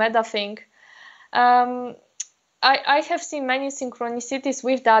Andromeda thing. I have seen many synchronicities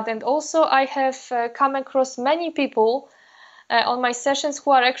with that, and also I have come across many people on my sessions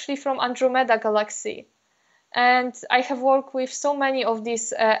who are actually from Andromeda galaxy. And I have worked with so many of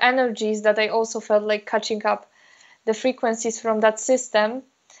these energies that I also felt like catching up the frequencies from that system.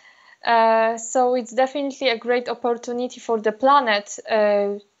 So it's definitely a great opportunity for the planet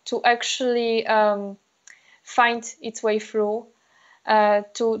to actually find its way through,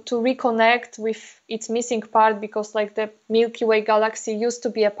 to reconnect with its missing part, because like the Milky Way galaxy used to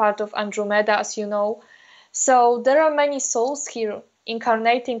be a part of Andromeda, as you know. So there are many souls here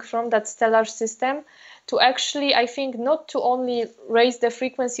incarnating from that stellar system to actually, I think, not to only raise the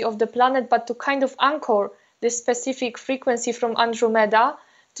frequency of the planet, but to kind of anchor this specific frequency from Andromeda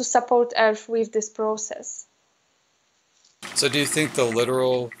to support Earth with this process. So do you think the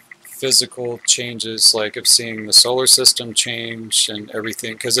literal physical changes, like of seeing the solar system change and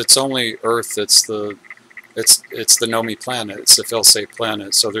everything, because it's only Earth that's it's the Nomi planet, it's the fail-safe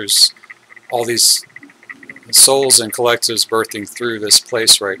planet, so there's all these souls and collectives birthing through this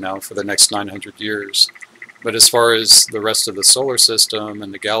place right now for the next 900 years. But as far as the rest of the solar system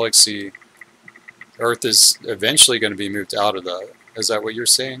and the galaxy, Earth is eventually going to be moved out of that. Is that what you're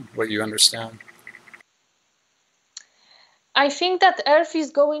saying? What you understand? I think that Earth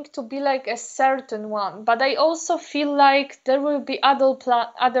is going to be like a certain one, but I also feel like there will be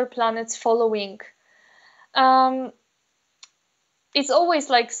other planets following. It's always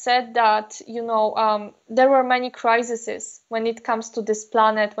like said that, you know, there were many crises when it comes to this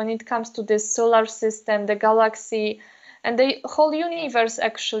planet, when it comes to this solar system, the galaxy, and the whole universe.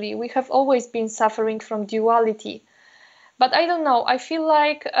 Actually, we have always been suffering from duality. But I don't know. I feel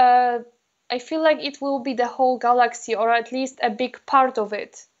like it will be the whole galaxy, or at least a big part of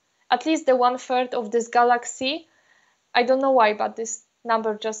it. At least the 1/3 of this galaxy. I don't know why, but this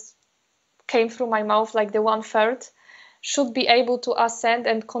number just came through my mouth, like the 1/3 should be able to ascend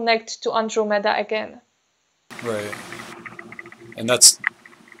and connect to Andromeda again. Right. And that's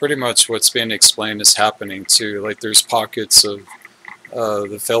pretty much what's being explained is happening too. Like there's pockets of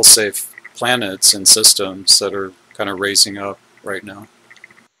the fail-safe planets and systems that are kind of raising up right now.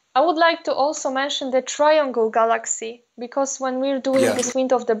 I would like to also mention the triangle galaxy, because when we're doing this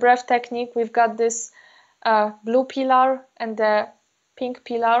wind of the breath technique, we've got this blue pillar and the pink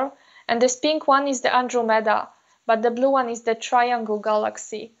pillar, and this pink one is the Andromeda, but the blue one is the triangle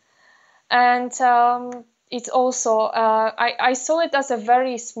galaxy. And it's also, I saw it as a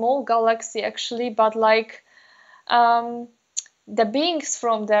very small galaxy actually, but like the beings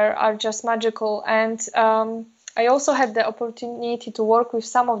from there are just magical. And I also had the opportunity to work with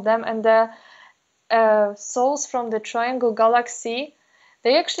some of them, and the souls from the triangle galaxy,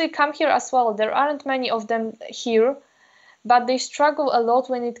 they actually come here as well. There aren't many of them here, but they struggle a lot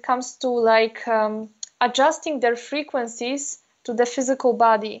when it comes to like adjusting their frequencies to the physical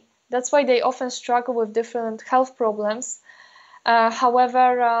body. That's why they often struggle with different health problems.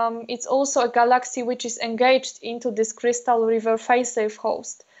 However, it's also a galaxy which is engaged into this crystal river failsafe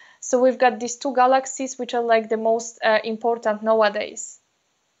host. So we've got these two galaxies which are like the most important nowadays.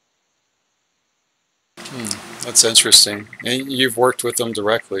 That's interesting. And you've worked with them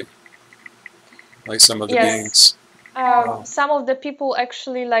directly, like some of the beings. Some of the people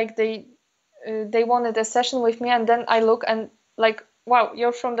actually like they wanted a session with me, and then I look and like, wow,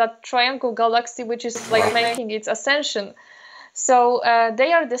 you're from that triangle galaxy which is like making its ascension. So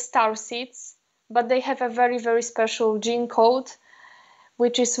they are the star seeds, but they have a very, very special gene code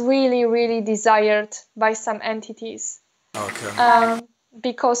which is really, really desired by some entities. Okay.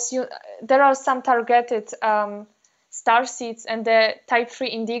 Because there are some targeted star seeds and the type 3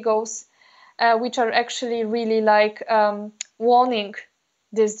 indigos which are actually really like wanting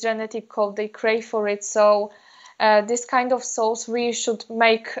this genetic code. They crave for it. So this kind of souls really should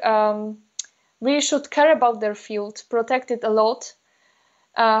really should care about their field, protect it a lot,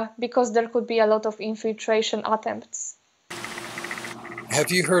 because there could be a lot of infiltration attempts. Have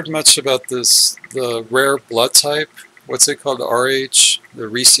you heard much about this, the rare blood type? What's it called? RH, the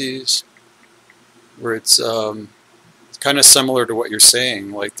Rhesus, where it's kind of similar to what you're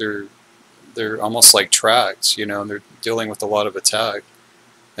saying. Like they're almost like tracks, you know, and they're dealing with a lot of attack.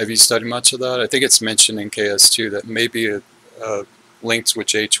 Have you studied much of that? I think it's mentioned in KS2 that may be linked with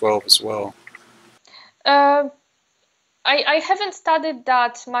J12 as well. I haven't studied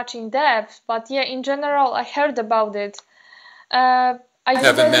that much in depth, but yeah, in general, I heard about it. I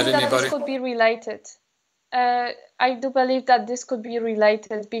do believe that this could be related. I do believe that this could be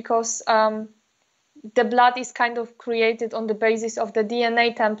related because the blood is kind of created on the basis of the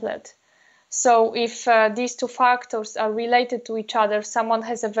DNA template. So if these two factors are related to each other, someone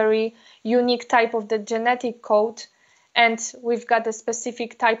has a very unique type of the genetic code, and we've got a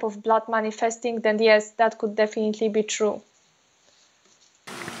specific type of blood manifesting, then yes, that could definitely be true.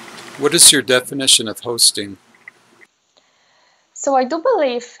 What is your definition of hosting? So I do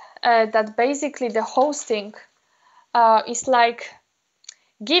believe that basically the hosting is like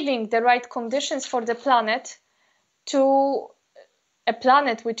giving the right conditions for the planet to a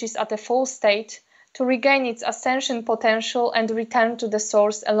planet which is at a full state to regain its ascension potential and return to the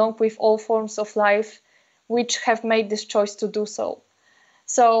source along with all forms of life which have made this choice to do so.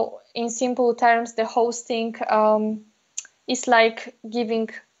 So in simple terms, the hosting is like giving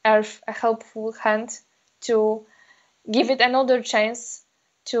Earth a helpful hand to give it another chance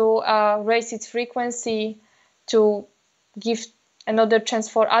to raise its frequency, to give another chance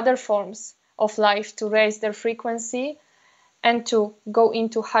for other forms of life to raise their frequency and to go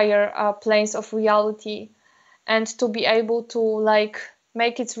into higher planes of reality and to be able to like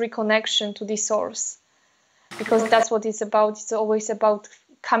make its reconnection to the source, because that's what it's about. It's always about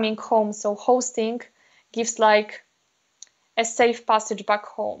coming home. So hosting gives like a safe passage back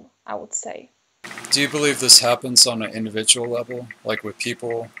home, I would say. Do you believe this happens on an individual level, like with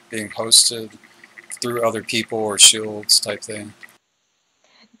people being hosted through other people or shields type thing?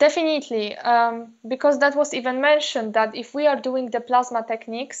 Definitely, because that was even mentioned that if we are doing the plasma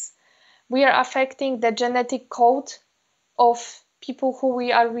techniques, we are affecting the genetic code of people who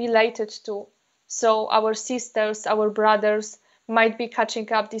we are related to. So our sisters, our brothers might be catching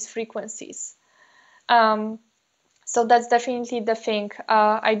up these frequencies. So that's definitely the thing.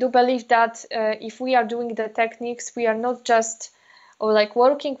 I do believe that if we are doing the techniques, we are not just or like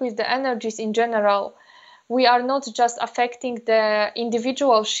working with the energies in general. We are not just affecting the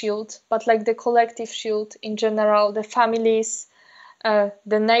individual shield, but like the collective shield in general, the families,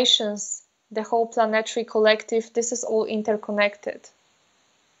 the nations, the whole planetary collective. This is all interconnected.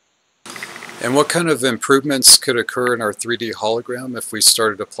 And what kind of improvements could occur in our 3D hologram if we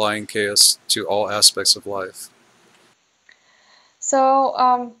started applying KS to all aspects of life? So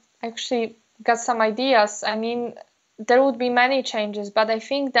I actually got some ideas. I mean, there would be many changes, but I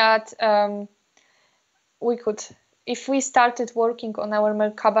think that we could, if we started working on our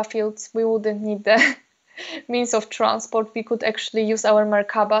Merkaba fields, we wouldn't need the means of transport. We could actually use our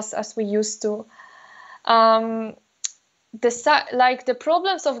Merkabas as we used to. The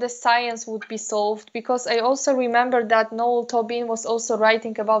problems of the science would be solved, because I also remember that Noel Tobin was also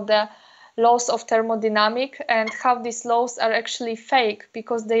writing about the laws of thermodynamics and how these laws are actually fake,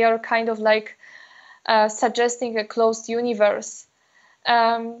 because they are kind of like suggesting a closed universe.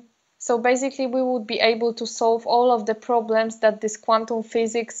 So basically we would be able to solve all of the problems that this quantum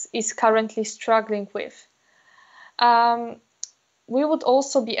physics is currently struggling with. We would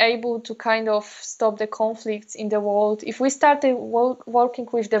also be able to kind of stop the conflicts in the world. If we started working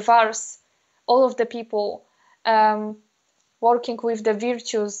with the VARs, all of the people, working with the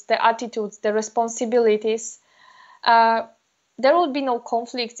virtues, the attitudes, the responsibilities, there would be no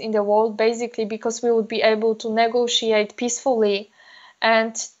conflicts in the world, basically, because we would be able to negotiate peacefully,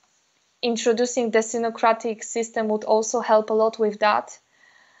 and introducing the synocratic system would also help a lot with that.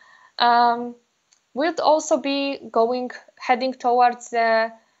 We'd also be heading towards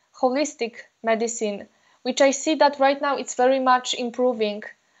the holistic medicine, which I see that right now it's very much improving.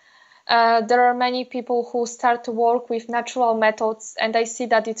 There are many people who start to work with natural methods, and I see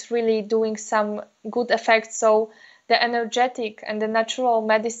that it's really doing some good effects. So the energetic and the natural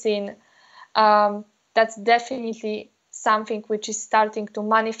medicine, that's definitely something which is starting to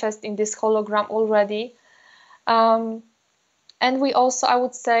manifest in this hologram already. And we also, I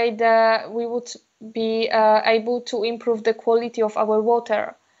would say that we would be able to improve the quality of our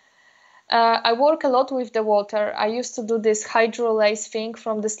water. I work a lot with the water. I used to do this hydrolyze thing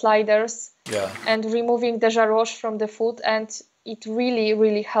from the sliders, and removing the jarroche from the food, and it really,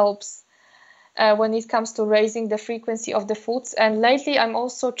 really helps when it comes to raising the frequency of the foods. And lately I'm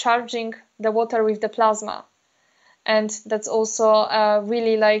also charging the water with the plasma, and that's also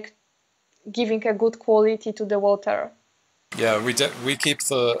really like giving a good quality to the water. Yeah, we keep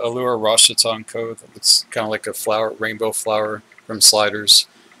the Allure Rocheton code that looks kind of like a flower, rainbow flower from sliders.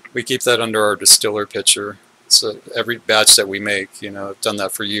 We keep that under our distiller pitcher. So every batch that we make, I've done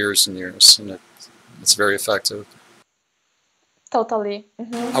that for years and years, and it's very effective. Totally.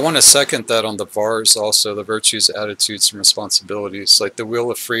 Mm-hmm. I want to second that on the VARs also, the virtues, attitudes, and responsibilities. Like the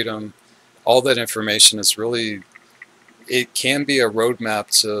Wheel of Freedom, all that information is really, it can be a roadmap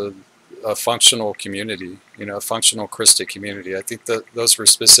to a functional community, a functional Christic community. I think that those were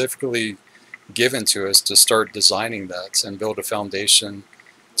specifically given to us to start designing that and build a foundation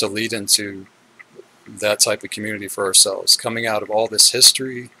to lead into that type of community for ourselves. Coming out of all this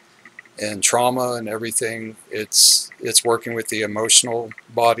history and trauma and everything, it's working with the emotional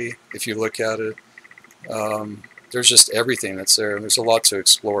body, if you look at it. there's just everything that's there. There's a lot to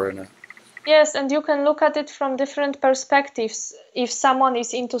explore in it. Yes, and you can look at it from different perspectives. If someone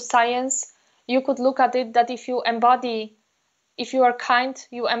is into science, you could look at it that if you are kind,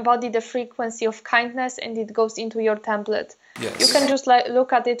 you embody the frequency of kindness and it goes into your template. Yes. You can just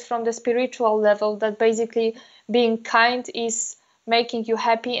look at it from the spiritual level, that basically being kind is making you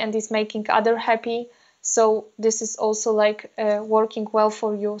happy and is making other happy. So this is also like working well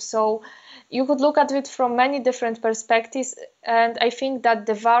for you. So you could look at it from many different perspectives. And I think that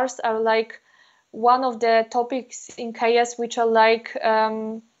the VARs are like one of the topics in KS which are like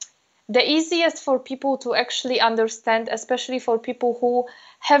the easiest for people to actually understand, especially for people who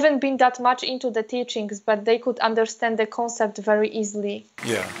haven't been that much into the teachings, but they could understand the concept very easily.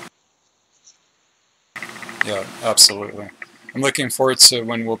 Yeah. Yeah, absolutely. I'm looking forward to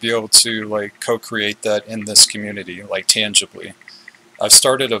when we'll be able to like co-create that in this community, like tangibly. I've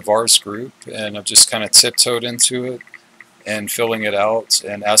started a VARS group and I've just kind of tiptoed into it and filling it out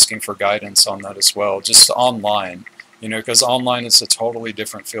and asking for guidance on that as well, just online. You know, because online is a totally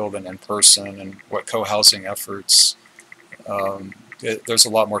different field than in person, and what co-housing efforts, there's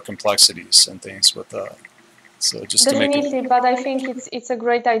a lot more complexities and things with that. So just Definitely, to make it... but I think it's a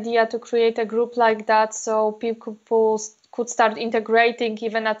great idea to create a group like that, so people could start integrating.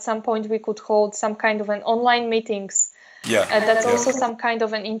 Even at some point, we could hold some kind of an online meetings. Yeah, that's also some kind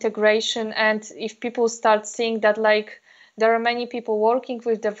of an integration. And if people start seeing that, like, there are many people working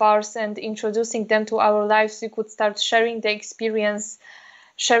with the VARs and introducing them to our lives, we could start sharing the experience,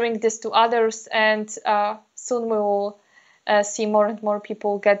 sharing this to others, and soon we will see more and more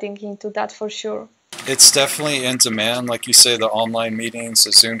people getting into that for sure. It's definitely in demand, like you say, the online meetings,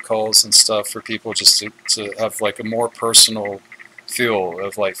 the Zoom calls and stuff, for people just to have like a more personal feel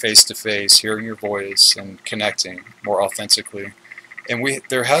of like face-to-face, hearing your voice and connecting more authentically. And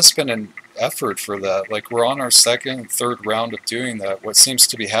there has been an effort for that. Like, we're on our second, third round of doing that. What seems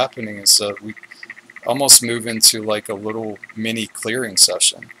to be happening is that we almost move into like a little mini clearing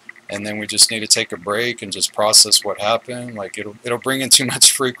session, and then we just need to take a break and just process what happened. Like, it'll bring in too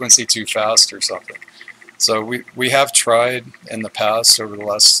much frequency too fast or something. So we have tried in the past over the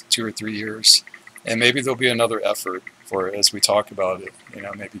last 2 or 3 years, and maybe there'll be another effort for it as we talk about it. You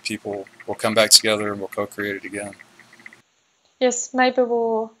know, maybe people will come back together and we'll co-create it again. Yes, maybe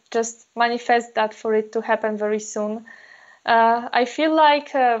we'll just manifest that for it to happen very soon. I feel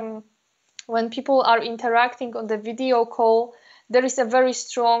like when people are interacting on the video call, there is a very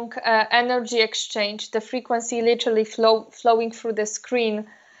strong energy exchange, the frequency literally flowing through the screen.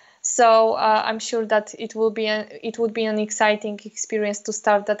 So I'm sure that it would be an exciting experience to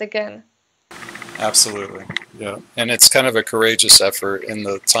start that again. Absolutely, yeah. And it's kind of a courageous effort in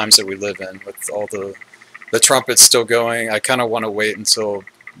the times that we live in, with all the trumpets still going. I kind of want to wait until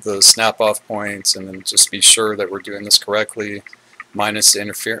the snap-off points and then just be sure that we're doing this correctly, minus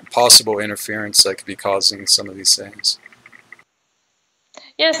the possible interference that could be causing some of these things.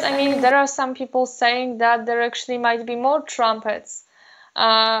 Yes, I mean, there are some people saying that there actually might be more trumpets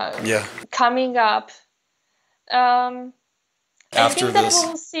coming up. I think that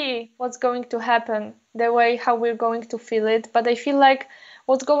we'll see what's going to happen, the way how we're going to feel it. But I feel like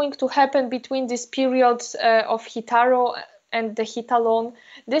what's going to happen between this period of Hitaro and the Hitalon,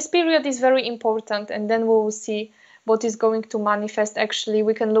 this period is very important, and then we will see what is going to manifest. Actually,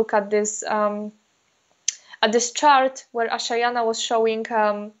 we can look at this chart where Ezayana was showing,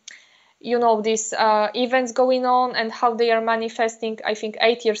 you know, these events going on and how they are manifesting, I think,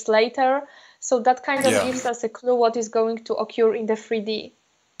 8 years later. So that kind of gives us a clue what is going to occur in the 3D.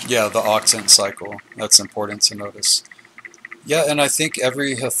 Yeah, the octant cycle. That's important to notice. Yeah, and I think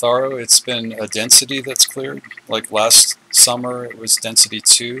every Hitharo, it's been a density that's cleared. Like last summer, it was density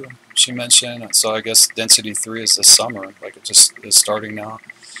 2, she mentioned. So I guess density 3 is this summer. Like, it just is starting now.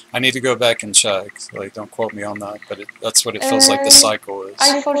 I need to go back and check. Like, don't quote me on that, but that's what it feels like the cycle is.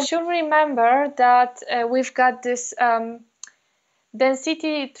 I for sure remember that we've got this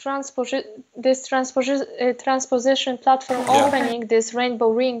density transposition platform opening this rainbow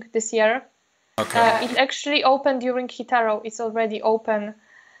ring this year. Okay. It actually opened during Hitaro. It's already open.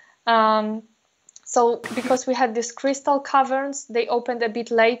 So because we had these crystal caverns, they opened a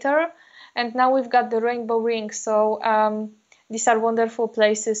bit later, and now we've got the rainbow ring. So these are wonderful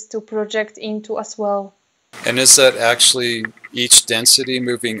places to project into as well. And is that actually each density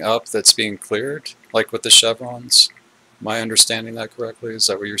moving up that's being cleared, like with the chevrons? Am I understanding that correctly? Is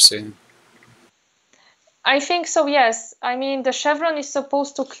that what you're saying? I think so, yes. I mean, the chevron is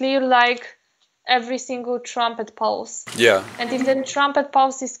supposed to clear like every single trumpet pulse. Yeah. And if the trumpet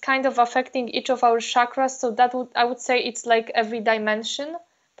pulse is kind of affecting each of our chakras, so I would say it's like every dimension,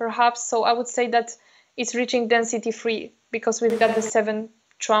 perhaps. So I would say that it's reaching density 3 because we've got the 7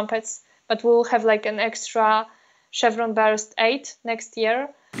 trumpets, but we'll have like an extra chevron burst 8 next year.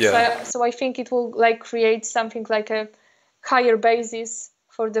 Yeah. So I think it will like create something like a higher basis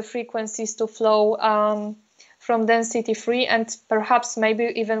for the frequencies to flow from density 3, and perhaps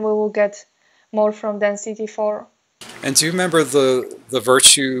maybe even we will get more from density 4. And do you remember the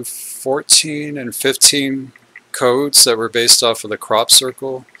Virtue 14 and 15 codes that were based off of the crop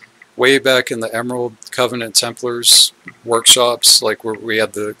circle? Way back in the Emerald Covenant Templars workshops, like where we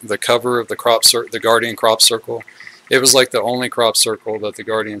had the cover of the Guardian crop circle. It was like the only crop circle that the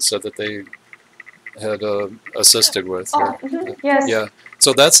Guardian said that they had assisted with. Yes. Yeah.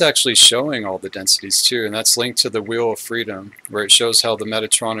 So that's actually showing all the densities too, and that's linked to the Wheel of Freedom, where it shows how the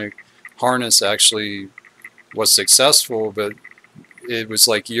Metatronic harness actually was successful, but it was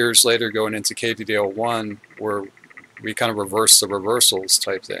like years later going into KDDL1 where we kind of reversed the reversals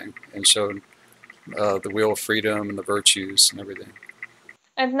type thing and showed the Wheel of Freedom and the virtues and everything.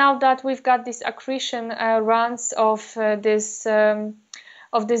 And now that we've got these accretion runs of these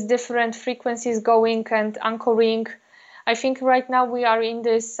different frequencies going and anchoring, I think right now we are in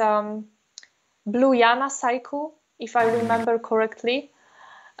this blue Yana cycle, if I remember correctly.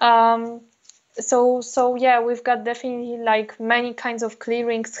 So yeah, we've got definitely like many kinds of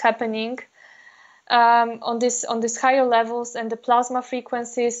clearings happening on this higher levels, and the plasma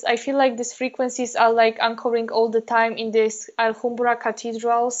frequencies. I feel like these frequencies are like anchoring all the time in these Alhambra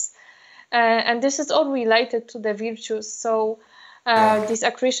cathedrals, and this is all related to the virtues. So these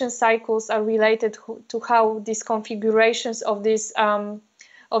accretion cycles are related to how these configurations of these vars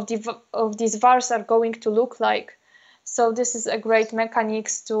are going to look like. So this is a great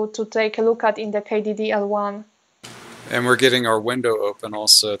mechanics to take a look at in the KDDL1. And we're getting our window open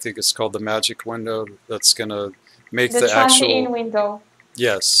also. I think it's called the magic window. That's going to make the actual in window.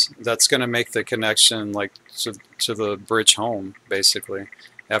 Yes, that's going to make the connection like to the bridge home, basically.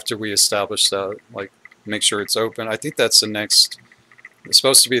 After we establish that, like make sure it's open. I think that's it's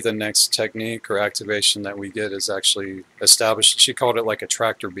supposed to be the next technique or activation that we get is actually established. She called it like a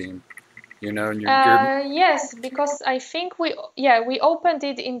tractor beam. You know, and yes, because I think we opened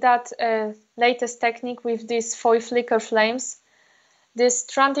it in that latest technique with these foil flicker flames. This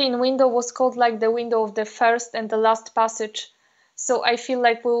Trantine window was called like the window of the first and the last passage. So I feel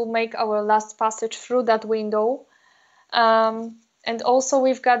like we'll make our last passage through that window. And also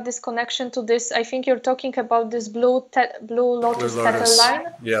we've got this connection to this. I think you're talking about this blue Lotus Tether line,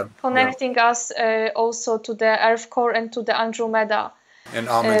 connecting us also to the Earth core and to the Andromeda. And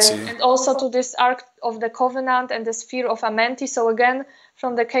Amenti. And also to this Ark of the Covenant and the Sphere of Amenti. So again,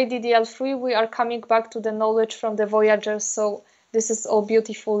 from the KDDL3, we are coming back to the knowledge from the Voyagers. So this is all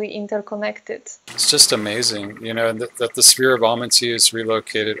beautifully interconnected. It's just amazing, you know, that the Sphere of Amenti is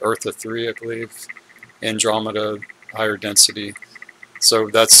relocated, Eartha 3, I believe, Andromeda, higher density.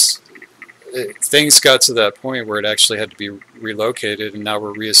 So things got to that point where it actually had to be relocated, and now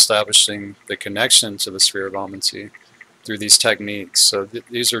we're reestablishing the connection to the Sphere of Amenti through these techniques. So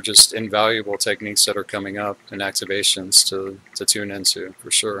these are just invaluable techniques that are coming up and activations to tune into, for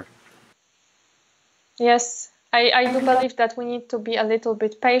sure. Yes, I do believe that we need to be a little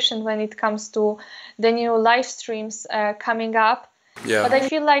bit patient when it comes to the new live streams coming up. Yeah. But I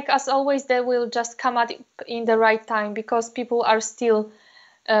feel like, as always, they will just come at it in the right time, because people are still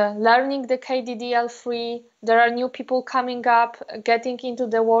learning the KDDL3. There are new people coming up, getting into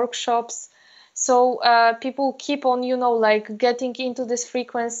the workshops. So people keep on, like getting into this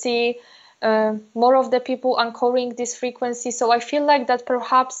frequency, more of the people anchoring this frequency. So I feel like that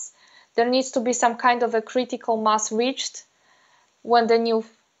perhaps there needs to be some kind of a critical mass reached when the new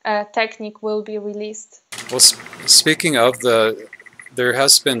technique will be released. Well, speaking of there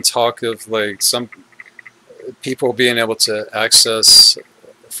has been talk of like some people being able to access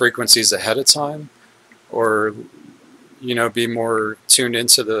frequencies ahead of time, or be more tuned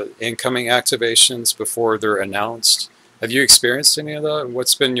into the incoming activations before they're announced. Have you experienced any of that?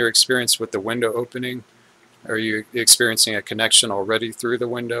 What's been your experience with the window opening? Are you experiencing a connection already through the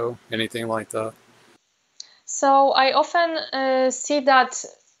window? Anything like that? So I often see that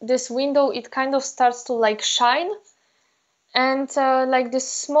this window, it kind of starts to like shine, and like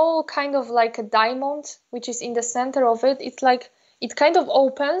this small kind of like a diamond, which is in the center of it, it's like it kind of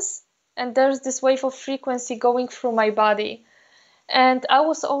opens, and there's this wave of frequency going through my body. And I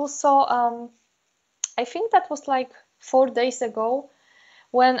was also, I think that was like 4 days ago,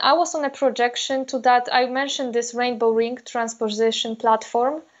 when I was on a projection to that, I mentioned this rainbow ring transposition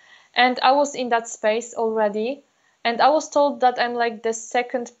platform, and I was in that space already. And I was told that I'm like the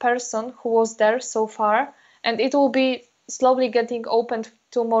second person who was there so far, and it will be slowly getting opened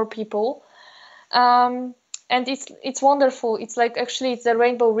to more people. And it's wonderful. It's like actually it's the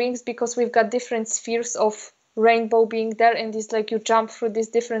rainbow rings because we've got different spheres of rainbow being there, and it's like you jump through these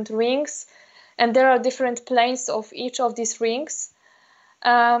different rings, and there are different planes of each of these rings,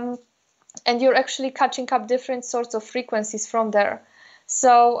 and you're actually catching up different sorts of frequencies from there.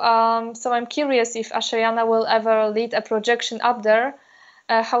 So I'm curious if Ezayana will ever lead a projection up there.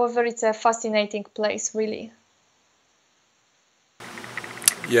 However, it's a fascinating place, really.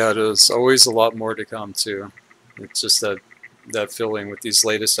 Yeah, it is. Always a lot more to come too. It's just that feeling with these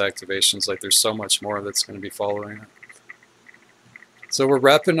latest activations, like there's so much more that's going to be following it. So we're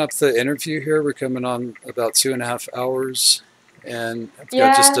wrapping up the interview here. We're coming on about 2.5 hours, and I've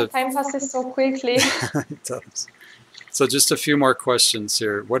got just time passes so quickly. It does. So just a few more questions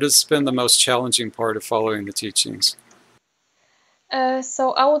here. What has been the most challenging part of following the teachings?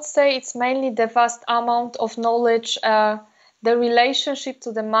 So I would say it's mainly the vast amount of knowledge, the relationship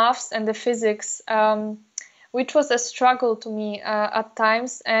to the maths and the physics, which was a struggle to me at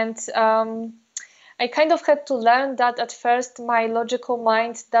times. And I kind of had to learn that at first my logical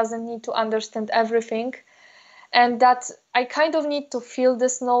mind doesn't need to understand everything, and that I kind of need to feel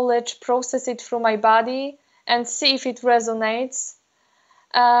this knowledge, process it through my body, and see if it resonates.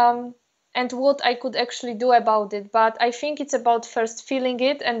 And what I could actually do about it. But I think it's about first feeling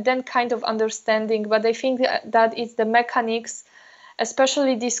it and then kind of understanding. But I think that it's the mechanics,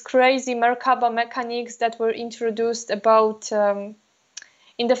 especially these crazy Merkaba mechanics that were introduced about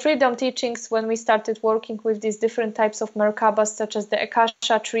in the freedom teachings when we started working with these different types of Merkabas, such as the Akasha,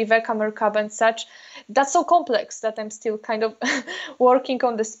 Triveka Merkaba and such. That's so complex that I'm still kind of working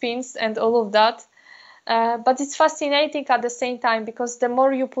on the spins and all of that. But it's fascinating at the same time, because the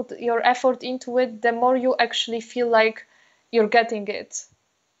more you put your effort into it, the more you actually feel like you're getting it.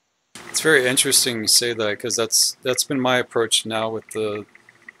 It's very interesting you say that, because that's been my approach now with the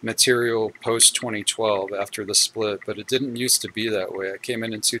material post 2012 after the split, but it didn't used to be that way. I came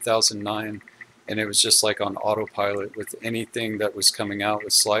in 2009 and it was just like on autopilot with anything that was coming out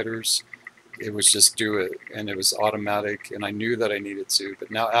with sliders. It was just do it, and it was automatic, and I knew that I needed to. But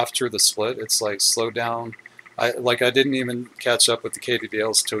now after the split, it's like slow down. I didn't even catch up with the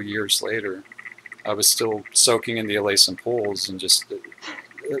KDDLs till years later. I was still soaking in the Elacin pools and just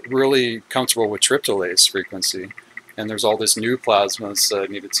really comfortable with tryptolase frequency. And there's all this new plasmas that I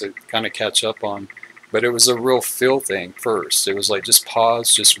needed to kind of catch up on. But it was a real feel thing first. It was like just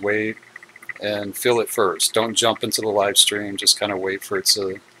pause, just wait, and feel it first. Don't jump into the live stream. Just kind of wait for it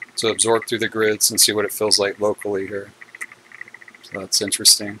to absorb through the grids and see what it feels like locally here. So that's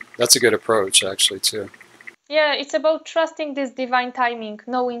interesting. That's a good approach, actually, too. Yeah, it's about trusting this divine timing,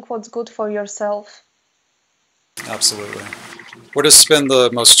 knowing what's good for yourself. Absolutely. What has been the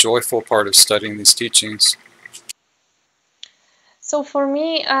most joyful part of studying these teachings? So for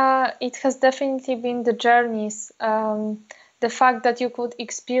me, it has definitely been the journeys, the fact that you could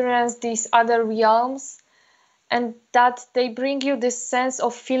experience these other realms, and that they bring you this sense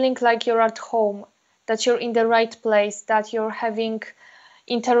of feeling like you're at home, that you're in the right place, that you're having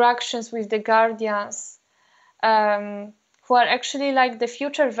interactions with the guardians, who are actually like the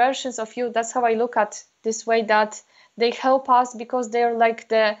future versions of you. That's how I look at this way, that they help us because they're like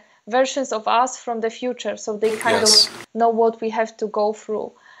the versions of us from the future. So they kind of know what we have to go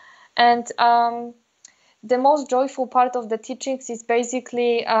through. And the most joyful part of the teachings is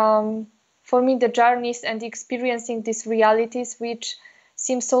basically for me the journeys and experiencing these realities which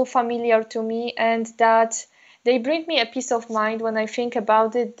seem so familiar to me, and that they bring me a peace of mind when I think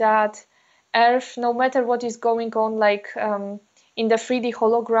about it, that Earth, no matter what is going on, like in the 3D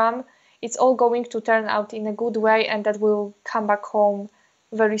hologram, it's all going to turn out in a good way, and that we'll come back home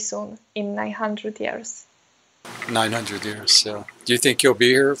very soon, in 900 years. 900 years, yeah. Do you think you'll be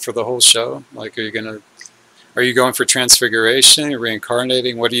here for the whole show? Like, are you going for transfiguration,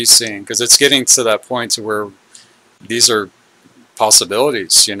 reincarnating? What are you seeing? Because it's getting to that point to where these are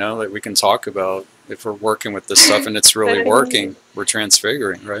possibilities, that we can talk about if we're working with this stuff and it's really working. We're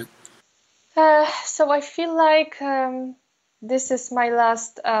transfiguring, right? So I feel like this is my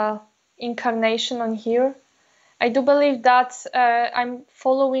last incarnation on here. I do believe that I'm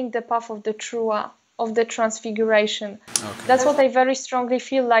following the path of the Trua, of the transfiguration. Okay. That's what I very strongly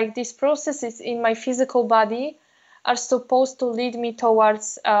feel like. These processes in my physical body are supposed to lead me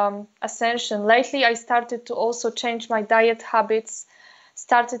towards ascension. Lately, I started to also change my diet habits,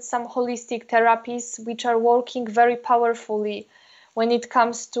 started some holistic therapies, which are working very powerfully when it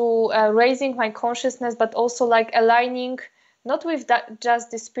comes to raising my consciousness, but also like aligning, not with that,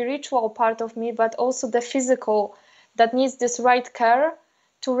 just the spiritual part of me, but also the physical that needs this right care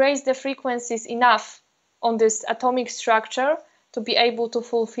to raise the frequencies enough on this atomic structure to be able to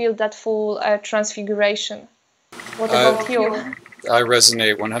fulfill that full transfiguration. What about you? I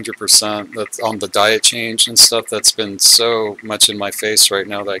resonate 100%. That's on the diet change and stuff. That's been so much in my face right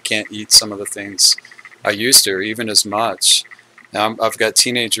now that I can't eat some of the things I used to, or even as much. Now I've got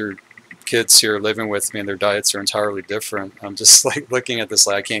teenager kids here living with me, and their diets are entirely different. I'm just like looking at this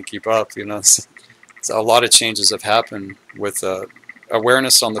like I can't keep up. You know, it's a lot of changes have happened with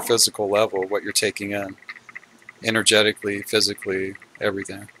awareness on the physical level, what you're taking in, energetically, physically,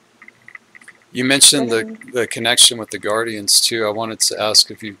 everything. You mentioned the connection with the guardians too. I wanted to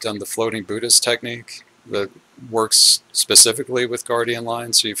ask if you've done the floating Buddhist technique that works specifically with guardian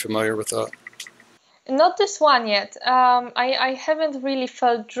lines. Are you familiar with that? Not this one yet. I haven't really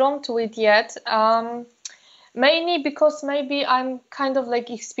felt drawn to it yet. Mainly because maybe I'm kind of like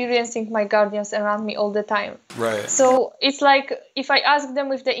experiencing my guardians around me all the time. Right. So it's like if I ask them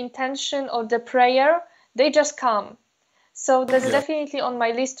with the intention or the prayer, they just come. So that's definitely on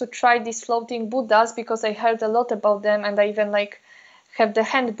my list to try these floating Buddhas, because I heard a lot about them and I even like have the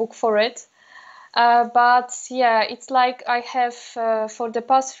handbook for it. But yeah, it's like I have for the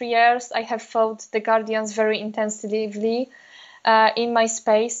past 3 years I have felt the guardians very intensively in my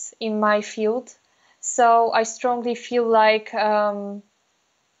space, in my field. So I strongly feel like they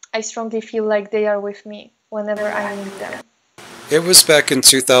are with me whenever I need them. It was back in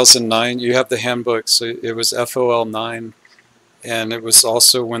 2009. You have the handbook, so it was FOL9. And it was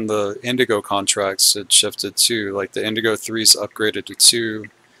also when the Indigo contracts had shifted too, like the Indigo 3s upgraded to 2.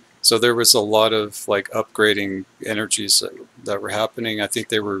 So there was a lot of like upgrading energies that were happening. I think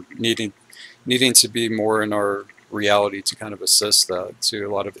they were needing to be more in our reality to kind of assist that too.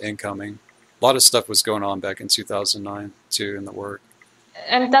 A lot of incoming. A lot of stuff was going on back in 2009 too in the work.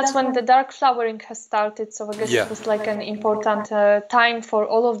 And that's when the dark flowering has started. So I guess it was like an important time for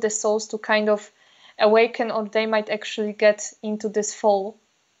all of the souls to kind of awaken, or they might actually get into this fall.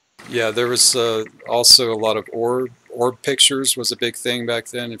 Yeah, there was also a lot of orb pictures was a big thing back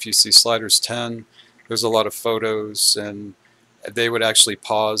then. If you see Sliders 10, there's a lot of photos, and they would actually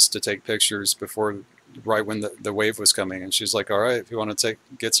pause to take pictures before, right when the wave was coming. And she's like, all right, if you want to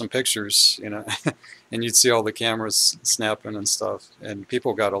get some pictures, you know, and you'd see all the cameras snapping and stuff. And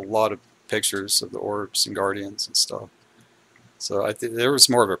people got a lot of pictures of the orbs and guardians and stuff. So I think there was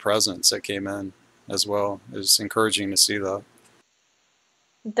more of a presence that came in as well. It was encouraging to see that.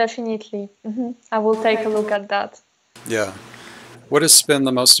 Definitely. I will take a look at that. Yeah. What has been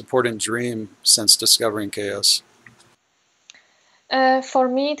the most important dream since discovering chaos? For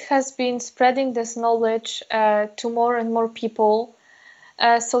me, it has been spreading this knowledge to more and more people,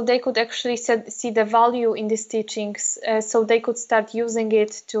 so they could actually see the value in these teachings, so they could start using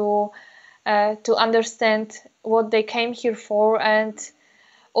it to understand what they came here for, and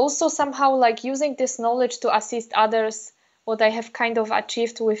also somehow like using this knowledge to assist others, what I have kind of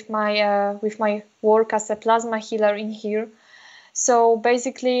achieved with my work as a plasma healer in here. So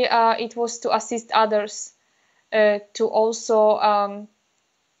basically it was to assist others, to also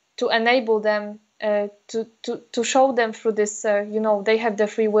to enable them, to show them through this, you know, they have the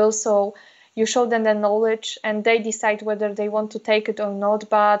free will, so you show them the knowledge and they decide whether they want to take it or not.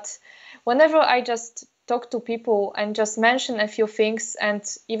 But whenever I just talk to people and just mention a few things, and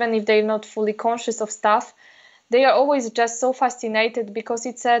even if they're not fully conscious of stuff, they are always just so fascinated, because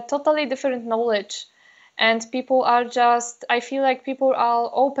it's a totally different knowledge. And people are just, I feel like people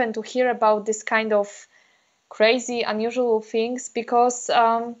are open to hear about this kind of crazy, unusual things, because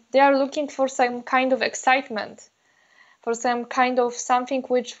they are looking for some kind of excitement, for some kind of something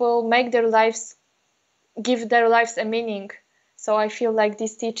which will make their lives, give their lives a meaning. So I feel like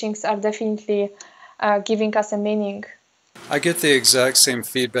these teachings are definitely giving us a meaning. I get the exact same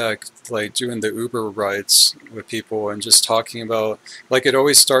feedback, like doing the Uber rides with people and just talking about, like it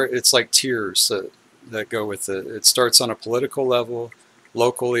always it's like tiers that go with it. It starts on a political level,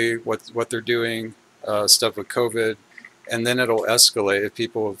 locally, what they're doing, stuff with COVID, and then it'll escalate if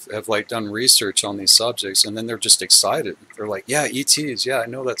people have like done research on these subjects, and then they're just excited. They're like, yeah, ETs, yeah, I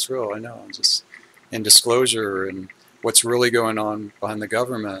know that's real, I know, just in disclosure and what's really going on behind the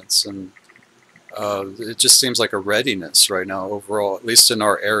governments, and it just seems like a readiness right now overall, at least in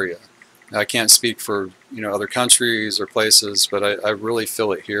our area. I can't speak for, you know, other countries or places, but I really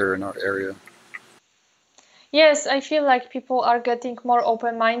feel it here in our area. Yes, I feel like people are getting more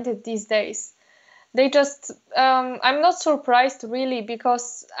open-minded these days. They just, I'm not surprised really,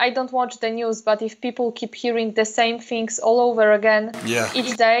 because I don't watch the news, but if people keep hearing the same things all over again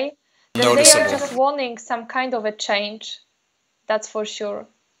each day, then they are just wanting some kind of a change. That's for sure.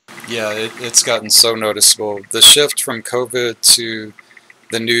 Yeah, it's gotten so noticeable. The shift from COVID to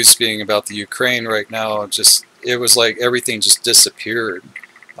the news being about the Ukraine right now, just it was like everything just disappeared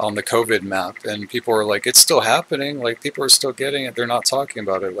on the COVID map, and people were like, it's still happening, like people are still getting it, they're not talking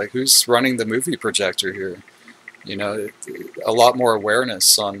about it, like who's running the movie projector here? You know, a lot more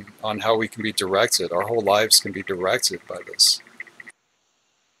awareness on how we can be directed. Our whole lives can be directed by this.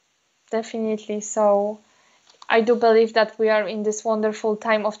 Definitely. So I do believe that we are in this wonderful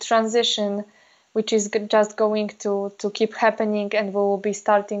time of transition, which is just going to keep happening, and we will be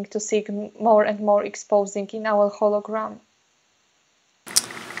starting to see more and more exposing in our hologram.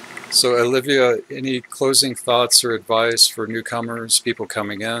 So Oliwia, any closing thoughts or advice for newcomers, people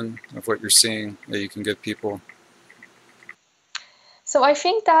coming in, of what you're seeing that you can give people? So I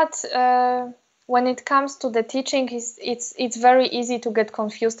think that when it comes to the teaching, it's very easy to get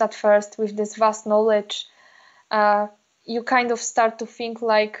confused at first with this vast knowledge. You kind of start to think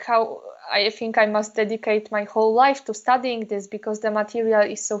like, how I think I must dedicate my whole life to studying this because the material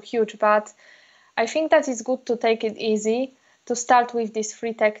is so huge. But I think that it's good to take it easy, to start with these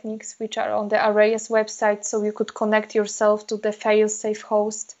free techniques which are on the Arrayas website, so you could connect yourself to the fail-safe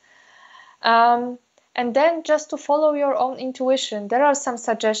host. And then just to follow your own intuition. There are some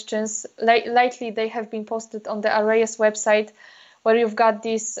suggestions. Lately, they have been posted on the Arrayas website, where you've got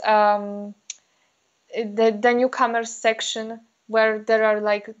this the newcomers section, where there are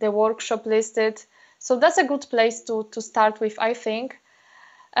like the workshop listed. So that's a good place to start with, I think.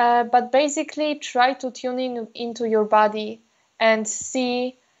 But basically, try to tune into your body and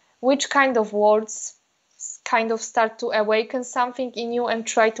see which kind of words kind of start to awaken something in you, and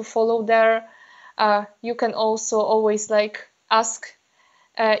try to follow there. You can also always like ask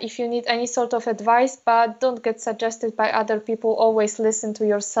if you need any sort of advice, but don't get suggested by other people. Always listen to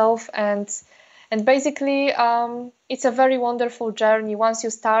yourself, and basically it's a very wonderful journey. Once you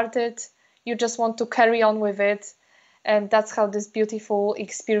start it, you just want to carry on with it, and that's how this beautiful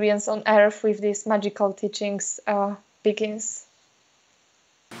experience on Earth with these magical teachings begins.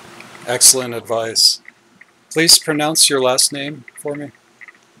 Excellent advice. Please pronounce your last name for me.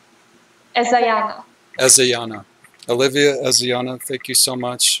 Ezayana. Ezayana. Oliwia Ezayana, thank you so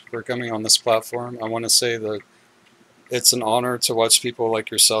much for coming on this platform. I want to say that it's an honor to watch people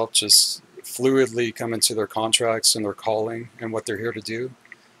like yourself just fluidly come into their contracts and their calling and what they're here to do.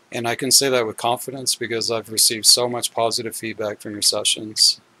 And I can say that with confidence because I've received so much positive feedback from your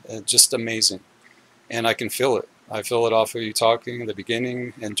sessions. Just amazing. And I can feel it. I feel it off of you talking in the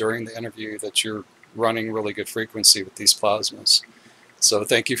beginning and during the interview that you're running really good frequency with these plasmas. So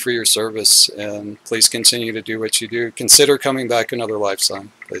thank you for your service, and please continue to do what you do. Consider coming back another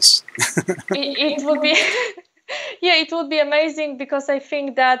lifetime, please. It would be, yeah, it would be amazing, because I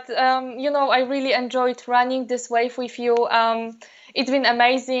think that, you know, I really enjoyed running this wave with you. It's been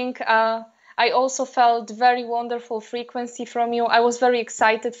amazing. I also felt very wonderful frequency from you. I was very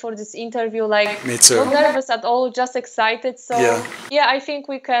excited for this interview, like Me too. not nervous at all, just excited. So yeah, I think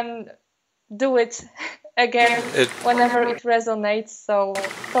we can do it again whenever it resonates. So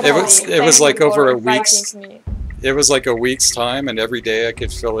totally. It was like over a week's. It was like a week's time, and every day I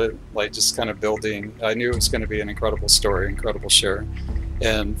could feel it like just kind of building. I knew it was going to be an incredible story, incredible share,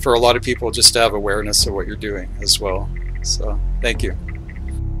 and for a lot of people just to have awareness of what you're doing as well. So thank you.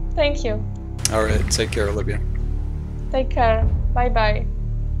 Thank you. All right, take care, Oliwia. Take care. Bye bye.